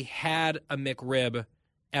actually had a McRib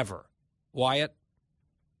ever? Wyatt?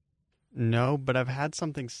 No, but I've had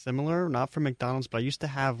something similar, not from McDonald's, but I used to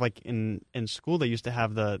have, like, in school, they used to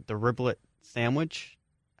have the riblet sandwich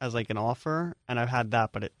as, like, an offer, and I've had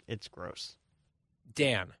that, but it's gross.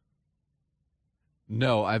 Dan?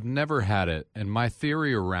 No, I've never had it, and my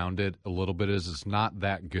theory around it a little bit is it's not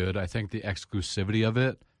that good. I think the exclusivity of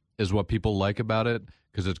it is what people like about it,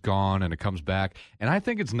 because it's gone and it comes back, and I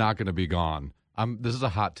think it's not going to be gone. This is a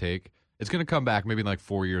hot take. It's going to come back maybe in like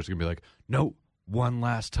 4 years. It's going to be like, no, one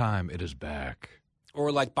last time, it is back.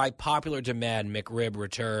 Or like by popular demand, McRib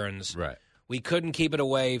returns. Right. We couldn't keep it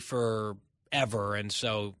away forever, and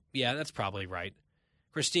so, yeah, that's probably right.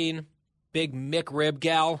 Christine, big McRib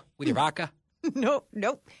gal with your vodka?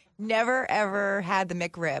 Nope. Never, ever had the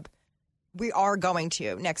McRib. We are going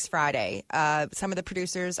to next Friday. Some of the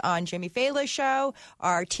producers on Jimmy Fallon's show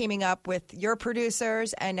are teaming up with your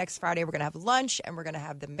producers, and next Friday we're going to have lunch, and we're going to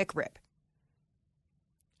have the McRib.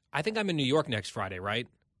 I think I'm in New York next Friday, right?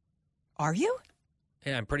 Are you?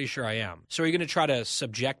 Yeah, I'm pretty sure I am. So are you going to try to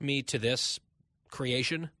subject me to this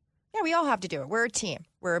creation? Yeah, we all have to do it. We're a team.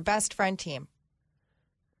 We're a best friend team.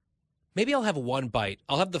 Maybe I'll have one bite.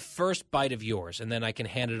 I'll have the first bite of yours, and then I can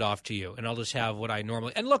hand it off to you, and I'll just have what I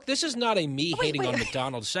normally... And look, this is not a me hating on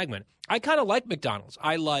McDonald's segment. I kind of like McDonald's.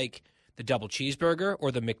 I like the double cheeseburger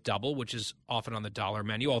or the McDouble, which is often on the dollar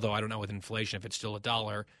menu, although I don't know with inflation if it's still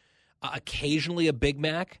 $1. Occasionally a Big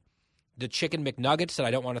Mac. The chicken McNuggets that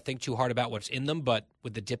I don't want to think too hard about what's in them, but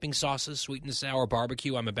with the dipping sauces, sweet and sour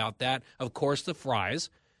barbecue, I'm about that. Of course, the fries.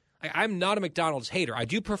 I'm not a McDonald's hater. I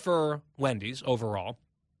do prefer Wendy's overall.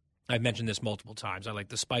 I've mentioned this multiple times. I like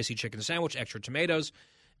the spicy chicken sandwich, extra tomatoes.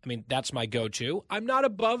 I mean, that's my go-to. I'm not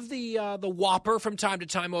above the Whopper from time to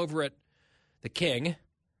time over at the King.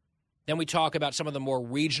 Then we talk about some of the more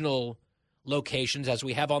regional locations, as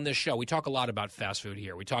we have on this show. We talk a lot about fast food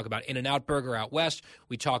here. We talk about In-N-Out Burger out west.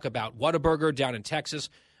 We talk about Whataburger down in Texas.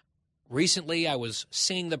 Recently, I was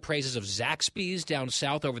singing the praises of Zaxby's down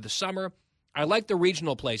south over the summer. I like the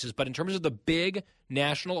regional places, but in terms of the big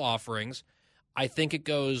national offerings, I think it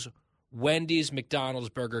goes Wendy's, McDonald's,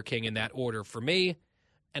 Burger King in that order for me,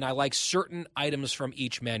 and I like certain items from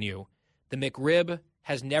each menu. The McRib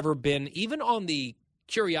has never been, even on the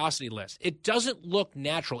curiosity list, it doesn't look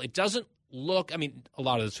natural. It doesn't look, I mean, a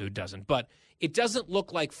lot of this food doesn't, but it doesn't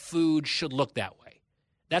look like food should look that way.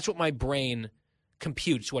 That's what my brain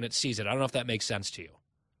computes when it sees it. I don't know if that makes sense to you.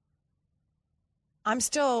 I'm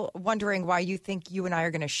still wondering why you think you and I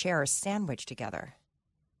are going to share a sandwich together.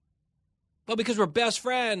 Well, because we're best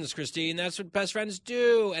friends, Christine. That's what best friends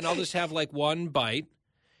do. And I'll just have like one bite,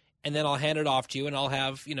 and then I'll hand it off to you, and I'll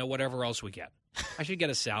have, whatever else we get. I should get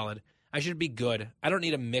a salad. I should be good. I don't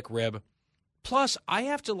need a McRib. Plus, I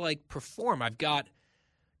have to, perform. I've got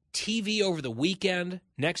TV over the weekend.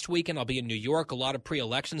 Next weekend, I'll be in New York, a lot of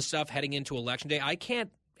pre-election stuff heading into Election Day. I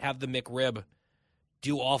can't have the McRib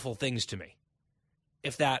do awful things to me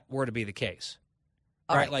if that were to be the case.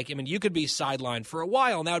 All right. You could be sidelined for a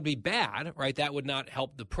while, and that would be bad, right? That would not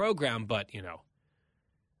help the program, but,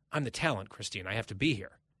 I'm the talent, Christine. I have to be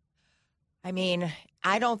here. I mean,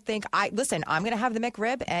 I don't think listen, I'm going to have the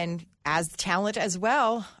McRib, and as talent as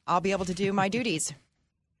well, I'll be able to do my duties.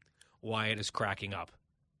 Wyatt is cracking up,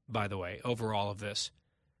 by the way, over all of this.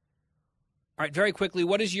 All right, very quickly,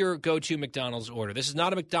 what is your go-to McDonald's order? This is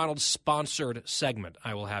not a McDonald's sponsored segment,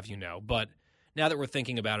 I will have you know, but now that we're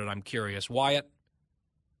thinking about it, I'm curious. Wyatt?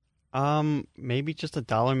 Maybe just a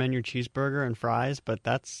 $1 menu cheeseburger and fries, but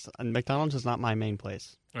McDonald's is not my main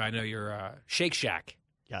place. I know you're Shake Shack.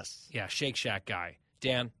 Yes. Yeah, Shake Shack guy.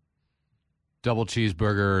 Dan? Double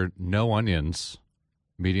cheeseburger, no onions,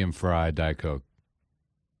 medium fry, Diet Coke.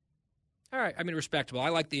 All right, respectable. I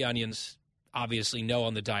like the onions. Obviously, no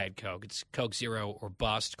on the Diet Coke. It's Coke Zero or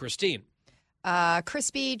bust. Christine?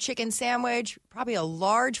 Crispy chicken sandwich, probably a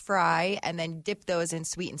large fry, and then dip those in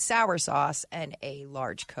sweet and sour sauce and a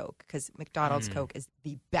large Coke, because McDonald's Coke is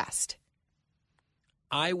the best.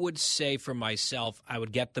 I would say for myself, I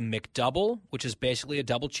would get the McDouble, which is basically a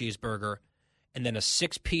double cheeseburger, and then a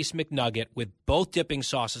 6-piece McNugget with both dipping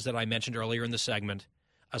sauces that I mentioned earlier in the segment,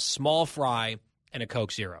 a small fry, and a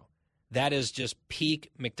Coke Zero. That is just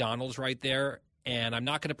peak McDonald's right there, and I'm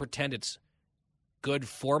not going to pretend it's good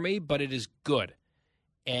for me, but it is good.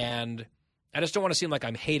 And I just don't want to seem like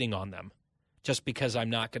I'm hating on them just because I'm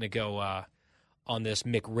not going to go on this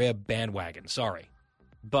McRib bandwagon. Sorry.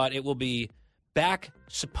 But it will be back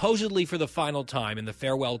supposedly for the final time in the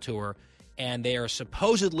farewell tour, and they are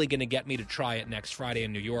supposedly going to get me to try it next Friday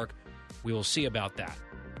in New York. We will see about that.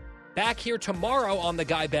 Back here tomorrow on The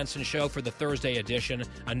Guy Benson Show for the Thursday edition.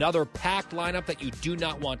 Another packed lineup that you do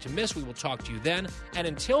not want to miss. We will talk to you then. And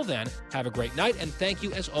until then, have a great night, and thank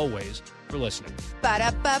you, as always, for listening.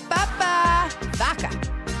 Ba-da-ba-ba-ba.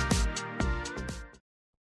 Vaca.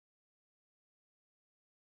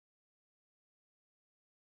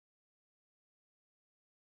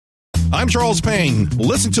 I'm Charles Payne.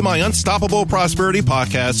 Listen to my Unstoppable Prosperity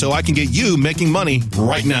podcast so I can get you making money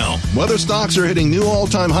right now. Whether stocks are hitting new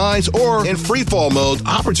all-time highs or in free-fall mode,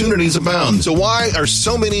 opportunities abound. So why are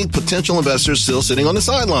so many potential investors still sitting on the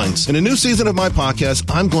sidelines? In a new season of my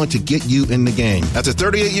podcast, I'm going to get you in the game. After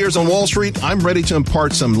 38 years on Wall Street, I'm ready to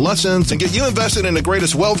impart some lessons and get you invested in the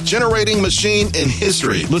greatest wealth-generating machine in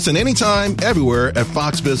history. Listen anytime, everywhere at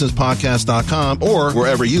foxbusinesspodcast.com or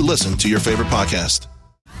wherever you listen to your favorite podcast.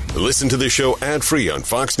 Listen to the show ad-free on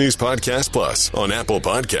Fox News Podcast Plus, on Apple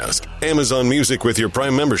Podcast, Amazon Music with your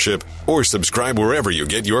Prime membership, or subscribe wherever you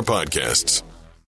get your podcasts.